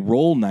 have me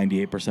roll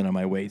 98% of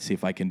my weight. See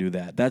if I can do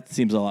that. That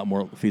seems a lot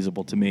more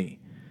feasible to me.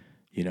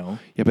 You know.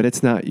 Yeah, but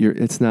it's not dude,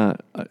 it's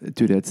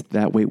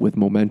that weight with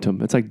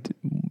momentum. It's like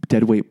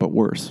dead weight, but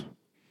worse.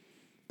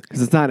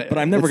 Because it's not. But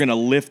I'm never going to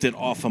lift it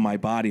off of my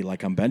body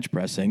like I'm bench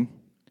pressing,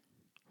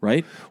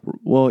 right?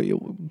 Well,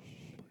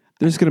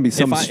 there's going to be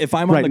some. If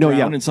I'm on the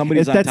ground and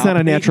somebody's on that's top not a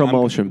of me, natural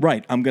motion.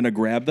 Right. I'm going to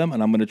grab them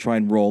and I'm going to try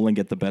and roll and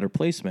get the better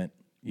placement.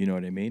 You know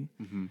what I mean?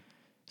 Mm-hmm.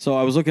 So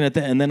I was looking at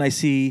that, and then I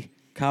see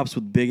cops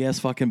with big ass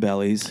fucking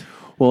bellies.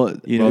 Well,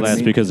 You know what I that's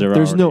mean? because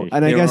there's no, and I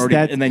They're guess already-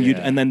 that,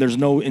 and then there's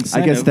no I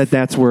incentive. guess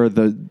that's where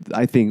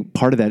I think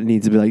part of that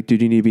needs to be like,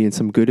 dude, you need to be in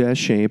some good ass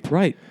shape,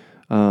 right.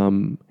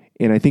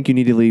 And I think you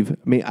need to leave.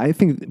 I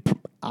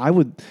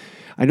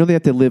know they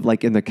have to live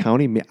like in the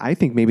county. I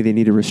think maybe they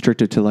need to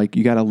restrict it to like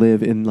you got to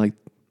live in like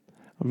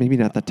maybe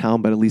not the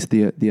town, but at least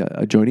the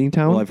adjoining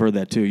town. Well, I've heard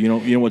that too. You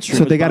know what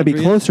so they got to be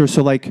boundary is? closer.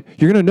 So like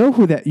you're gonna know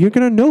who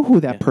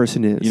that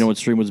person is. You know what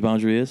Streamwood's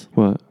boundary is?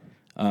 What?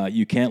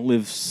 You can't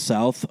live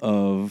south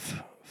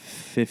of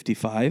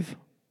 55,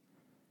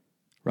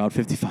 Route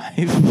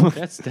 55.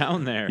 That's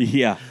down there.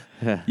 Yeah.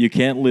 You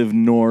can't live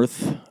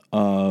north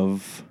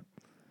of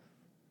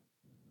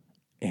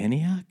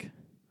Antioch,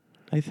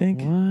 I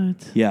think.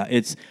 What?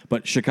 Yeah,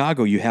 but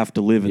Chicago, you have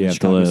to live in You the have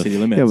to Chicago live. city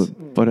limits. Yeah,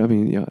 but I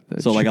mean, yeah.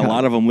 So like a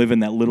lot of them live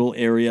in that little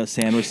area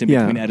sandwiched in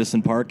Yeah. between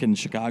Edison Park and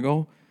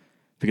Chicago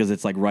because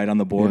it's like right on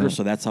the border. Yeah.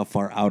 So that's how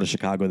far out of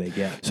Chicago they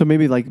get. So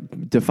maybe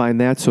like define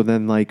that. So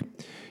then like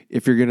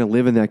if you're going to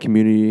live in that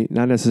community,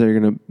 not necessarily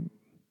going to.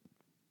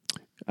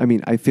 I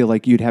mean, I feel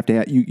like you'd have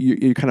to.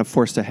 You're kind of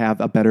forced to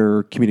have a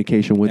better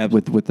communication with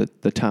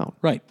the town.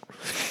 Right.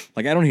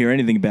 Like, I don't hear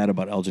anything bad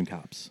about Elgin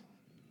cops.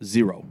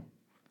 Zero.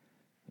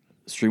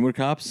 Streamwood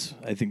cops,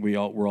 I think we're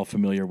all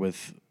familiar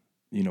with,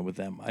 with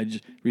them. I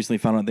just recently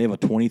found out they have a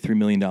 $23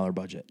 million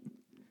budget.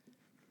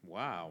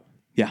 Wow.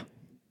 Yeah.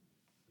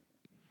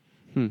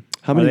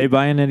 How Are many? they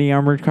buying any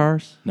armored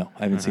cars? No,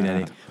 I haven't seen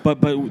any.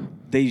 But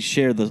they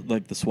share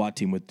the SWAT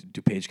team with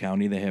DuPage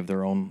County. They have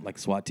their own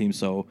SWAT team.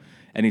 So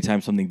anytime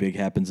something big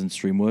happens in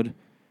Streamwood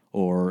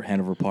or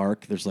Hanover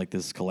Park, there's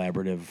this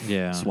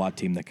collaborative SWAT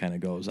team that kind of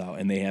goes out,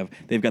 and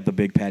they've got the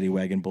big paddy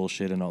wagon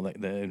bullshit and all that,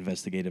 the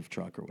investigative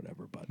truck or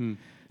whatever. But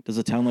does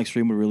a town like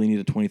Streamwood really need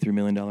a $23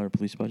 million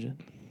police budget?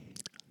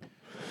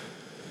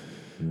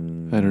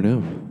 I don't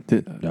know.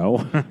 No.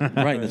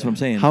 Right, that's what I'm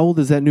saying. How old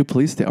is that new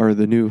police station? Or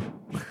the new?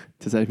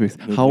 Does that make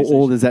How police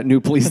old station? is that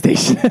new police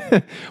station?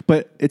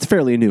 But it's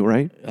fairly new,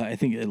 right? I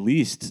think at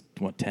least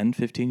 10,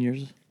 15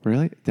 years.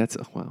 Really? That's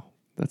wow.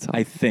 That's how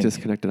I think.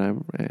 disconnected I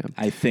am.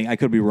 I think I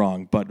could be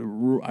wrong, but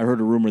I heard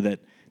a rumor that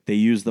they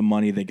used the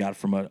money they got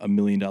from a $1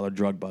 million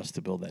drug bust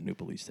to build that new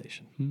police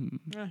station.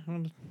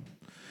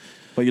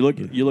 But you look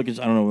at,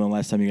 I don't know when the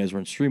last time you guys were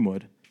in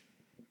Streamwood.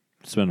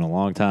 It's been a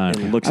long time.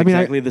 It looks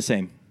exactly the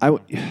same,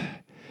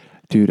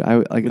 Dude, I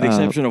like with the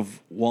exception of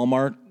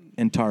Walmart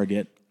and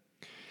Target.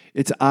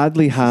 It's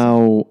oddly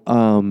how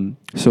when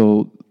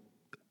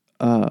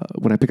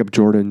I pick up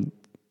Jordan,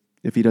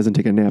 if he doesn't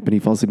take a nap and he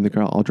falls asleep in the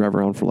car, I'll drive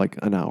around for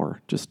an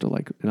hour just to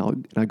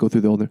and I go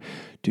through the old.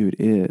 Dude,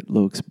 it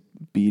looks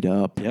beat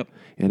up. Yep.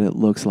 And it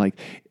looks I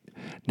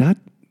want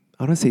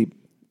to say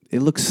it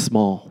looks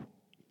small.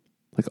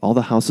 All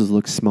the houses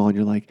look small, and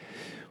you're like,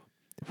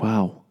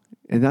 wow.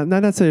 And not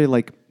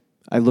necessarily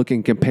I look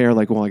and compare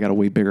I got a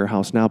way bigger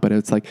house now, but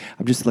it's I'm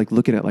just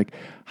looking at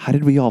how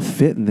did we all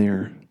fit in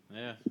there?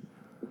 Yeah.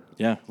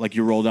 Yeah,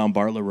 you roll down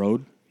Bartlett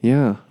Road.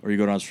 Yeah. Or you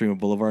go down Streamwood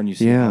Boulevard and you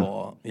see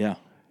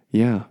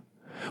Yeah.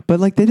 But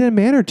they didn't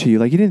matter to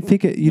you. You didn't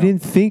think it. You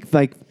didn't think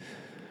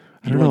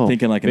I don't know.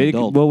 Thinking like an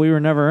adult. Well, we were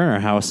never in our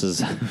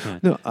houses.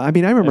 No, I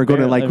mean I remember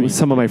going to Apparently,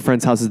 some of my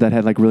friends' houses that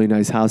had really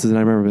nice houses, and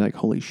I remember being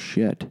holy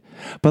shit.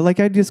 But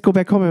I just go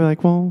back home and I'm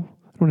well,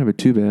 I don't have it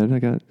too bad. I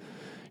got,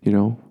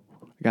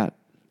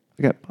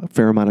 I got a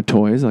fair amount of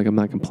toys. I'm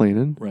not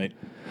complaining. Right.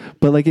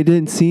 But it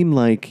didn't seem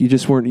like you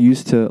just weren't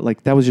used to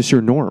that was just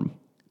your norm.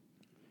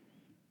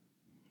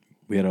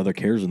 We had other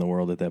cares in the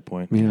world at that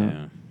point.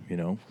 Yeah.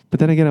 Yeah. But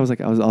then again, I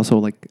was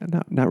also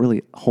not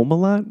really home a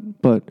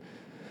lot, but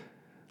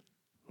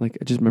I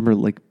just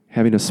remember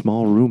having a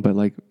small room, but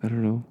I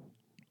don't know,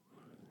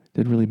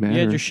 didn't really matter. You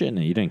had your shit in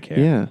it. You didn't care.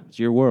 Yeah. It's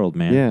your world,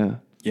 man. Yeah.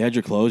 You had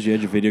your clothes, you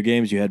had your video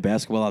games, you had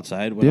basketball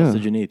outside. What else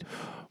did you need?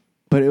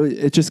 But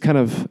it just kind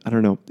of, I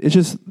don't know. It's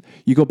just,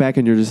 you go back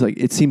and you're just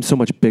it seems so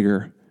much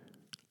bigger.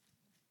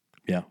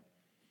 Yeah.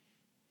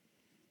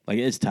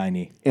 It's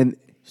tiny. And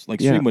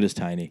Streamwood is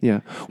tiny. Yeah.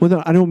 Well,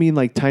 no, I don't mean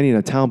tiny in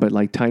a town, but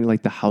tiny,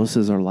 the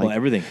houses are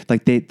everything.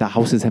 The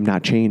houses have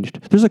not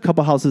changed. There's a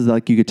couple houses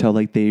that you could tell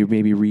they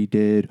maybe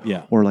redid.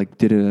 Yeah. Or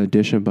did an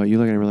addition, but you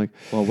look at it and you're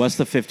well, west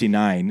of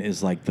 59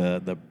 is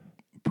the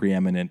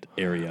preeminent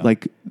area.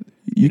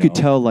 you could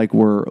tell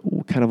we're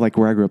kind of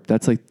where I grew up.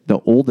 That's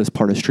the oldest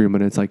part of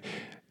Streamwood. It's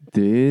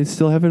they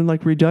still haven't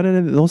redone it.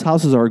 And those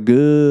houses are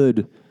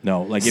good.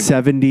 No,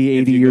 70,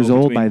 80 years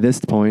old by this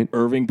point.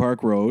 Irving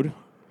Park Road,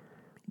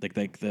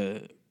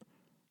 the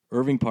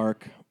Irving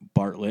Park,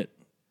 Bartlett,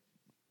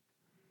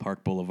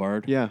 Park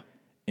Boulevard, Yeah.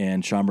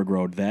 and Schaumburg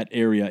Road, that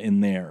area in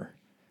there,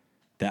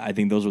 that I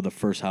think those were the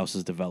first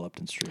houses developed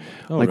in Streamwood.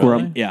 Oh, where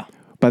really? I'm, Yeah.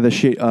 by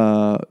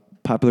the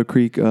Poplar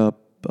Creek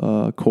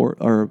court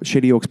or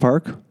Shady Oaks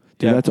Park.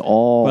 Dude, Yeah. that's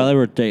all. Well, they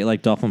were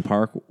Dolphin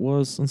Park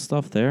was and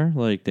stuff there,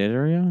 that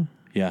area.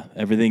 Yeah,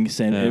 everything.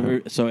 So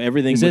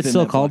everything. Is it within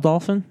still that called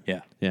block- Dolphin?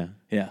 Yeah, Yeah.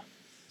 yeah.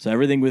 So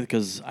everything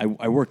because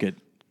I work at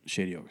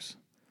Shady Oaks,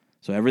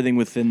 so everything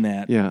within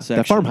that that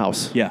section,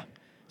 farmhouse. Yeah,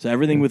 so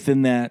everything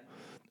within that.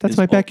 That's is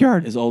my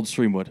backyard. Is old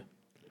Streamwood.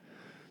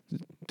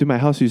 Dude, my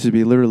house used to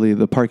be literally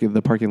the parking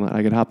lot.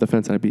 I could hop the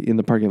fence and I'd be in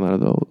the parking lot of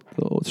the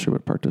old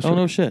Streamwood Park District. Oh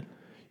no shit.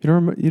 You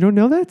don't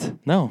know that?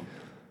 No.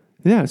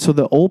 Yeah. So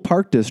the old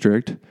Park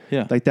District.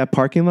 Yeah. That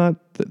parking lot,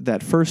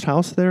 that first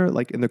house there,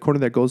 in the corner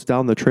that goes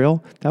down the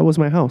trail, that was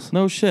my house.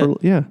 No shit.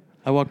 Yeah.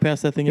 I walk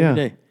past that thing Yeah.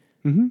 every day.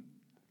 Mm-hmm.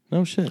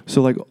 No shit.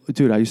 So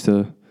dude, I used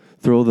to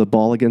throw the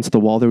ball against the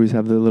wall. There always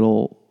have the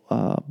little,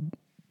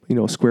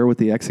 square with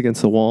the X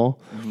against the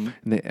wall,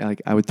 and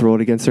I would throw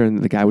it against there, and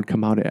the guy would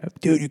come out and,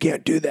 dude, you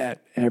can't do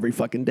that every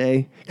fucking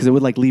day because it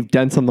would leave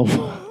dents on the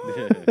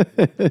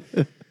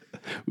wall.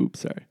 Oops,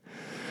 sorry.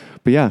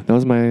 But yeah, that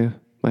was my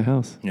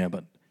house. Yeah,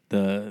 but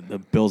the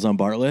Bills on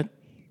Bartlett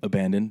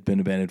been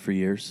abandoned for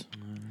years.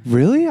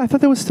 Really? I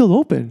thought that was still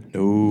open.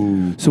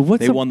 No. So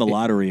what's They won the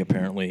lottery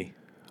apparently.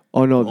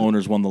 Oh no! The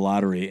owners won the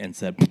lottery and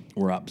said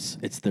we're ups.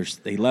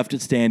 They left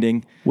it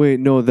standing. Wait,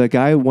 no. The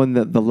guy won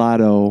the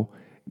lotto,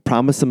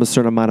 promised him a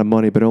certain amount of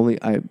money, but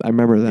only I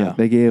remember that Yeah.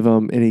 they gave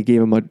him, and he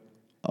gave him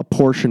a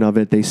portion of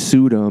it. They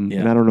sued him,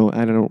 and I don't know.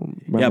 I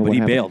don't remember. Yeah, but what he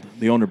happened. bailed.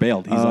 The owner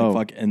bailed. He's Oh.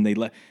 like, fuck. And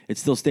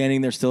it's still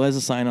standing there, still has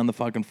a sign on the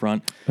fucking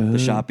front. The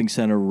shopping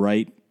center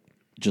right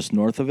just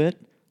north of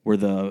it, where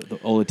the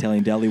old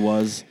Italian deli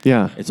was.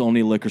 Yeah. It's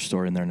only a liquor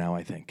store in there now,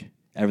 I think.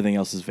 Everything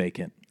else is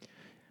vacant.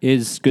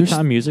 Is Good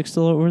Time Music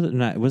still over there?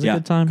 Not, was it Yeah,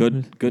 Good Time?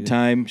 Good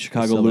Time,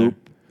 Chicago Still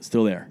Loop,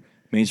 still there.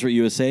 Main Street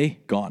USA,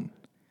 gone.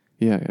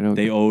 Yeah, I know.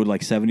 They owed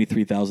like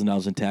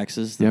 $73,000 in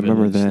taxes. Yeah, I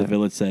remember that. The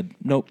village said,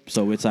 nope.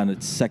 So it's on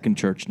its second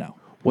church now.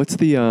 What's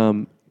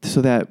the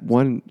So that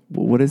one,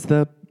 what is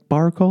the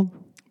bar called?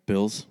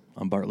 Bills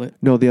on Bartlett.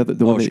 No, the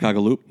one. that- Chicago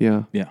Loop.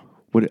 Yeah. Yeah.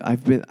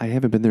 I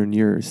haven't been there in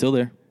years. Still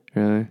there.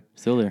 Really?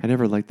 Still there. I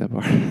never liked that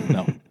bar.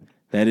 No.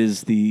 That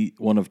is the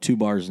one of two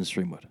bars in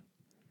Streamwood.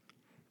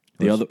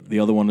 The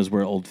other one is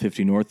where Old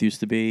 50 North used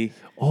to be.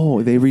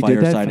 Oh, they redid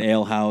Fireside that.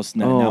 Ale House.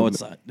 Now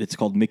it's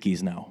called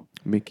Mickey's now.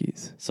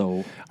 Mickey's.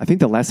 So I think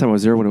the last time I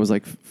was there when it was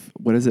like,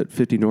 what is it,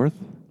 50 North?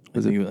 I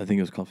think it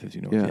was called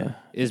 50 North. Yeah. Yeah.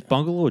 Is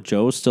Bungalow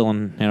Joe still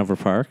in Hanover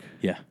Park?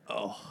 Yeah.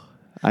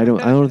 I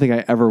don't think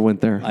I ever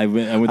went there. I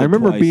went I there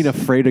remember twice. being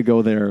afraid to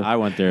go there. I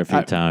went there a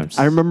few times.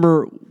 I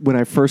remember when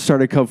I first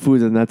started Cub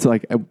Foods, and that's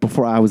like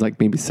before I was like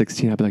maybe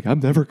 16. I'd be like, I'm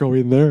never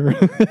going there.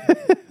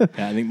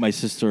 Yeah, I think my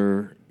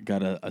sister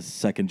got a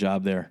second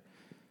job there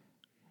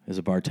as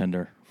a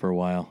bartender for a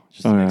while,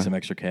 just to make some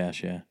extra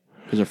cash. Yeah,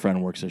 because her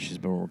friend works there. She's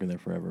been working there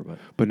forever.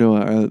 But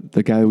no,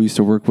 the guy we used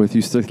to work with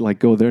used to like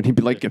go there, and he'd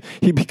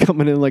be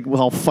coming in like,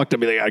 well, fucked up.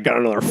 He'd be like, I got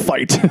another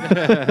fight.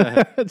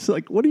 It's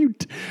like, what are you?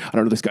 I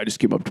don't know. This guy just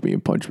came up to me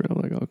and punched me.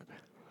 I'm like, oh,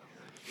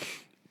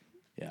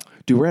 yeah,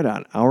 dude, we're at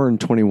an hour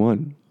and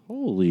 21.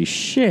 Holy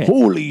shit.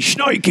 Holy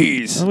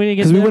shnikes! Oh, we didn't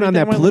get Because we to went on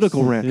that everything.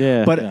 political rant.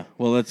 Yeah. But yeah.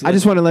 Well, let's. I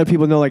just want to let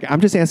people know, like, I'm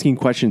just asking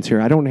questions here.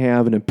 I don't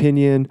have an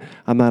opinion.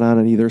 I'm not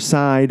on either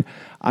side.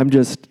 I'm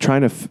just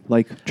trying to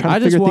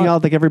figure things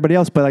out like everybody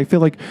else. But I feel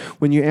like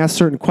when you ask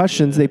certain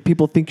questions,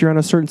 people think you're on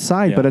a certain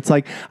side. Yeah. But it's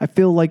like I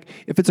feel like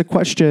if it's a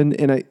question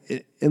and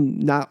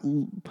not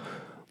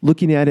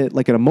looking at it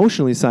like an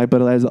emotionally side,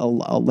 but as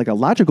like a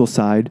logical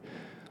side.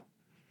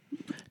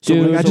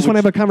 Dude, I just want to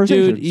have a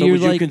conversation. dude, So you're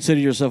would you like- consider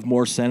yourself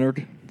more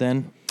centered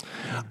then?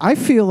 I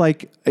feel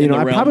like In the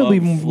I'm realm probably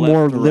of left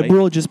more to right?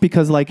 liberal just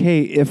because like,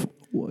 hey, if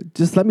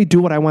just let me do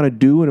what I want to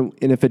do, and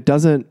if it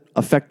doesn't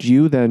affect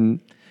you,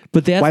 then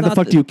But that's why the not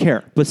fuck do you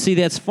care? But see,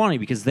 that's funny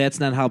because that's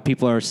not how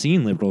people are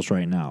seeing liberals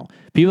right now.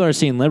 People are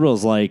seeing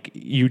liberals like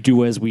you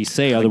do as we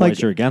say,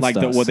 otherwise you're against Like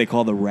us. what they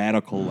call the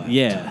radical left.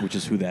 Yeah. Which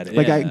is who that is.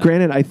 Like,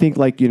 granted, I think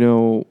like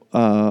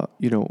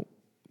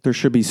there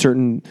should be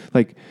certain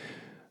like,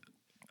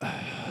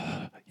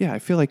 yeah, I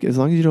feel like as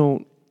long as you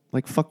don't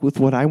like fuck with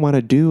what I want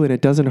to do and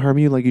it doesn't harm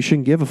you, like you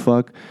shouldn't give a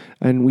fuck,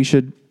 and we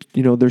should,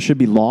 there should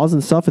be laws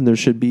and stuff, and we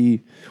should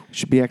be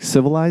act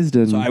civilized,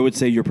 and So I would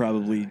say you're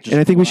probably. Just and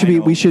I think we from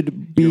what know,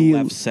 should be you're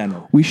left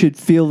center. We should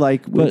feel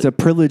like it's a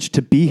privilege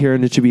to be here,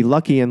 and it should be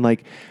lucky, and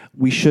like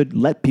we should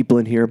let people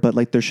in here, but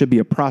like there should be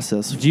a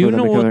process. Do you for them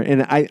know to come what- here.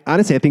 And I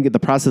honestly, I think the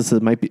process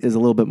is a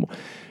little bit more.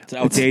 It's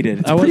outdated.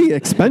 It's pretty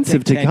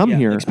expensive to come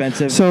here.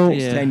 Expensive. So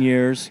Takes 10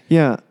 years.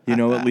 yeah,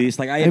 At least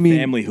like I have mean,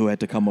 family who had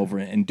to come over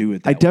and do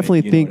it. That I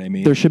definitely way, you think know what I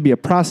mean? there should be a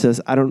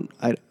process.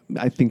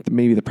 I think that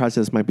maybe the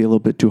process might be a little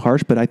bit too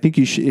harsh, but I think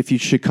if you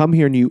should come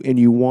here and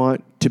you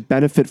want to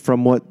benefit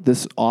from what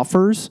this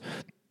offers,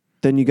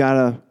 then you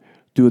gotta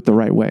do it the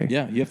right way.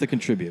 Yeah, you have to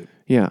contribute.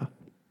 Yeah.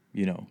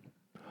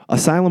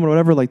 Asylum or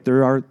whatever, like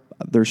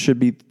there should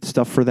be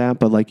stuff for that,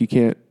 but like you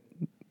can't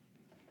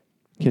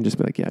just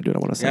be like, yeah, dude, I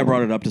want to. I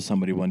brought it up to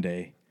somebody one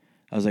day.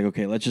 I was like,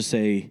 okay, let's just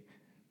say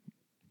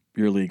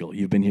you're legal.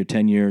 You've been here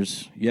 10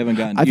 years. You haven't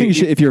gotten. I think you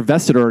should, if you're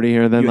vested already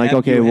here, then like,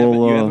 okay, well,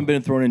 you haven't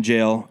been thrown in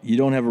jail. You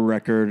don't have a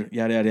record.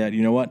 Yada yada yada.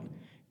 You know what?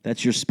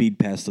 That's your speed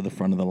pass to the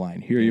front of the line.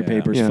 Here are your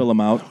papers. Yeah. Fill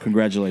them out.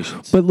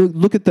 Congratulations. But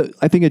look at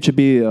I think it should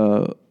be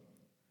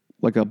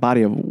like a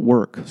body of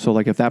work. So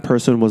like if that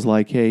person was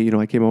like, hey,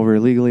 I came over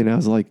illegally and I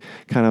was like,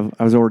 I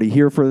was already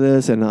here for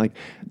this, and like,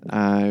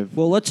 I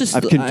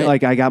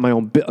got my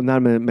own,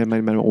 not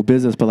my own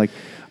business, but like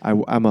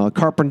I'm a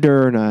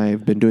carpenter and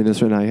I've been doing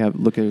this and I have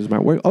look at my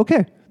work.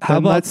 Okay. How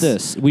about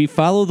this? We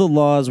follow the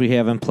laws we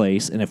have in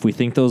place, and if we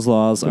think those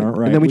laws aren't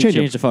right, and then we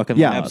change the fucking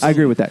yeah, laws. I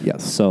agree with that.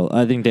 Yes. So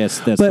I think that's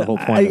But the whole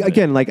point. of it.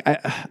 again, like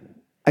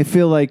I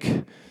feel like,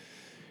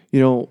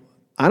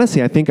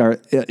 honestly, I think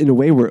in a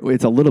way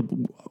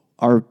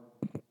our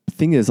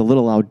thing is a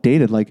little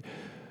outdated. Like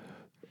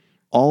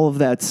all of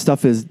that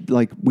stuff is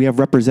like we have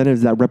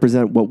representatives that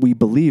represent what we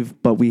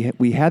believe, but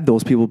we had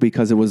those people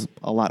because it was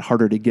a lot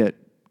harder to get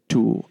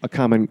to a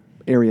common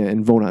area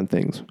and vote on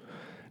things.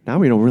 Now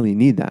we don't really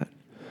need that.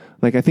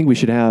 Like I think we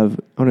should have.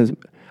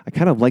 I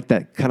kind of like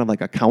that, kind of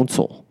like a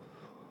council.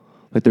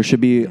 Like there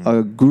should be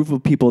a group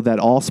of people that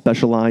all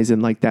specialize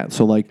in like that.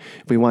 So like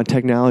if we want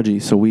technology,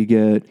 so we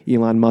get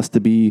Elon Musk to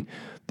be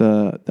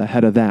the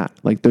head of that.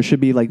 Like there should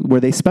be like where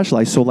they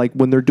specialize. So like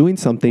when they're doing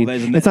something,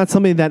 it's not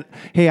something that,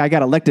 hey, I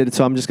got elected,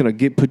 so I'm just going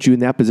to put you in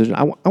that position.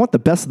 I want the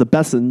best of the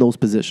best in those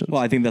positions.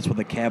 Well, I think that's what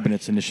the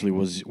cabinets initially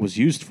was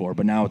used for,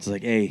 but now it's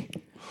like, hey,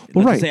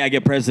 Well, let's right. say I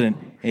get president.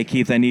 Hey,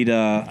 Keith, I need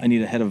a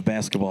head of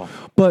basketball.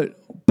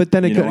 But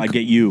then it I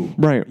get you.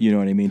 Right. You know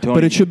what I mean? Tony,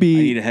 but it should be.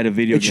 I need a head of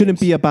video It shouldn't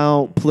games. be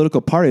about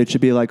political party. It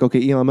should be like,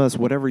 okay, Elon Musk,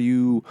 whatever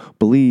you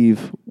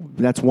believe,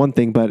 that's one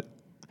thing. But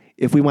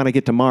if we want to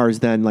get to Mars,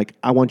 then like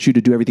I want you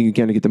to do everything you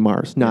can to get to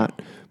Mars,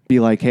 not be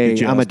like, hey,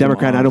 Get your I'm a ass to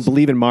Democrat. I Mars. don't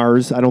believe in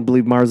Mars. I don't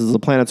believe Mars is a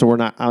planet, so I'm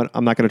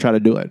not going to try to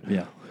do it.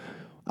 Yeah.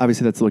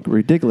 Obviously, that's like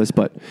ridiculous,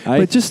 but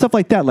I- just stuff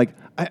like that. Like,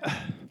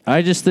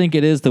 I just think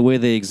it is the way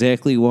they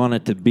exactly want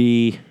it to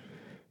be,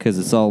 because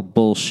it's all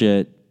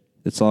bullshit.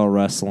 It's all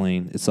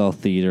wrestling. It's all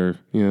theater.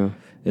 yeah.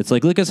 It's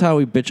like, look at how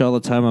we bitch all the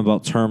time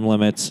about term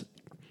limits.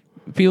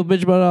 People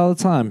bitch about it all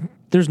the time.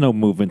 There's no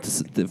movement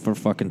for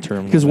fucking term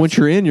limits. Because once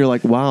you're in, you're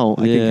like, wow,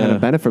 I can Yeah. kind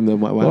of benefit from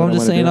them. Why Well, don't I'm I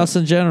just wanna saying do us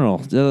in general,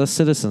 the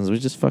citizens, we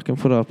just fucking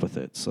put up with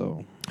it.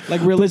 So Like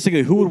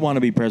realistically, who would want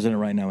to be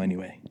president right now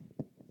anyway?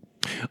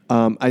 it?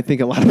 I think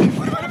a lot of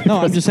people. No,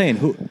 I'm just saying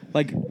who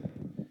like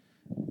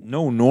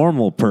no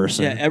normal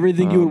person. yeah,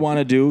 everything you would want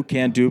to do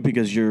can't do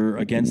because you're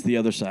against the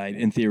other side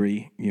in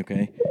theory,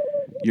 okay?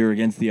 You're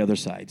against the other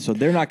side. So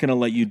they're not going to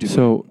let you do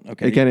So it.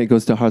 Okay. again, it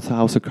goes to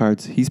House of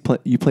Cards.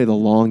 You play the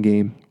long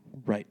game.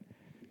 Right.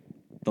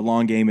 The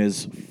long game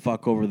is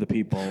fuck over the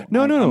people.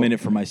 No, I'm in it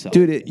for myself.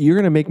 dude. You're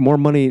gonna make more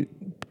money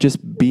just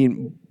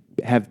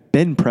have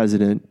been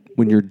president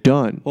when you're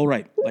done. Well,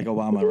 right. Like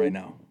Obama right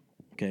now.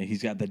 Okay.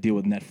 He's got that deal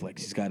with Netflix.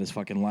 He's got his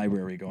fucking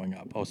library going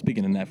up. Oh,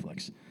 speaking of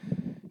Netflix,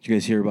 did you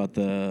guys hear about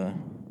the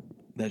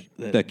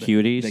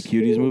Cuties? The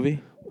Cuties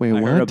movie? Wait, I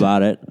what? heard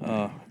about it.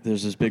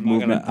 There's this big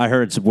movement. I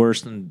heard it's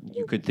worse than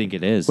you could think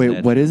it is.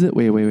 Wait, what is it?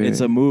 Wait. It's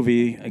a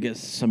movie, I guess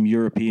some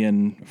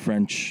European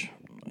French.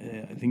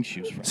 I think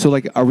she was French. So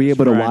like, are we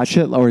able to French. watch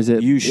it, or is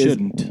it? You is-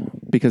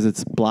 shouldn't. because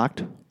it's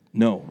blocked.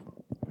 No.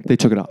 They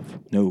took it off.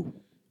 No.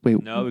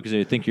 Wait. No, because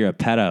they think you're a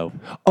pedo.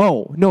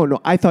 Oh no.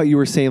 I thought you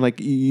were saying like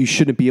you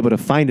shouldn't be able to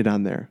find it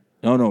on there.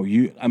 No.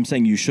 I'm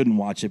saying you shouldn't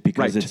watch it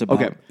because it's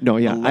about. Okay. No.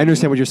 Yeah. I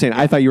understand what you're saying.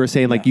 I thought you were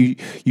saying like you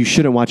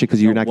shouldn't watch it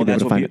because you're not Well, going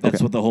to be able to find it. that's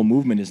Okay. what the whole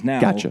movement is now.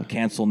 Gotcha.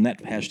 Cancel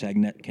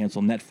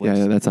cancel Netflix.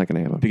 Yeah, that's not going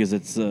to happen. Because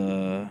it's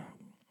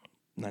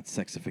not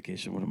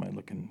sexification. What am I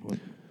looking? What?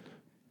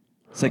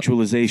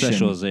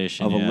 Sexualization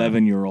of yeah.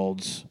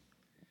 11-year-olds.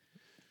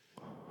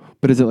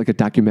 But is it like a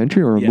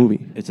documentary or a Yeah,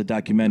 movie? It's a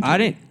documentary. I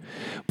didn't.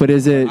 But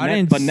is it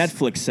But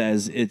Netflix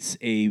says it's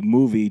a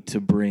movie to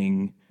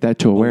bring that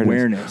to awareness?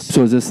 awareness.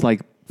 So is this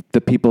like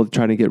the people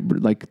trying to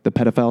get like the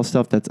pedophile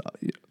stuff? That's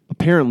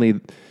apparently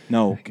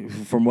No,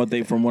 from what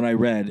I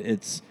read,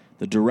 it's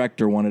the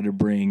director wanted to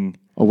bring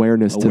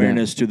awareness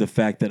to the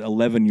fact that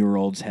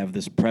 11-year-olds have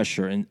this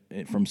pressure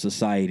from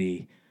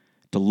society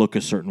to look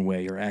a certain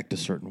way or act a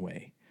certain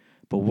way.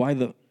 But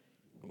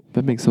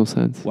that makes no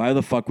sense. why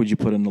the fuck would you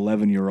put an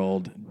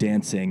 11-year-old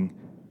dancing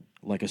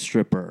like a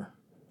stripper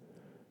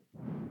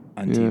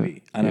on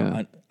TV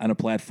on a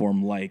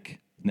platform like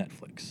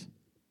Netflix?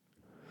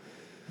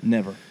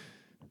 Never.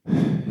 I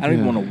don't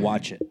even want to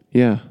watch it.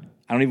 Yeah,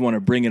 I don't even want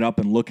to bring it up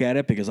and look at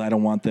it because I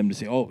don't want them to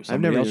say, "Oh, I've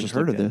somebody never else even just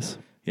heard of looked at this. it."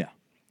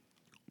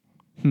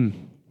 Yeah.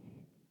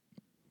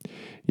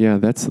 Yeah,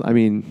 that's. I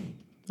mean,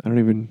 I don't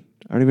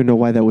even know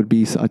why that would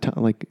be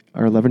like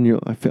our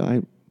 11-year-old. I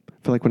feel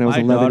like when I was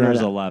My 11.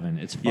 daughter's 11.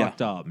 It's Yeah.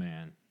 fucked up,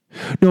 man.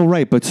 No,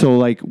 right, but so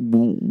like,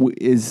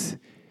 is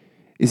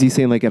he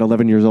saying like at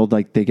 11 years old,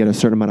 like they get a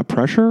certain amount of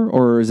pressure,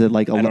 or is it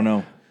like I don't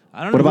know.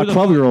 I don't What know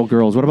about 12-year-old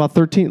girls? What about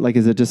 13? Like,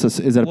 is it just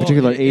is that a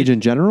particular age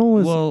in general?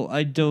 Well,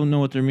 I don't know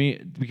what they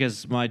mean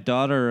because my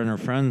daughter and her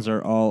friends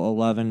are all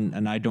 11,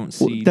 and I don't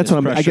see. that's this what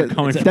I'm. I pressure guess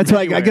coming from that's what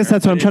I anywhere. guess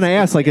that's what I'm trying to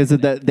ask. Like, is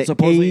it the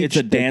Supposedly, age? it's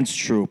a dance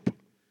troupe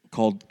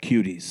called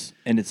Cuties,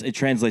 and it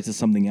translates to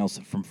something else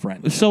from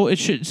French. So it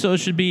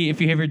should be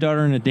if you have your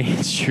daughter in a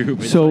dance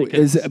troupe. it's So like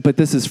it's- but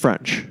this is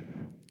French.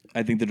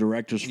 I think the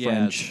director's yeah,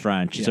 French. it's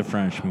French. It's a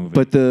French movie.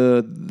 But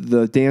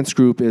the dance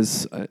group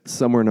is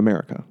somewhere in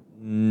America.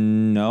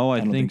 no, I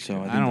don't think think so. I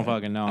I think don't that-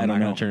 fucking know. I I'm don't not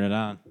know. gonna turn it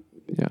on.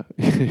 Yeah.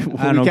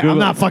 I don't know. I'm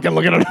not fucking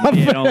looking it up.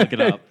 Yeah, don't look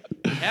it up.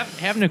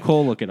 Have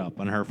Nicole look it up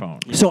on her phone.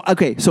 So I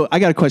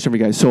got a question for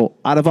you guys. So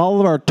out of all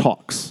of our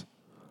talks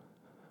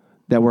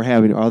that we're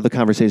having, all the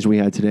conversations we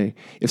had today,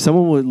 if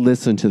someone would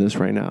listen to this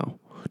right now,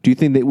 do you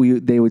think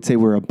that they would say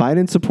we're a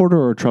Biden supporter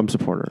or a Trump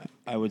supporter?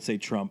 I would say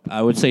Trump.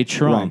 I would say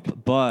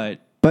Trump,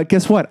 but But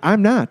guess what?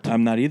 I'm not.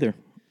 I'm not either.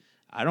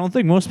 I don't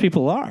think most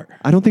people are.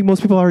 I don't think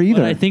most people are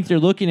either. But I think they're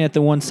looking at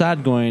the one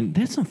side going,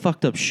 that's some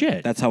fucked up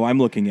shit. That's how I'm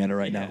looking at it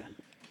right now.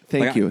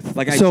 Thank you.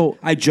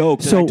 I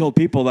joked and so- I told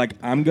people like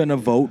I'm gonna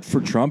vote for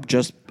Trump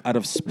just out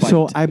of spite.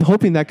 So I'm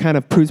hoping that kind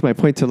of proves my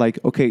point to like,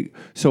 okay,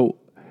 so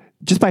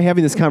just by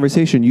having this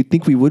conversation, you'd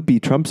think we would be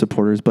Trump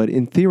supporters, but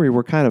in theory,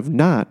 we're kind of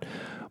not.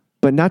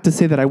 But not to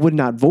say that I would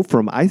not vote for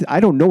him. I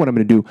don't know what I'm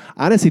going to do.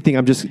 I honestly think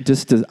I'm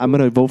I'm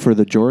going to vote for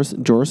the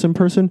Jorison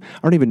person. I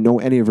don't even know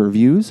any of her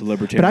views.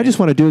 Libertarian. But I just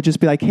want to do it. Just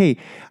be like, hey,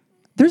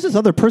 there's this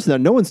other person that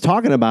no one's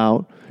talking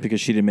about.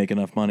 because she didn't make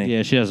enough money.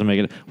 Yeah, she doesn't make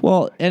it.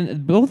 Well,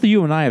 and both of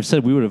you and I have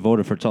said we would have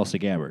voted for Tulsi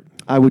Gabbard.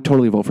 I would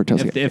totally vote for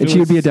Tulsi. If And it she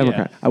would be a was- yeah,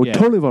 Democrat. I would yeah.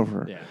 totally vote for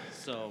her. Yeah.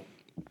 So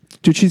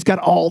Dude, she's got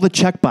all the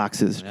check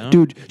boxes. know.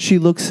 Dude, she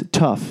looks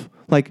tough.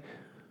 Like,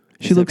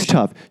 she looks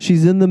tough.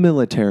 She's in the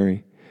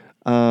military.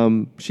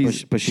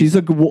 She's But she's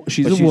a woman.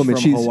 she's She's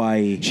from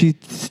Hawaii. She's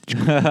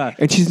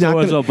and she's So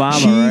not. is gonna- Obama,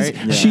 she's,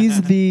 right? Yeah.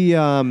 She's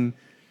the.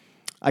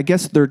 I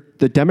guess they're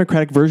the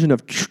Democratic version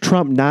of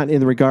Trump, not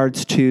in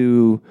regards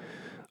to,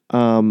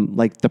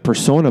 like the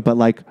persona, but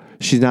like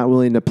she's not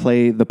willing to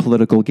play the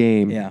political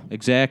game. Yeah.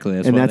 exactly.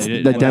 And why that's they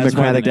did- the well, That's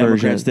why the Democratic version.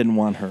 Democrats didn't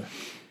want her.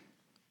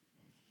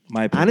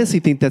 My I opinion. honestly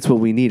think that's what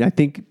we need. I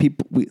think you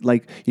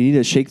need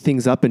to shake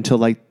things up until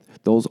like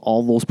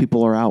all those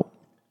people are out,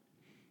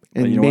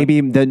 and you know what?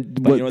 maybe then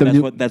But you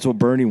know, that's what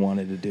Bernie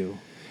wanted to do.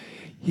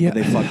 yeah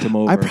they fucked him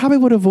over. I probably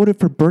would have voted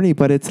for Bernie,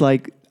 but it's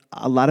like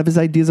a lot of his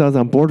ideas I was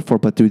on board for.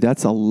 But dude,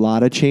 that's a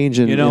lot of change,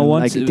 and You know,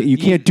 once like, you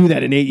can't do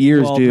that in 8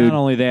 years, well, dude. not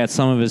only that,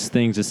 some of his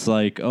things, it's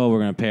like, oh, we're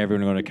going to pay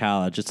everyone to go to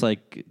college. It's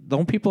like,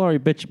 don't people already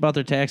bitch about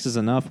their taxes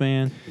enough,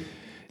 man?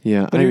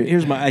 Yeah, But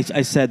here's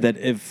I said that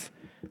if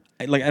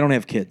I don't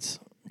have kids,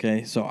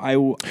 okay,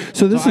 so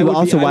so this is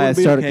also why I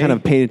started kind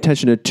of paying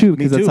attention to it too,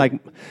 because it's too. like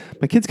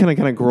my kids kind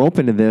of grow up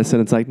into this,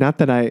 and it's like not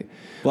that I.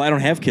 Well, I don't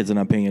have kids and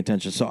I'm paying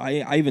attention. So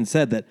I even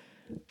said that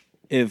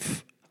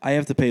if I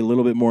have to pay a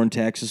little bit more in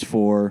taxes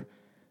for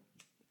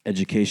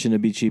education to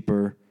be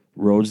cheaper,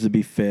 roads to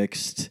be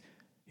fixed,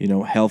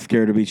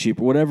 healthcare to be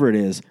cheaper, whatever it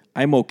is,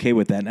 I'm okay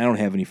with that. And I don't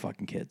have any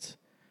fucking kids.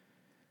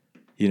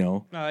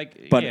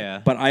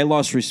 But I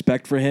lost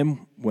respect for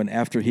him when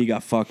after he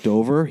got fucked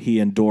over, he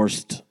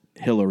endorsed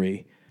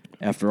Hillary.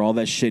 After all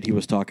that shit he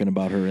was talking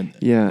about her, and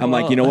Yeah. I'm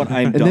like, you know what?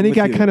 I'm And done then he with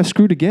got you. kind of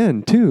screwed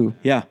again too.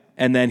 Yeah,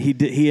 and then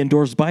he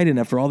endorsed Biden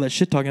after all that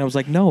shit talking. I was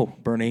like, no,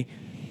 Bernie,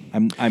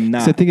 I'm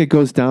not. So I think it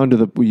goes down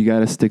to you got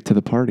to stick to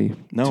the party.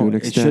 no, to an it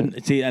extent.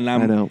 shouldn't. See, and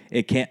I know.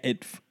 It can't.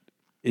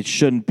 It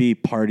shouldn't be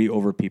party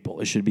over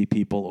people. It should be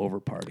people over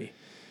party.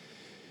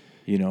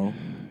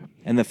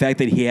 And the fact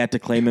that he had to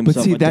claim But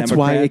himself. see, a that's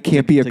why Democrat it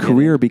can't be a to get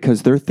career in.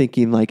 because they're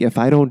thinking like, if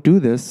I don't do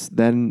this,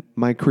 then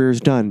my career's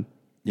done.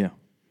 Yeah.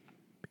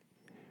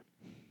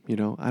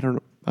 I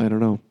don't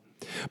know.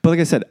 But like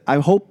I said, I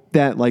hope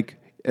that like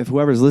if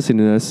whoever's listening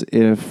to this,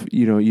 if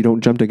you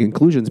don't jump to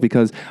conclusions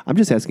because I'm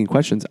just asking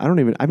questions.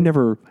 I've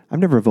never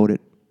voted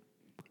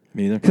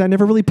Me either. because I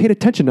never really paid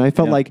attention. I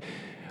felt Yeah. like,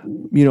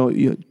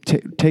 you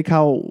take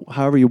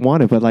however you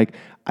want it, but like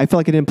I felt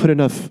like I didn't put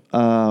enough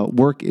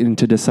work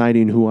into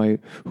deciding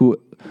who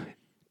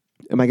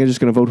am I just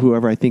going to vote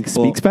whoever I think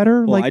speaks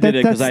better? Well, like I did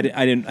it because that's-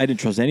 I didn't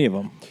trust any of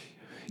them.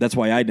 That's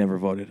why I never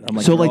voted. I'm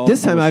like, so they're like all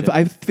this time bullshit.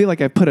 I feel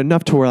like I put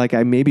enough to where like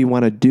I maybe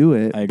want to do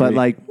it, I but agree.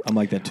 like I'm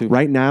like that too.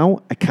 right now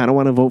I kind of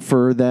want to vote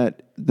for the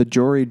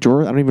Jory. I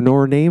don't even know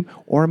her name,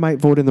 or I might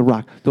vote in The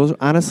Rock. Those are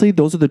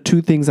the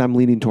two things I'm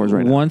leaning towards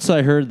right now. Once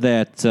I heard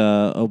that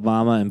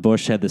Obama and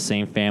Bush had the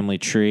same family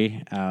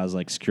tree, I was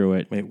like, screw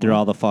it. Wait, They're what?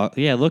 all the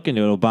yeah, look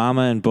into it.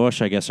 Obama and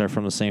Bush, I guess, are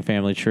from the same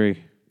family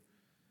tree.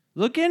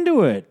 Look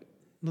into it.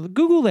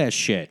 Google that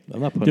shit.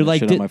 I'm not putting that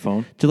shit on my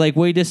phone. They're like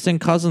way distant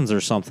cousins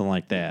or something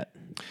like that.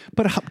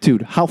 But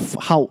dude, how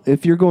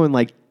if you're going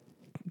like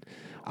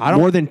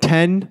more than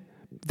 10,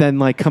 then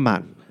like come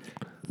on,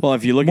 Well,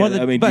 if you look More at it,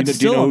 than- I mean, but do you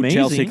still know who amazing.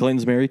 Chelsea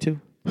Clinton's married to?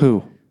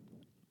 who?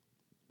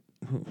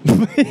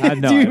 I have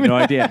no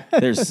idea.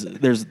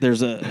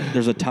 There's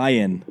a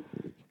tie-in.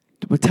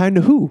 What time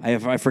to who?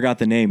 I forgot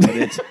the name, but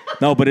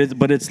it's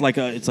but it's like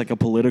a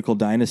political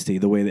dynasty.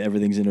 The way that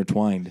everything's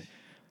intertwined.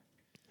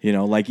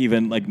 Like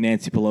even like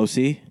Nancy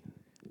Pelosi,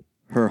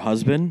 her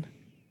husband.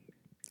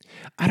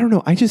 I don't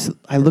know.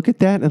 I look at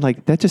that and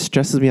like that just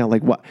stresses me out.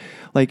 Like what?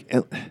 Like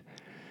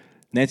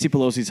Nancy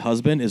Pelosi's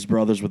husband is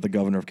brothers with the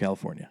governor of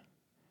California.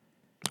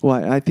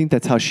 well, I think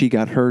that's how she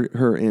got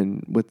her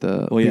in with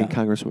the being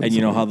congresswoman. And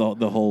you know how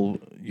the whole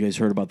you guys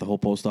heard about the whole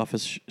post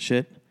office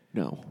shit?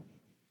 No.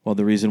 Well,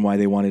 the reason why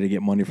they wanted to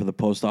get money for the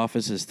post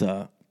office is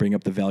to bring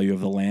up the value of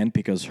the land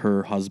because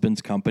her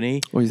husband's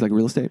company, Oh, he's like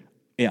real estate.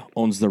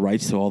 owns the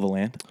rights to all the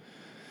land.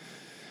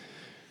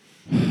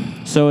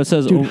 So it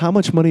says Dude, how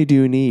much money do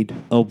you need?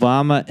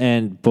 Obama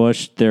and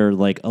Bush, they're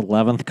like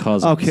 11th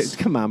cousins.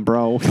 Okay, come on,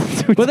 bro.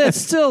 But that's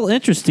still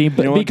interesting. But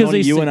You know what, because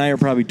Tony, they you say, and I are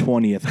probably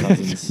 20th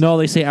cousins. no,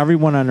 they say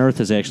everyone on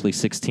Earth is actually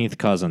 16th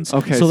cousins.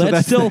 Okay, so so that's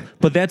that's still,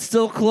 but that's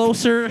still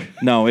closer.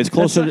 No, it's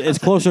closer. It's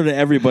closer to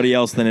everybody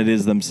else than it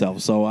is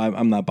themselves. So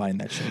I'm not buying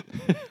that shit.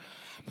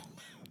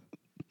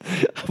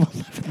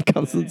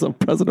 Cousins of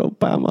President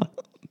Obama.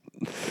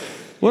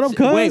 What up,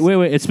 cuz?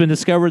 Wait. It's been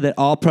discovered that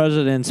all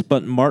presidents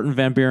but Martin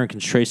Van Buren can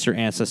trace their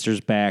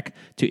ancestors back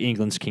to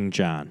England's King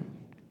John.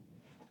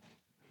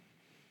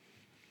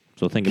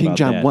 So think King about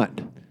John that. what?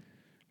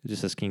 It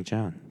just says King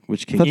John.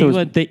 Which king? thought there was-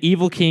 England, the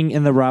evil king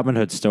in the Robin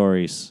Hood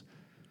stories.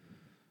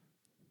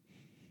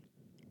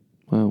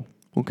 Wow.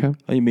 Okay.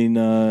 I mean,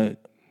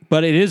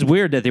 But it is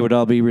weird that they would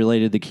all be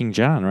related to King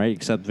John, right?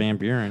 Except Van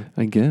Buren.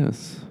 I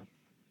guess.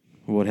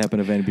 what happened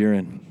to Van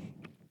Buren?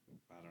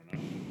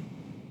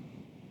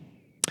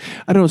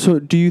 I don't know. So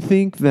do you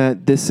think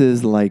that this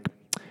is like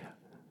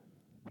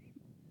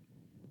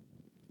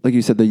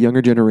you said, the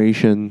younger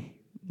generation,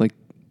 like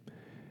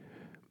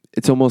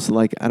it's almost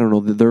like, I don't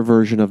know, their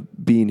version of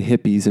being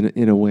hippies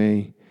in a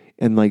way.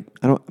 And like,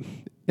 and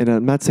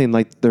I'm not saying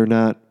like they're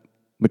not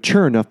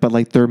mature enough, but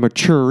like they're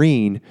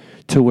maturing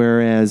to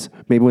whereas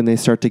maybe when they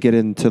start to get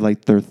into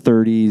like their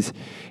 30s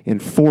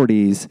and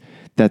 40s,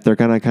 that they're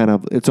gonna kind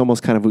of, it's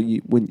almost kind of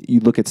when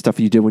you look at stuff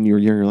you did when you were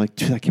younger, you're like,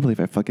 dude, I can't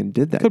believe I fucking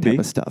did that type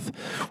of stuff.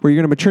 Where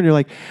you're gonna mature and you're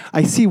like,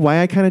 I see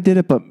why I kind of did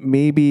it, but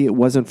maybe it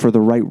wasn't for the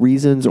right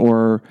reasons,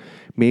 or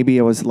maybe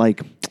it was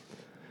like,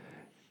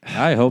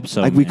 I hope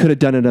so. like we could have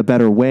done it a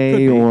better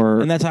way,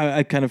 or and that's how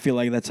I kind of feel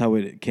like that's how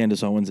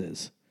Candace Owens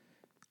is.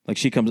 Like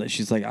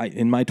she's like,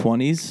 in my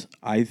 20s,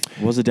 I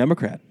was a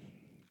Democrat.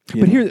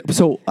 But here,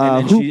 so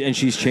and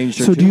she's changed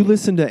her. So do you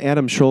listen to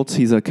Adam Schultz?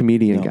 He's a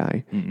comedian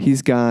guy. Mm-mm.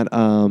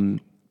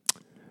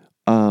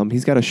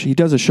 He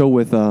does a show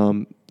with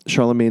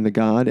Charlemagne the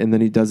God, and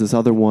then he does this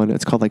other one.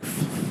 It's called like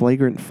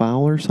Flagrant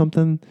Foul or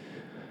something.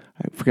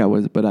 I forgot what it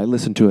was, but I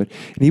listened to it,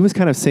 and he was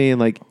kind of saying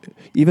like,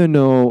 even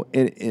though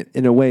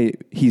in a way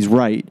he's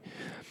right.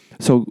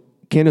 So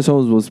Candace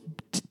Owens was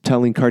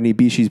telling Cardi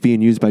B she's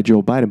being used by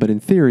Joe Biden, but in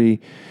theory,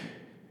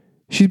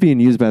 she's being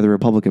used by the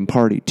Republican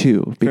Party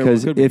too.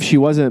 Because if she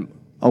wasn't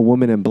a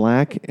woman in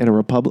black and a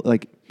Republican,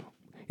 like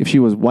if she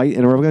was white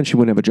and a Republican, she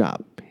wouldn't have a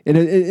job. In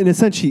a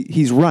sense,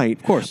 he's right,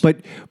 of course.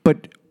 But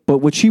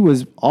what she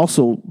was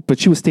also,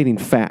 she was stating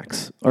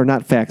facts, or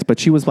not facts, but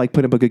she was like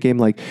putting up a good game,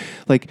 like.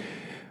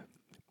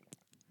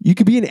 You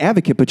could be an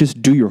advocate, but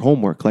just do your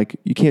homework. Like,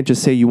 you can't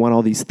just say you want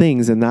all these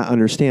things and not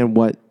understand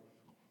what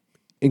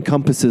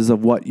encompasses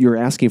of what you're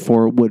asking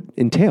for would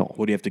entail.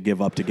 What do you have to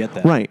give up to get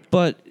that? Right.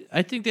 But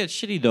I think that's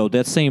shitty, though.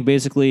 That's saying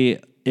basically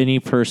any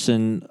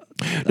person...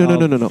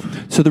 No.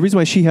 So the reason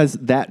why she has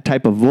that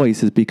type of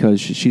voice is because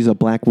she's a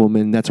black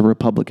woman that's a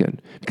Republican.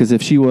 Because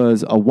if she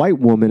was a white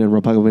woman and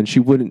Republican, she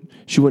wouldn't.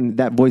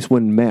 That voice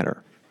wouldn't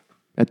matter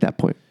at that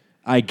point.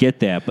 I get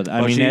that, but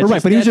I mean, that's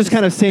right. But he was just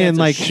kind of saying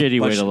like a shitty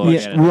way to look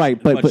at it.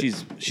 Right, but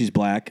she's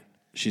black.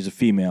 She's a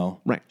female.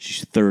 Right.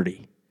 She's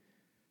 30.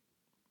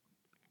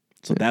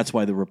 So that's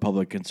why the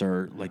Republicans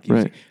are like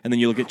using. Right. And then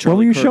you look at Charlie. What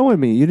were you Kirk. showing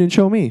me? You didn't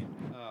show me.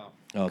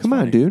 Oh, Come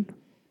funny. on, dude.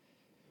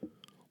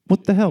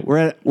 What the hell?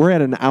 We're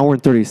at an hour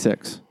and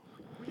 36.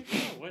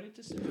 Why did it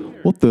disappear?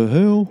 What the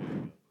hell?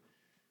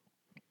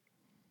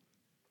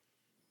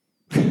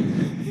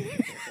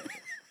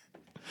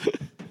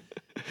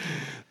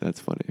 That's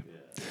funny.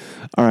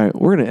 All right,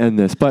 we're going to end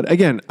this. But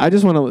again, I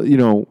just want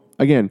to,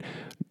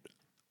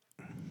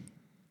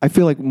 I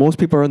feel like most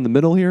people are in the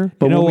middle here.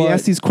 But when we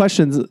ask these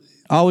questions...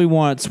 All we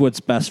want is what's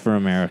best for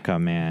America,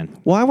 man.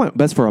 Well, I want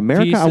best for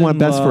America. Peace I want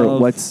best for love,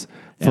 what's...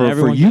 and For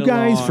everyone you get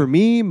guys, along. for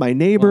me, my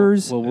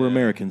neighbors. Well, we're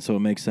Americans, so it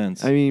makes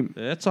sense. I mean...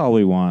 That's all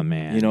we want,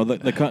 man. You know,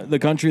 the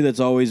country that's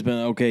always been,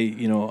 okay,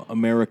 you know,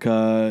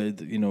 America,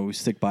 you know, we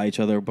stick by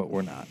each other, but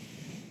we're not.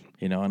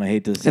 You know, and I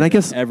hate this. And I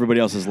guess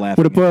everybody else is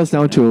laughing. What it boils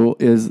down to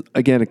is,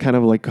 again, kind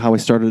of like how I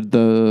started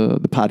the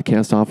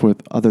podcast off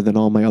with, other than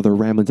all my other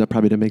ramblings that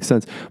probably didn't make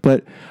sense.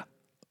 But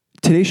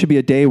today should be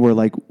a day where,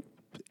 like,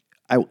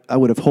 I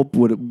would have hoped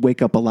would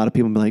wake up a lot of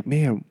people and be like,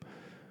 man,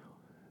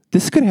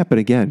 this could happen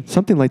again.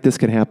 Something like this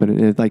could happen.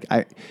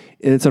 And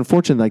it's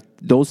unfortunate, like,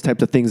 those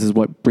types of things is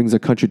what brings a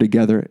country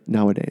together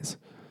nowadays.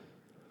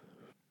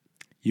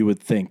 You would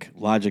think.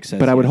 Logic says.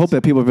 But I would hope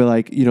that people would be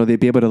like, you know,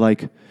 they'd be able to,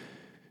 like,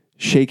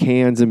 shake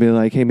hands and be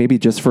like, hey, maybe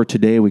just for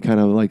today we kind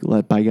of like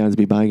let bygones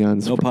be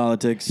bygones. No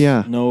politics.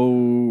 Yeah.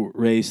 No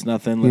race.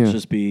 Nothing. Let's Yeah.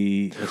 just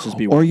be.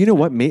 Or you know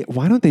what?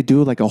 Why don't they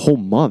do like a whole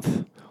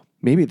month?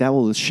 Maybe that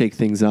will shake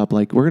things up.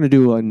 Like, we're going to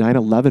do a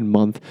 9/11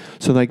 month.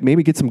 So, like,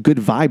 maybe get some good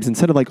vibes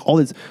instead of, like, all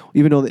this,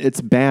 even though it's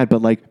bad,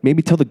 but, like,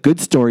 maybe tell the good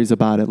stories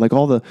about it. Like,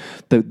 all the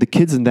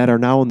kids that are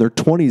now in their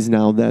 20s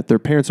now that their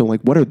parents are like,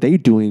 what are they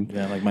doing?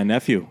 Yeah, like my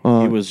nephew.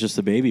 He was just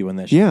a baby when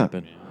that shit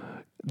happened.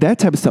 That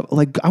type of stuff.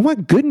 Like, I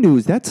want good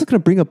news. That's going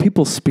to bring up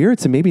people's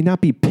spirits and maybe not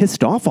be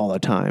pissed off all the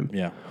time.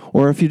 Yeah.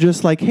 Or if you're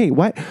just like, hey,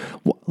 why?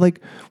 Like,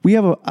 we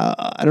have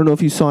I don't know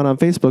if you saw it on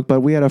Facebook,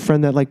 but we had a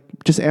friend that, like,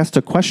 just asked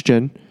a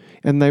question.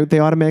 And they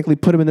automatically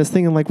put him in this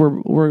thing, and like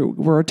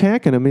we're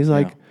attacking him. He's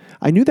like,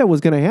 I knew that was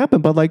going to happen,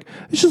 but like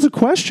it's just a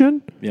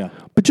question. Yeah.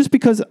 But just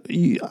because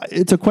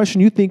it's a question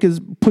you think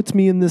puts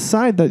me in this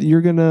side that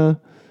you're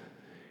gonna,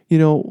 you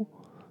know,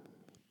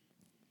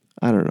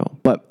 I don't know.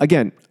 But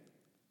again,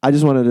 I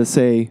just wanted to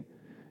say,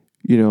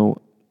 you know,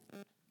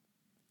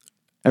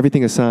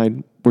 everything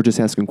aside, we're just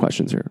asking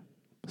questions here.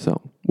 So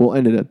we'll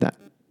end it at that.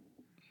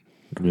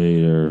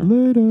 Later.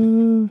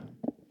 Later.